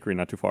vegan bakery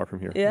not too far from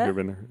here. Yeah? Have you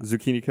ever been there?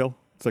 Zucchini Kill.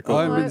 It's like Oh,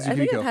 I over. haven't been to I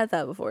think Zucchini I've had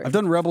that before. I've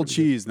done Rebel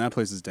Cheese, and that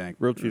place is dank.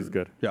 Real cheese is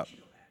good. Yeah.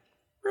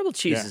 Rebel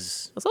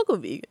cheeses. Let's all go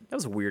vegan. That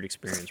was a weird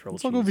experience. Rebel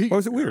I'll go cheese. vegan. Oh,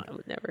 is it weird? I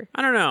would never.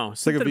 I don't know.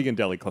 It's like a vegan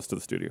deli close to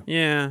the studio.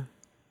 Yeah.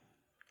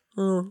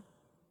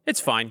 It's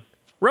fine.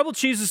 Rebel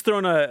Cheese is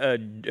throwing a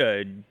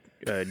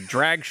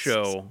drag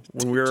show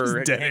when we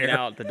were hanging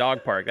out at the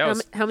dog park. That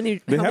was How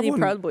many They have one-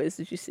 Proud Boys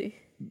did you see?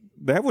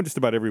 They have one just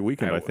about every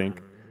weekend, I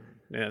think.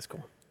 yeah, that's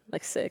cool.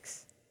 Like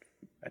 6.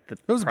 At the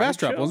It was a Pride bass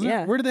trap, show? wasn't it?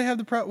 Yeah. Where did they have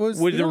the pro? Was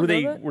Were, don't were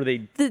they know that? were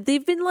they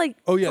They've been like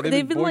Oh, yeah,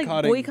 they've been like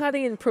boycotting.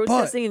 boycotting and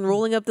protesting and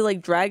rolling up to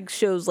like drag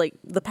shows like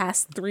the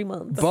past 3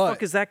 months. but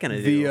fuck is that gonna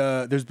the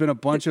do? there's been a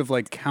bunch of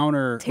like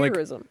counter like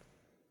Terrorism.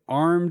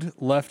 armed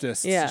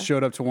leftists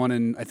showed up to one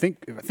in I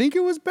think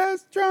it was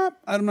Bastrop.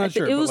 I'm not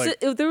sure. It but was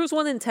like, there was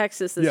one in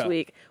Texas this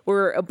week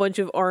where a bunch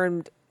of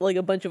armed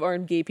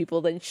gay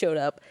people then showed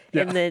up,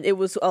 and then it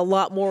was a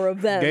lot more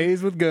of them.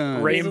 gays with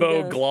guns.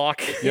 Rainbow guns.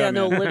 Glock. Yeah,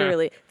 no,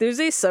 literally. There's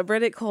a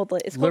subreddit called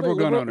it's called Liberal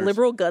gun owners.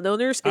 Liberal gun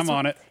owners. I'm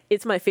on it.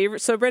 It's my favorite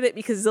subreddit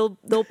because they'll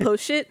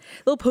post shit.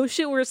 They'll post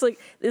shit where it's like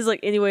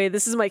anyway,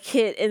 this is my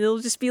kit, and it'll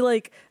just be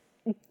like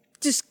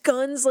just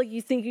guns like you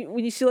think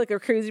when you see like a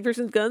crazy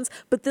person's guns,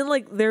 but then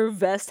like their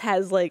vest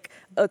has like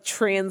a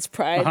trans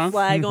pride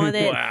flag on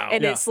it, Wow.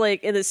 and it's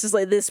just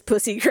like this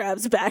pussy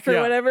grabs back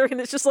or whatever, and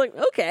it's just like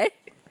okay,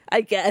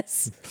 I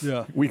guess.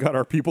 Yeah. We got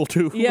our people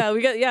too.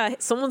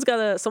 Someone's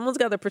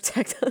gotta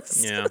protect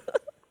us. Yeah.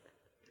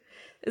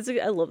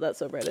 I love that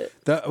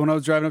subreddit. When I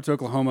was driving up to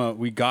Oklahoma,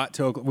 we got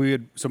to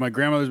so my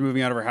grandmother's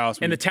moving out of her house.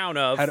 In the town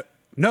of.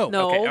 No.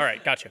 Okay, all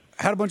right, gotcha.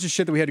 Had a bunch of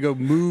shit that we had to go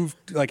move,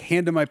 like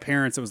hand to my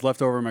parents that was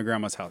left over in my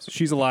grandma's house.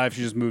 She's alive.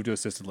 She just moved to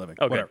assisted living.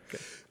 Okay, Whatever. good.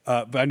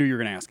 But I knew you were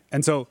going to ask.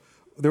 And so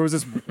there was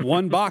this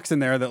one box in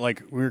there that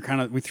like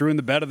we threw in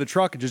the bed of the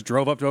truck and just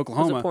drove up to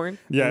Oklahoma. Was it porn?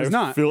 Yeah, it was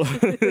not.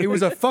 It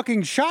was a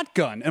fucking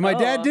shotgun. And my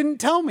dad didn't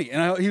tell me.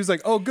 And he was like,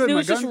 oh, good. It my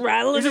was just gun.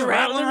 rattling He was just around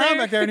rattling in around there.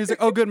 back there. And he's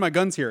like, oh, good. My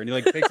gun's here. And he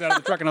like takes it out of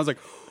the truck. And I was like,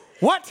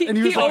 what? And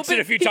he was like, opens it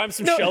a few times,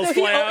 some shells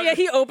fly out. Yeah,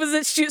 he opens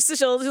it, shoots the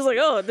shells. He's like,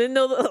 oh, didn't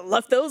know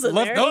left those in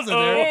there. those in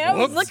there. Hey, I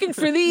was Whoops. looking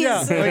for these. Yeah,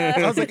 like,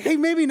 I was like, hey,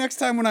 maybe next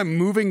time when I'm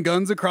moving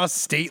guns across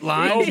state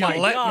lines, my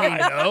you let me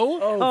know.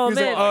 Oh, He's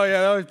like, man. oh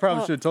yeah, I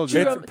probably should have told you.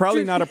 It's that.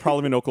 probably not a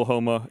problem in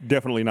Oklahoma.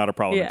 Definitely not a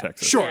problem in Yeah.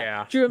 Texas. Sure.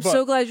 Yeah. Drew, I'm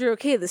so glad you're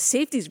okay. The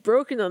safety's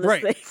broken on this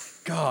Right. thing.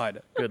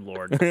 God. Good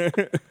Lord.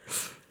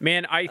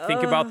 Man, I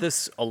think about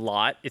this a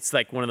lot. It's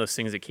like one of those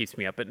things that keeps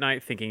me up at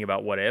night thinking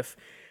about what if.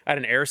 I had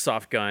an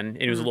airsoft gun, and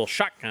it was a little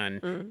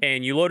shotgun,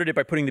 and you loaded it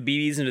by putting the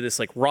BBs into this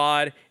like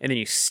rod, and then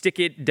you stick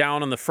it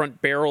down on the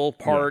front barrel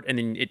part, and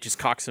then it just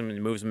cocks them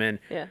and moves them in.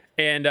 Yeah.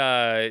 And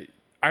I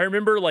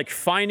remember like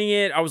finding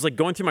it. I was like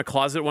going through my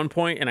closet at one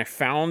point, and I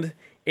found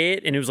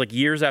it, and it was like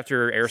years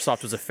after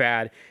airsoft was a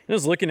fad. And I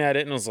was looking at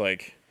it, and I was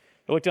like,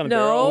 I looked down the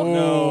barrel,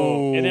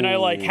 No. and then I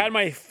like had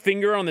my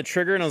finger on the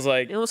trigger, and I was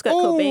like, You almost got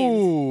Cobain.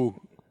 Oh,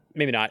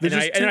 maybe not. And, There's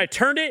and just then two- I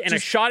turned it, and I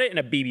shot it, and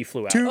a BB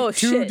flew out. two Oh,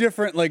 shit.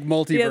 different like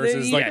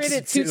multiverses. you like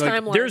created two like,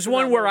 timelines. There's in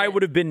one that where I moment.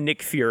 would have been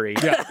Nick Fury,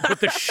 but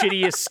the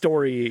shittiest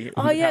story.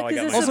 Oh, yeah, how I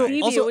got 'cause my it's gun. a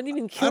BB. It wouldn't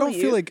even kill I don't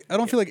you. feel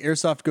like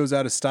airsoft goes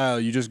out of style.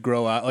 You just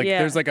grow out. Like Yeah.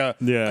 there's like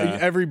Yeah.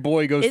 every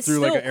boy goes It's through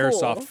like an still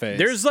cool. airsoft phase.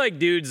 There's like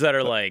dudes that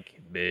are like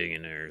big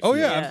in there. oh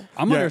yeah, Yeah.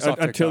 I'm on Yeah, airsoft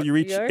until TikTok. you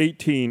reach You are?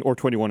 18 or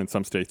 21 in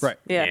some states. Right.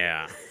 Yeah.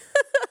 Yeah.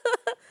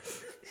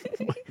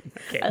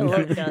 I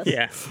love Gus.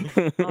 Yeah.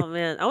 Oh,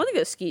 man. I want to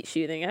go skeet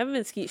shooting. I haven't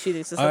been skeet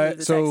shooting since I moved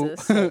to So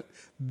Texas.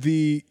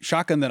 the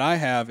shotgun that I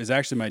have is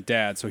actually my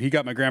dad's. So he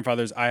got my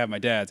grandfather's. I have my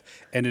dad's,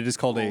 and it is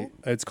called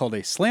it's called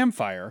a slam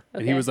fire.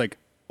 And he Okay. was like,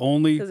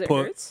 only 'Cause it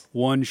put hurts?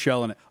 one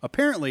shell in it.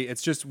 Apparently,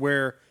 it's just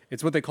where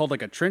it's what they called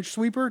like a trench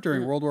sweeper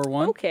during World War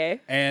One.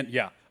 Okay. And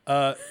yeah,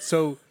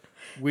 so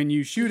when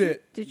you shoot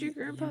it, Did your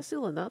grandpa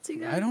steal a Nazi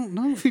guy? I don't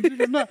know if he did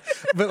or not.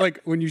 But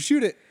like when you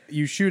shoot it,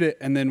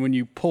 and then when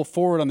you pull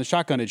forward on the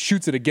shotgun, it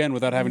shoots it again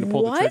without having to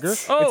pull What? the trigger.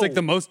 Oh. It's like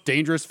the most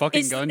dangerous fucking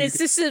It's, gun. you it's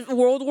could- just a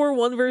World War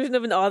I version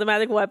of an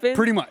automatic weapon?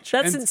 Pretty much.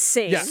 That's And-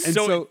 insane. yeah, and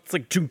So, so it's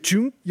like choom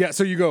choom. yeah,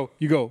 so you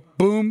go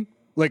boom,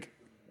 like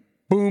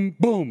boom,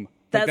 boom.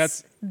 Like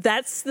That's the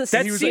That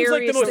scariest seems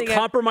like the most thing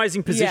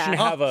compromising position to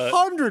Yeah. have a.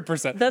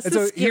 100%. That's And the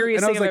so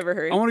scariest and I thing was I've like, ever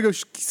heard. I want to go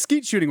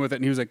skeet shooting with it.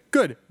 And he was like,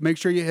 good. Make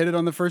sure you hit it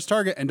on the first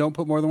target and don't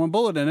put more than one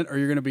bullet in it or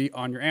you're going to be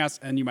on your ass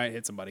and you might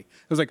hit somebody.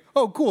 I was like,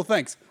 oh, cool.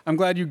 Thanks. I'm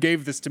glad you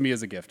gave this to me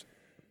as a gift.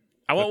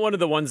 I want one of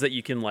the ones that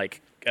you can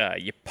like,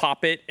 you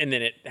pop it and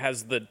then it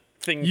has the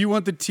thing. You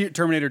want the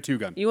Terminator 2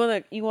 gun. You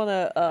wanna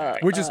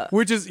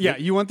Which is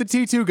you want the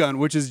T2 gun,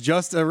 which is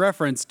just a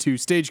reference to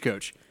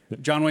Stagecoach.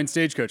 John Wayne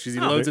Stagecoach, because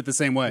he loads it the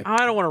same way.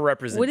 I don't want to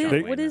represent. what John is,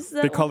 Wayne, what though. is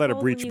that? They call one that a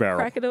called breech when you barrel.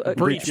 crack it open?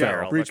 breech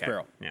barrel? Breech okay.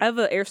 barrel. Yeah. I have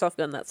an airsoft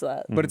gun that's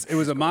that. But it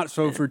was a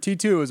so for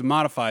T2 it was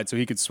modified so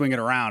he could swing it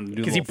around and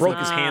do Because the he little broke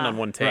his hand on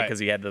one take Right. because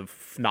he had the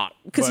not.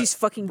 Because he's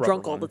fucking rubber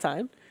drunk all one. the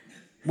time.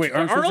 Wait,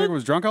 Arnold Arnold? Schwarzenegger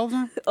was drunk all the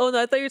time? Oh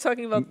no, I thought you were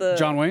talking about the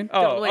John Wayne?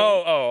 Oh, John Wayne. I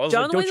was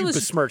John like, don't Wayne you was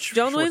besmirch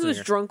John Wayne was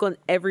Schwarzenegger. drunk on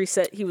every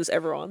set he was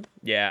ever on.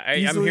 Yeah, I'm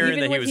Easily. hearing Even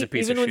that he when was a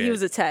piece even of when shit. he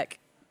was a tech.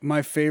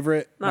 My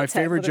favorite Not tech,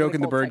 favorite but joke they're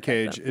in the called tech back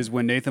Birdcage then. is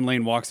when Nathan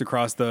Lane walks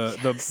across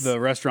the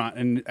restaurant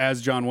and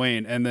as John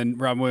Wayne, and then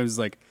Rob Williams is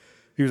like,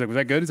 he was like, was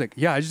that good? He's like,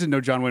 yeah, I just didn't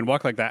know John Wayne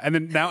walked like that. And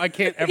then now I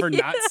can't ever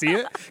not see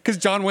it because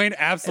John Wayne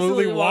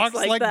absolutely Absolutely walks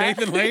walks like like that.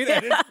 Nathan Lane,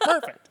 and it's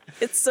perfect.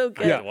 It's so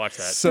good. Yeah, watch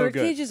that. So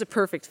Birdcage good. is a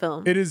perfect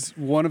film. It is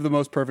one of the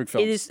most perfect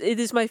films. It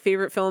is my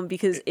favorite film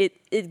because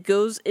it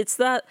goes. It's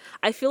that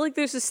I feel like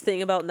there's this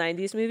thing about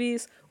 '90s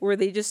movies where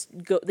they just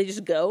go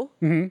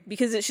Mm-hmm.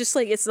 because it's just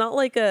like it's not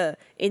like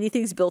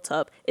anything's built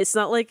up. It's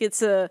not like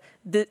it's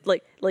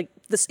like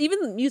this even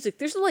the music.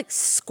 There's no like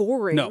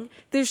scoring. No.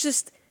 There's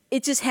just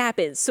it just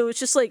happens. So it's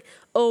just like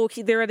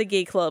they're at a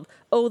gay club.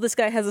 Oh, this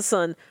guy has a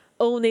son.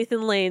 oh,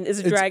 Nathan Lane is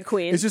a drag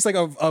queen. It's just like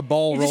a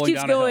ball it rolling just keeps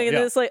down going, a hill. and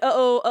then it's like,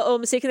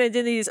 mistaken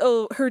identities.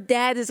 Oh, her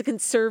dad is a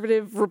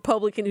conservative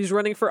Republican who's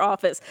running for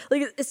office.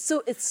 Like it's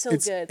so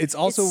good. It's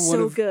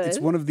also good. It's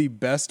one of the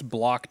best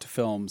blocked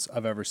films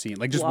I've ever seen.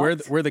 Like just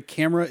Blocked? where the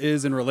camera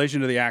is in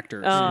relation to the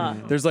actors.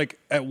 There's like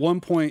at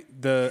one point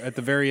at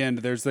the very end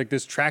there's like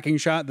this tracking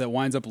shot that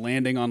winds up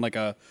landing on like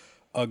a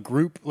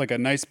group, like a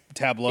nice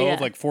tableau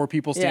of like 4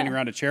 people standing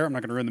around a chair. I'm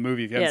not going to ruin the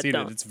movie if you haven't seen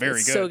don't. it. It's very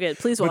It's good. so good.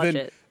 Please But watch then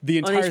it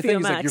The on entire HBO thing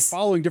is like you're Max.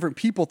 following different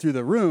people through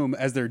the room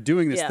as they're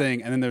doing this Yeah.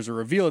 thing, and then there's a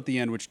reveal at the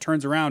end which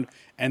turns around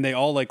and they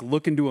all like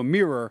look into a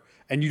mirror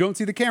and you don't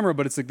see the camera,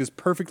 but it's like this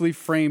perfectly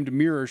framed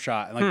mirror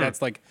shot. And like that's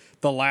like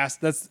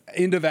that's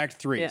end of Act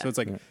 3. Yeah. So it's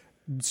like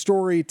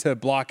story to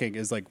blocking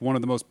is like one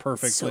of the most so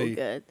perfectly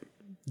good.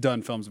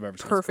 done films I've ever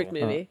seen. It's Perfect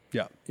cool. movie.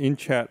 Yeah. In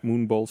chat,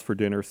 Moon Bowls for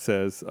Dinner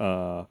says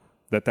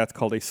that's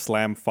called a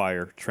slam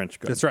fire trench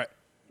gun. That's right.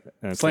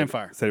 And Slam said-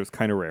 fire. Said it was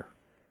kind of rare.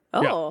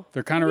 Oh, Yeah.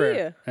 They're kind of yeah.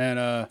 rare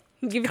and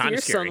Give it to Kinda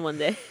your scary. son one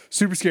day.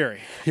 super scary.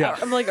 Yeah.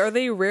 I'm like, are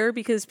they rare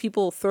because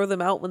people throw them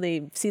out when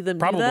they see them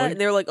Probably. do that? And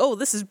they're like, oh,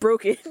 this is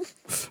broken.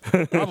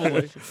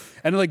 Probably.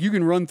 And like you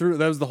can run through.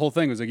 That was the whole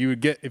thing. It was like you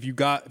would get if you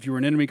were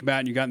an enemy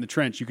combatant, you got in the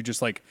trench, you could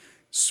just like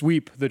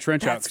sweep the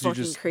trench out That's because you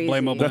fucking just crazy.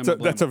 blame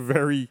That's a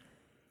very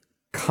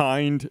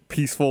kind,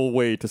 peaceful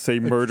way to say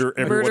murder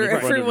everyone Murder in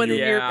front everyone of in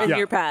you. your Yeah. in Yeah.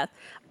 your path.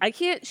 I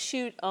can't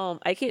shoot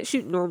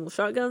normal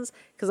shotguns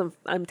because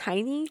I'm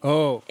tiny.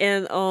 Oh.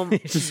 And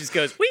She just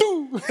goes,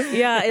 "Wee!"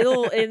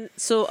 yeah,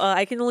 so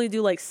I can only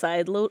do like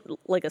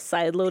a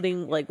side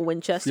loading like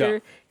Winchester Yeah.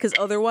 because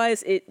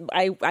otherwise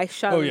I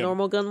shot Oh, a yeah.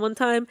 normal gun one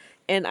time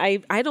and I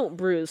don't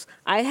bruise.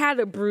 I had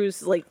a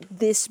bruise like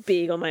this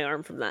big on my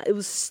arm from that. It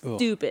was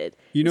stupid.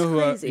 You know It's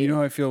who crazy.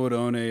 I feel would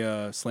own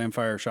a slam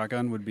fire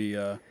shotgun would be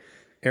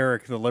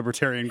Eric, the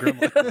libertarian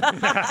gremlin.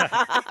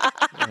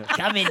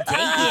 Come and take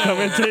it.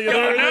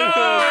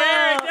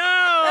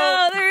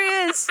 Oh, there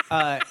he is.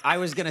 I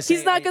was gonna say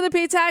He's not going to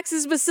pay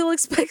taxes, but still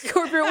expect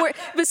corporate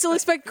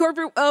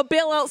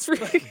bailouts for.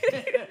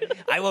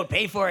 I won't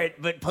pay for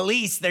it, but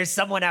police, there's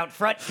someone out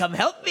front. Come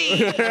help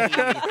me.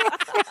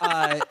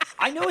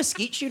 I know a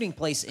skeet shooting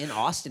place in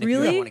Austin. If you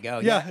Really? really want to go,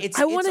 Yeah.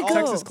 I wanna all- go.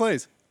 Texas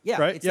Clays. Yeah,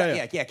 Right? It's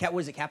Yeah, yeah. What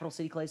is it? Capital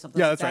City Clay, something.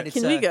 Yeah, like that's that. right. It's,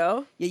 Can we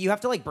go? Yeah, you have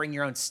to like bring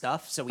your own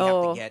stuff, so we have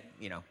Oh. to get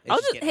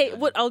it's getting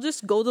done. I'll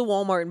just go to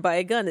Walmart and buy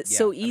a gun. It's Yeah,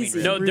 so I mean,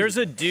 easy. No, there's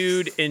a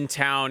dude in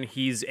town.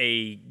 He's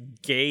a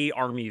gay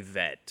army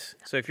vet.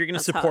 So if you're going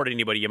to support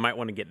anybody, you might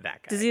want to get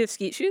that guy. Does he have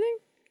skeet shooting?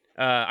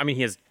 I mean,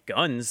 he has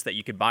guns that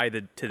you could buy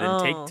to then Oh.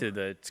 take to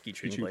the skeet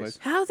shooting place.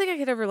 I don't think I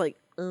could ever like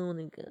own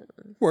a gun.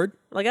 Word.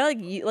 Like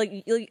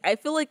I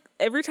feel like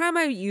every time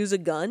I use a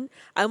gun,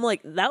 I'm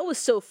like, that was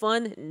so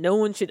fun. No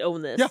one should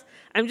own this. Yeah.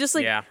 I'm just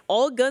like, Yeah.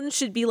 all guns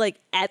should be like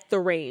at the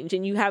range,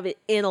 and you have it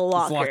in a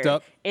locker, locked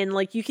up. and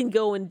like you can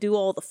go and do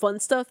all the fun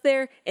stuff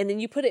there, and then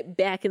you put it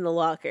back in the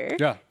locker.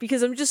 Yeah.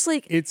 Because I'm just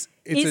like, It's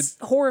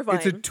horrifying.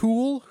 It's a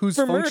tool whose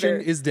For function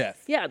murder. is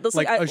death. Yeah, that's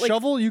like like- a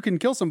shovel, you can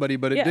kill somebody,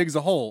 but it Yeah. digs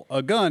a hole.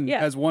 A gun Yeah.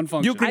 has one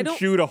function. You can don't-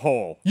 shoot a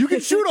hole. You can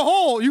shoot a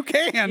hole. You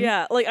can.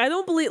 Yeah, like I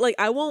don't believe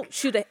I won't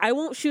shoot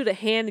a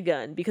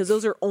handgun because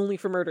those are only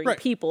for murdering Right.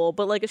 people.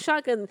 But like a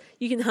shotgun,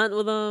 you can hunt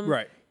with them.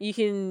 Right. You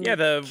can Yeah,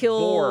 the kill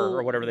boar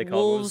or whatever they call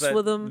it. What was wolves that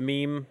with them.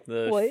 meme?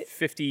 The What?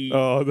 50.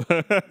 Oh,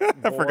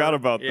 I forgot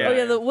about Yeah. Oh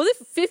yeah, what if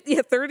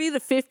 30 to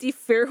 50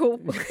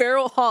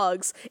 feral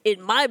hogs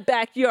in my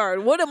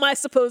backyard? What am I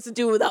supposed to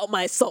do without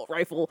my assault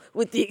rifle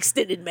with the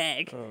extended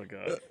mag? Oh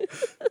god.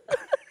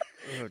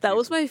 That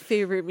was my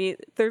favorite meme.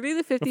 30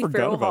 to 50 forgot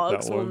feral about that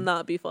hogs will one.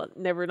 not be fun.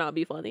 Never not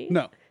be funny.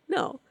 No.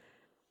 No.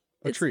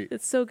 A treat.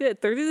 It's so good.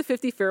 30 to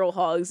 50 feral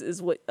hogs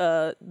is what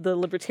the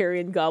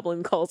libertarian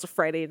goblin calls a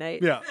Friday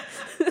night. Yeah.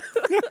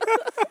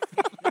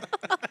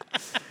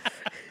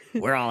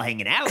 We're all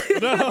hanging out.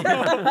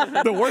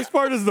 The worst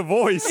part is the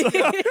voice.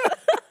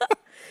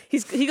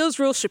 He goes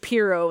real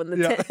Shapiro in the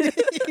Yeah. tent.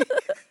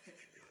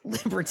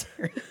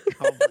 Libertarian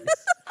goblins.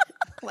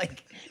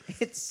 Like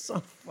it's so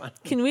fun.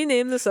 Can we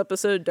name this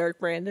episode Dark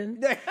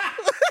Brandon?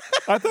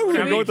 I thought we were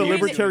going to go with the Can we-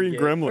 libertarian Or-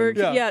 gremlin.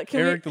 Yeah, can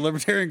Eric, we the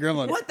libertarian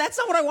gremlin. What? That's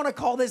not what I want to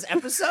call this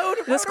episode.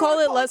 Let's call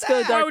it Let's Go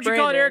Dark. Dark Why would you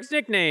call it Brandon. Eric's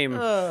nickname?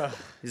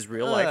 His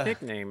real life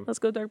nickname. Let's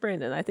go Dark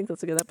Brandon. I think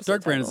that's a good episode.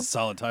 Dark Brandon's a title.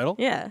 solid title.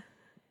 Yeah.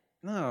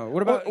 No.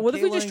 What about what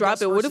if we just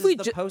drop it? What if we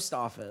the ju- post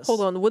office?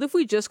 Hold on. What if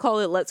we just call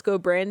it Let's Go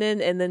Brandon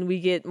and then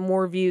we get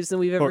more views than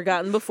we've ever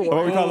gotten before?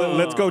 What we call it?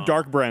 Let's go,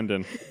 Dark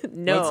Brandon.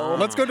 No.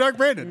 Let's go Dark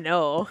Brandon.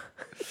 No.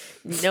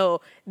 No.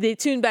 They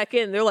tune back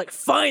in. They're like,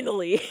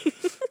 finally.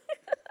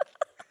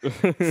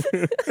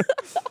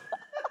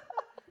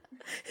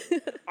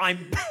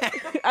 I'm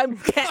back. I'm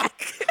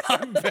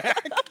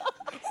back.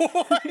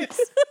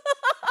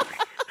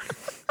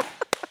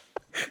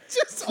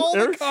 Just all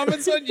the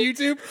comments on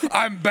YouTube.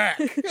 I'm back.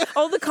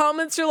 All the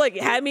comments are like,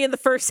 had me in the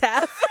first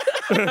half.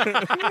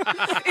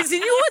 Is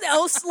anyone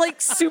else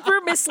like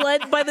super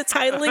misled by the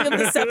titling of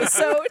this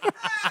episode?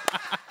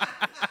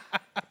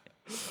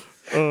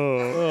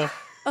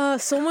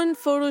 someone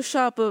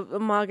Photoshop a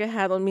MAGA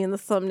hat on me in the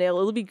thumbnail.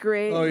 It'll be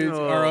great. Oh, it's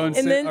our own,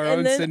 And then- our and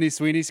own then- Sydney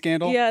Sweeney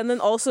scandal. Yeah, and then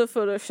also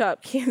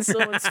Photoshop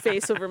someone's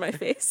face over my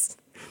face.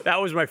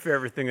 That was my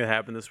favorite thing that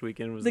happened this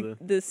weekend. Was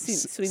The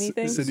Sweeney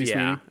thing. Sydney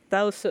yeah,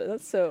 Sweeney.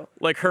 That's so.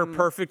 like her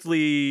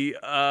perfectly,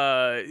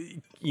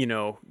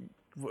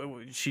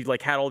 she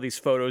like had all these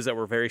photos that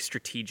were very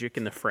strategic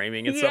in the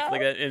framing and stuff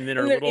like that, and then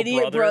her their little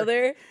idiot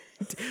brother.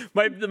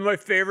 My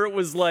favorite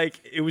was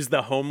like it was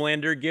the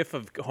Homelander gif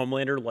of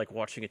Homelander like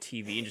watching a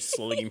TV and just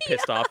slowly getting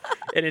pissed off,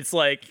 and it's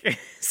like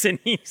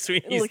Sydney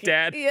Sweeney's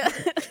dad Yeah.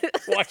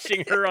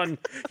 watching her on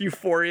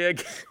Euphoria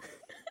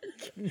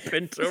getting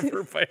bent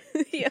over by.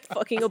 Yeah,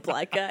 fucking a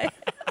black guy.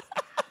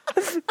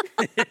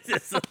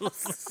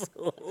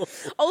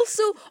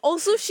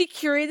 Also, she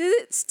curated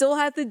it. Still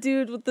had the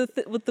dude with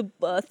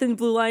the thin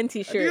blue line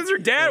T-shirt. It was her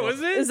dad,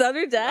 wasn't it? Is that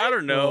her dad? I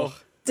don't know.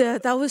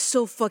 Dude, that was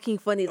so fucking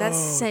funny. That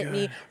sent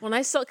me when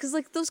I saw, because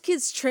like those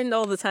kids trend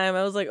all the time.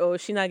 I was like, oh,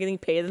 is she not getting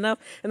paid enough?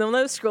 And then when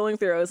I was scrolling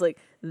through, I was like,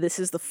 this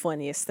is the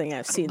funniest thing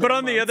I've seen. But in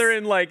on the months. other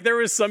end, like there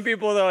was some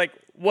people that are like,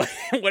 what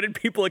did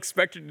people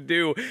expect her to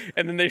do?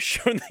 And then they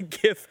showed the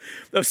gif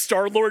of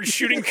Star-Lord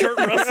shooting Kurt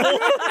Russell.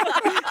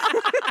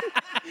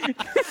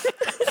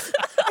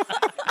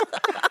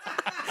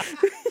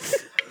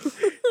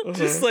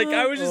 Just like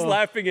I was just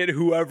laughing at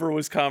whoever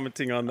was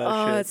commenting on that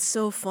Oh, shit. it's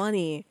so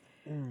funny.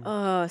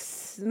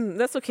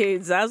 That's okay.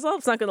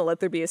 Zazlov's not gonna let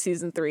there be a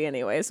season 3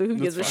 anyway, so who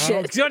gives a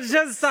shit?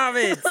 Just stop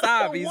it.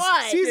 Stop.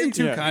 Why? Season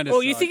 2 Yeah. kind of. Oh,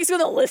 you think he's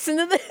gonna listen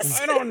to this?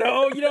 I don't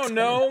know. You don't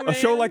know, man. A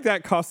show like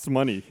that costs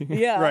money.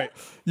 Yeah. Right.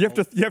 You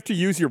have to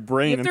use your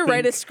brain. You have to and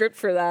write a think. script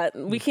for that.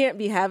 We can't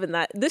be having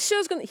that. This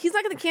show's gonna. He's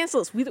not gonna cancel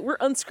us. We're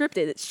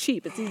unscripted. It's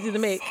cheap. It's easy to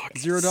make.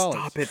 $0.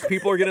 Stop it.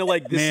 People are gonna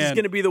like this is Man.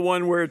 gonna be the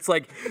one where it's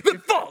like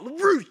the fall,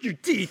 roost your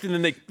teeth, and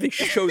then they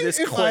show this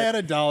If clip. I had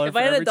 $1 If for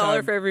I had every $1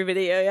 time- for every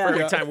video, yeah.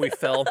 Every time we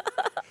fell.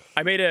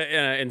 I made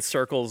in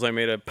circles. I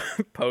made a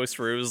post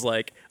where it was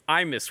like,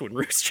 "I miss when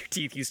Rooster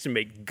Teeth used to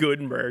make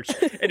good merch,"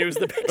 and it was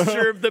the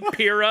picture of the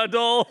Pyrrha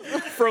doll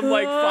from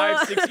like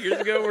 5-6 years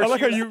ago. Where I like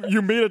she how was-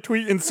 you made a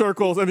tweet in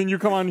circles and then you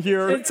come on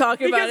here. And talk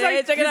about because it.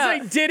 Hey, check it I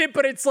out. did it,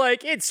 but it's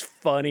like it's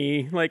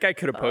funny. Like I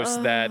could have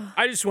posted that.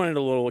 I just wanted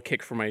a little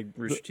kick for my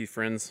Rooster Teeth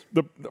friends.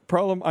 The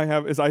problem I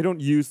have is I don't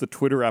use the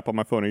Twitter app on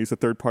my phone. I use a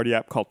third-party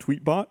app called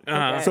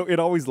Tweetbot. So it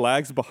always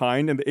lags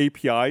behind, and the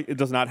API it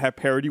does not have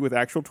parity with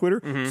actual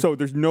Twitter. So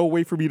there's no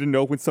way for me to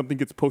know when something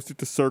gets posted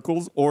to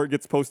circles or it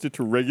gets posted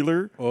to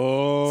regular.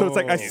 Oh. So it's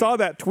like I saw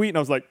that tweet and I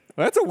was like,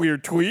 that's a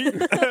weird tweet,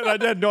 and I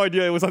had no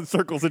idea it was on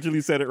circles until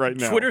you said it right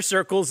now. Twitter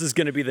circles is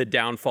going to be the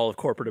downfall of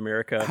corporate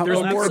America. There's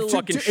Oh, more more-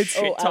 fucking it's-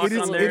 shit oh, talk It is,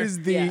 on it there. is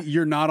the Yeah.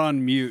 you're not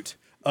on mute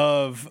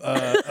of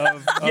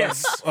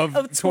Yes. of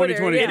Of Twitter,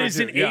 2020. yeah. It is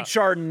an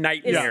HR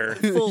nightmare.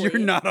 Fully. You're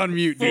not on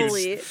mute, dude.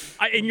 Fully.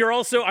 And you're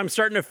also, I'm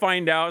starting to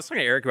find out, I was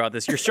talking to Eric about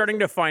this, you're starting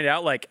to find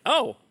out, like,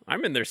 oh,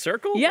 I'm in their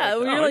circle? Yeah,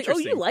 Like, you're like, oh,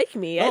 you interesting. like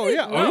me. I Oh,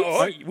 didn't yeah. know.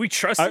 Oh, we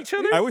trust each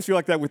other? I always feel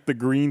like that with the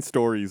green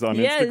stories on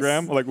Yes.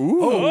 Instagram. Like, ooh.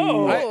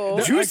 Oh,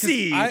 I-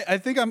 juicy. I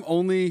think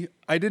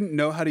I didn't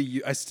know how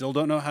to. I still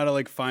don't know how to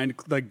like find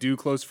like do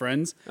close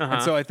friends,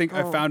 and so I think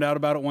I found out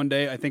about it one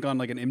day. I think on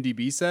like an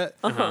MDB set,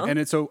 and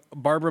it's so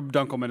Barbara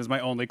Dunkelman is my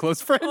only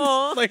close friend.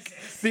 Like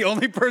the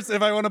only person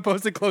if I want to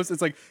post it close,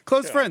 it's like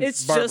close friends.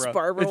 It's just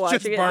Barbara It's watching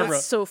just it. Barbara.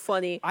 That's so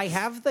funny. I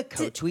have the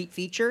co-tweet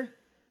feature.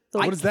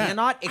 What is that?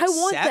 Cannot I accept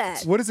want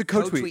that. What is a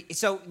co-tweet?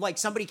 So like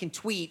somebody can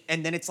tweet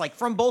and then it's like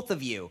from both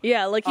of you.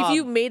 Yeah, like if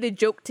you made a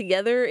joke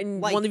together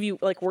and like- one of you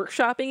like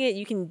workshopping it,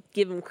 you can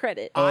give him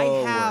credit. I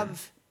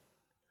have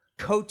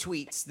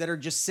co-tweets that are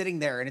just sitting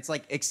there and it's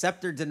like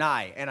accept or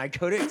deny and I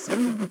go to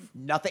accept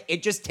nothing.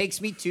 It just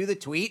takes me to the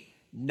tweet.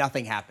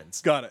 Nothing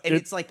happens. Got it. And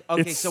it's like,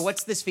 okay, it's- so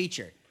what's this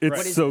feature? It's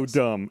What is so this?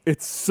 dumb.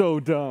 It's so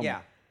dumb. Yeah.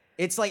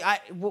 It's like,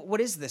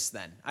 what is this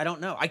then? I don't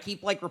know. I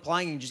keep like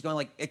replying and just going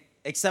like,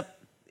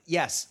 accept,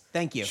 yes,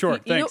 thank you. Sure,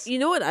 You know, thanks. you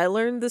know what I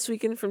learned this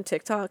weekend from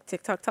TikTok?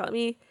 TikTok taught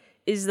me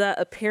is that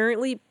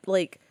apparently,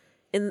 like,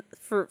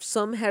 for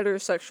some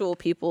heterosexual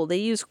people, they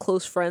use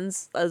close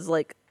friends as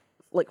like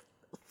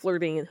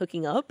flirting and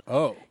hooking up.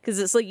 Oh. Because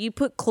it's like you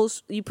put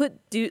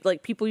dude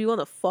like people you want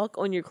to fuck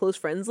on your close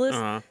friends list.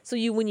 So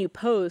when you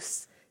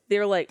post,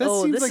 they're like, That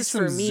oh, seems this like is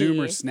some for me.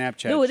 Zoomer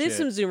Snapchat No, it is shit.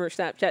 some Zoomer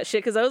Snapchat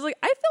shit. Because I was like,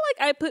 I feel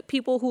like I put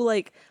people who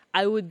like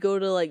I would go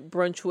to like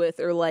brunch with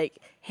or like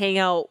hang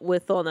out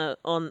with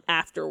on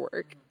after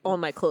work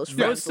on my close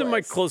friends. Most of my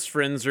list. close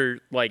friends are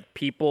like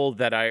people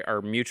that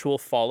are mutual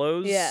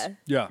follows. Yeah.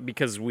 Yeah.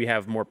 Because we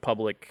have more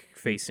public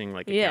facing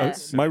like Yeah.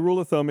 accounts. My rule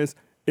of thumb is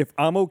if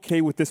I'm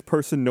okay with this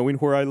person knowing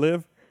where I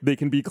live, they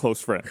can be close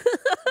friends.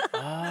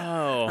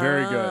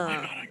 Very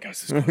good.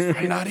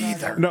 I'm not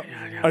either. No,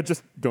 I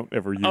just don't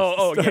ever use.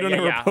 Oh, I yeah, don't yeah,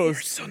 ever yeah.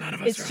 post. So none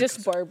of us It's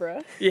just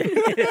Barbara.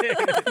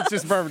 It's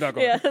just Barbara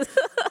Dunkelman. Yeah.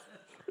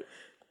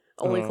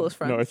 only close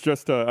friends? No, it's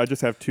just I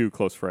just have two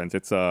close friends.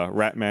 It's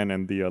Ratman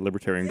and the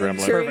Libertarian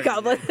Gremlin. Cherry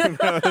Goblin.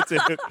 That's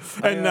it.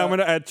 And now I'm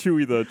gonna add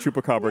Chewy the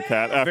Chupacabra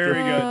cat after.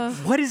 Very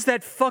good. What is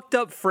that fucked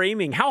up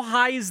framing? How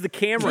high is the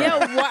camera? Yeah,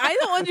 I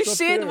don't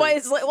understand why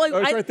it's like. Oh,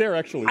 it's right there,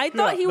 actually. I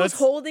thought he was that's-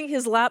 holding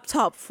his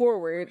laptop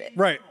forward.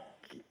 Right.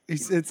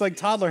 It's like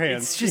toddler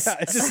hands. Just,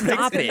 it just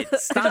stop it.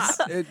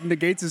 Stop. it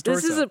negates his torso.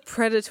 This is a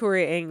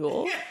predatory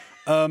angle.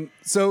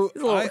 So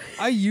little-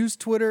 I use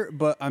Twitter,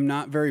 but I'm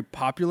not very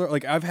popular.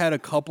 Like I've had a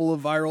couple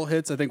of viral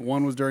hits. I think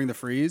one was during the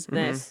freeze.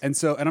 Nice. And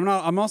so, and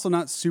I'm also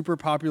not super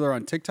popular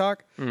on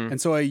TikTok.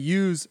 And so I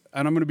use,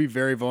 and I'm going to be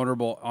very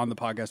vulnerable on the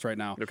podcast right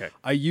now. Okay.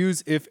 I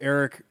use if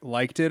Eric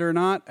liked it or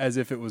not as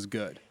if it was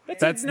good.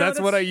 That's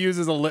what I use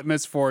as a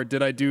litmus for.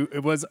 Did I do?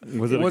 Was it a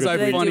was good I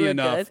Did I do funny it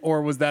enough, good?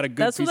 or was that a good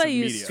That's piece what I of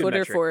use media? Twitter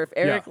metric. for. If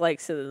Eric Yeah.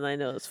 likes it, then I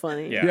know it's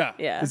funny. Yeah.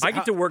 Yeah. Is- I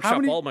get to how workshop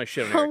many- all my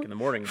shit on Eric in the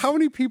morning. How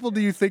many people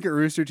do you think at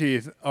Rooster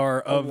Teeth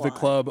are of the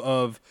club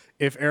of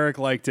if Eric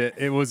liked it,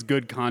 it was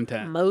good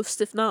content?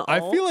 Most, if not all.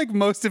 I feel like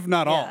most, if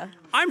not all. Yeah.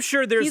 I'm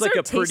sure there's He's like our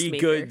a pretty tastemaker.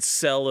 good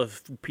cell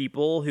of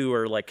people who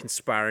are like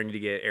conspiring to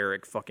get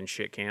Eric fucking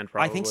shit canned. I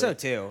Probably. think so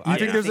too. You I think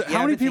think- there's yeah,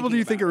 how I've many been people do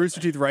you think thinking at Rooster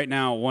Teeth right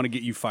now want to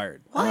get you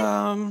fired?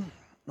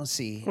 Let's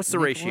see. What's the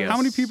ratio? How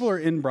many people are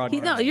in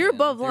broadcast? No, you're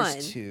above line.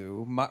 There's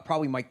two.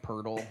 Probably Mike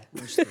Pirtle.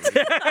 There's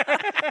three.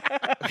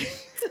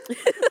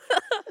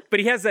 But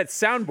he has that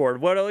soundboard.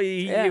 What?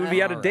 It would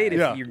be out of date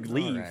Yeah. if you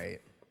leave.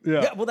 Right.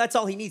 Yeah. Yeah, well, that's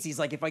all he needs. He's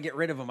like, if I get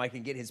rid of him, I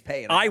can get his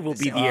pay. And I don't will have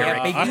to be say, the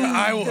Eric. big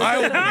I will.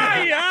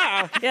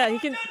 Yeah. Yeah, he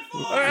can.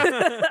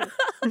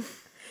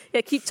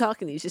 Yeah, keep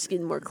talking. He's just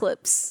getting more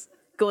clips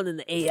going in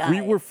the AI.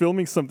 We were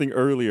filming something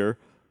earlier,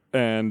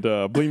 and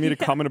Blaine made a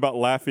comment about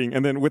laughing,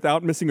 and then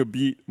without missing a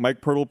beat,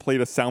 Mike Pirtle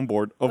played a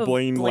soundboard of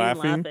Blaine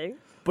laughing.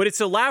 But it's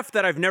a laugh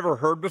that I've never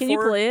heard before. Can you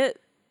play it?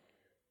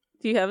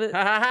 Do you have it?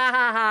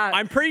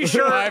 I'm pretty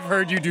sure I've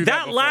heard you do that that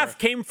before. laugh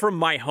came from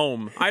my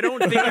home. I don't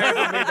think I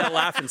ever made that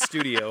laugh in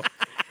studio.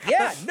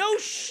 Yeah, no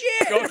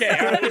shit. Okay,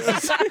 all right, this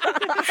is-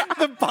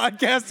 The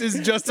podcast is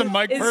just a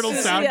Mike Pirtle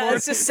soundboard. Yeah,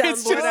 it's just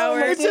soundboard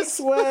hour.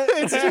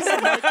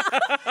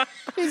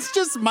 It's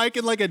just Mike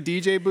in like a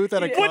DJ booth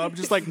at a club,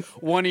 just like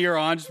one ear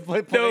on, just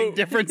playing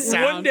different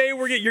sounds. One day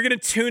you're gonna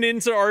tune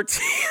into RT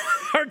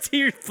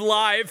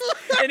Live,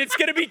 and it's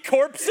gonna be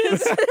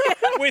corpses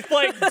with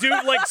like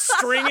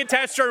string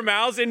attached to our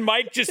mouths, and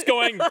Mike just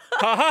going ha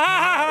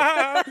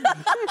ha ha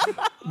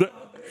ha.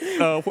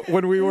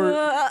 When we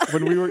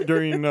were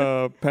during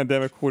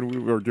pandemic, when we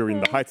were during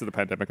the heights of the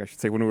pandemic, I should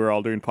say, when we were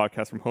all doing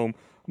podcasts from home,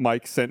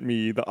 Mike sent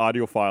me the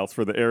audio files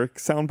for the Eric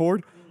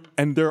soundboard,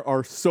 and there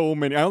are so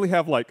many. I only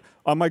have like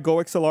on my Go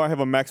XLR, I have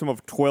a maximum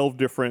of 12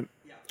 different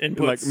Inputs.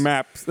 like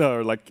maps,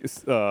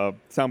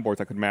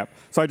 soundboards I could map.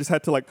 So I just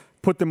had to like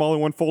put them all in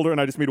one folder, and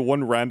I just made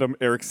one random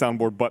Eric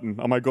soundboard button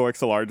on my Go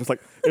XLR. Just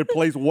like it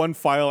plays one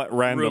file at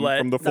random Roulette.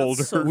 from the That's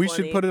folder. so We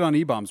funny. should put it on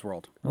E-Bombs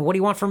World. What do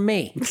you want from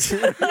me?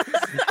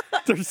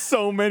 There's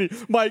so many,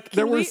 Mike.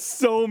 There were we-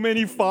 so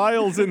many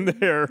files in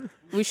there.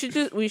 We should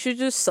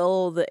just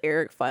sell the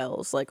Eric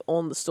files like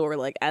on the store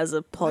like as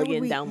a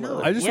plug-in we- download.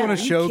 no. I just Yeah, want are a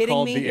you show kidding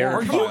called me? The Eric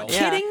Are you Files.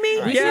 kidding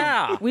me?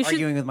 Yeah, We should.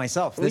 Arguing with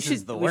myself. We This should.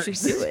 is the We worst.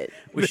 should do it.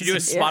 we should do a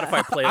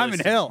Spotify playlist. I'm in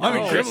hell. I'm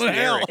in Just criminal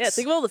hell. Eric. Yeah,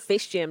 think of all the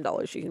Face Jam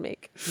dollars you can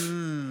make.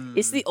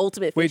 It's the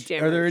ultimate Wait, Face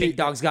Jam. are there any? Big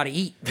dog's got to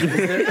eat.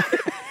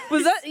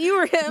 Was that you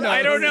or him?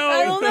 I don't know.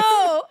 I don't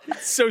know.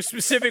 So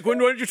specific.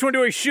 Which one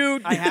do I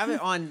shoot? I have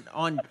it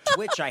on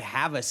Twitch. I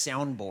have a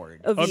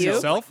soundboard. Of Of you?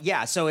 yourself?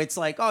 Yeah, so it's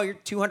like, oh, you're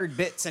 200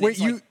 bits, and Wait, it's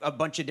you- like a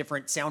bunch of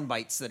different sound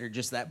bites that are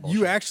just that bullshit.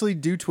 You actually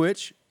do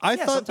Twitch? I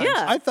thought sometimes.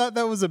 Yeah. I thought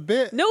that was a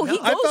bit. No, he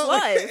I goes thought,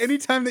 like, live.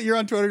 anytime that you're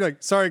on Twitter, you're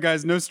like, sorry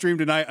guys, no stream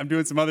tonight. I'm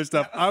doing some other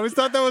stuff. I always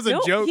thought that was a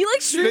No, joke. he,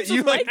 like, streams that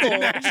you with like Michael.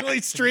 didn't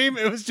actually stream.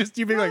 It was just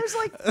you being like, There's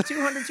like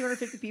 200,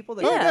 250 people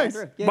that Yeah. go Nice.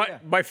 through. Yeah, my yeah.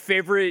 my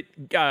favorite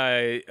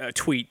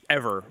tweet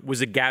ever was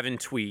a Gavin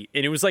tweet,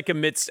 and it was like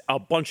amidst a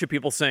bunch of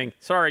people saying,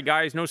 "Sorry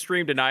guys, no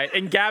stream tonight."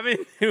 And Gavin,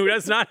 who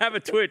does not have a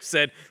Twitch,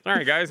 said,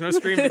 "Sorry guys, no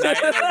stream tonight."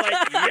 And I was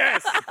like,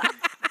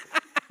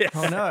 "Yes."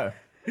 Oh no.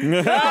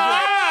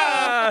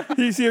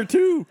 He's here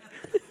too.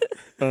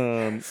 All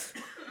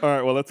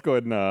right, well, let's go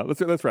ahead and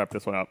let's wrap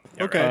this one up.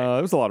 Okay.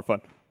 It was a lot of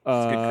fun.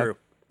 Good crew.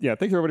 Yeah,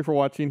 thanks everybody for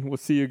watching. We'll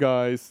see you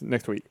guys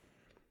next week.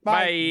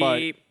 Bye.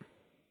 Bye.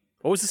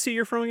 What was the city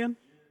you're from again?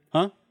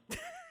 huh?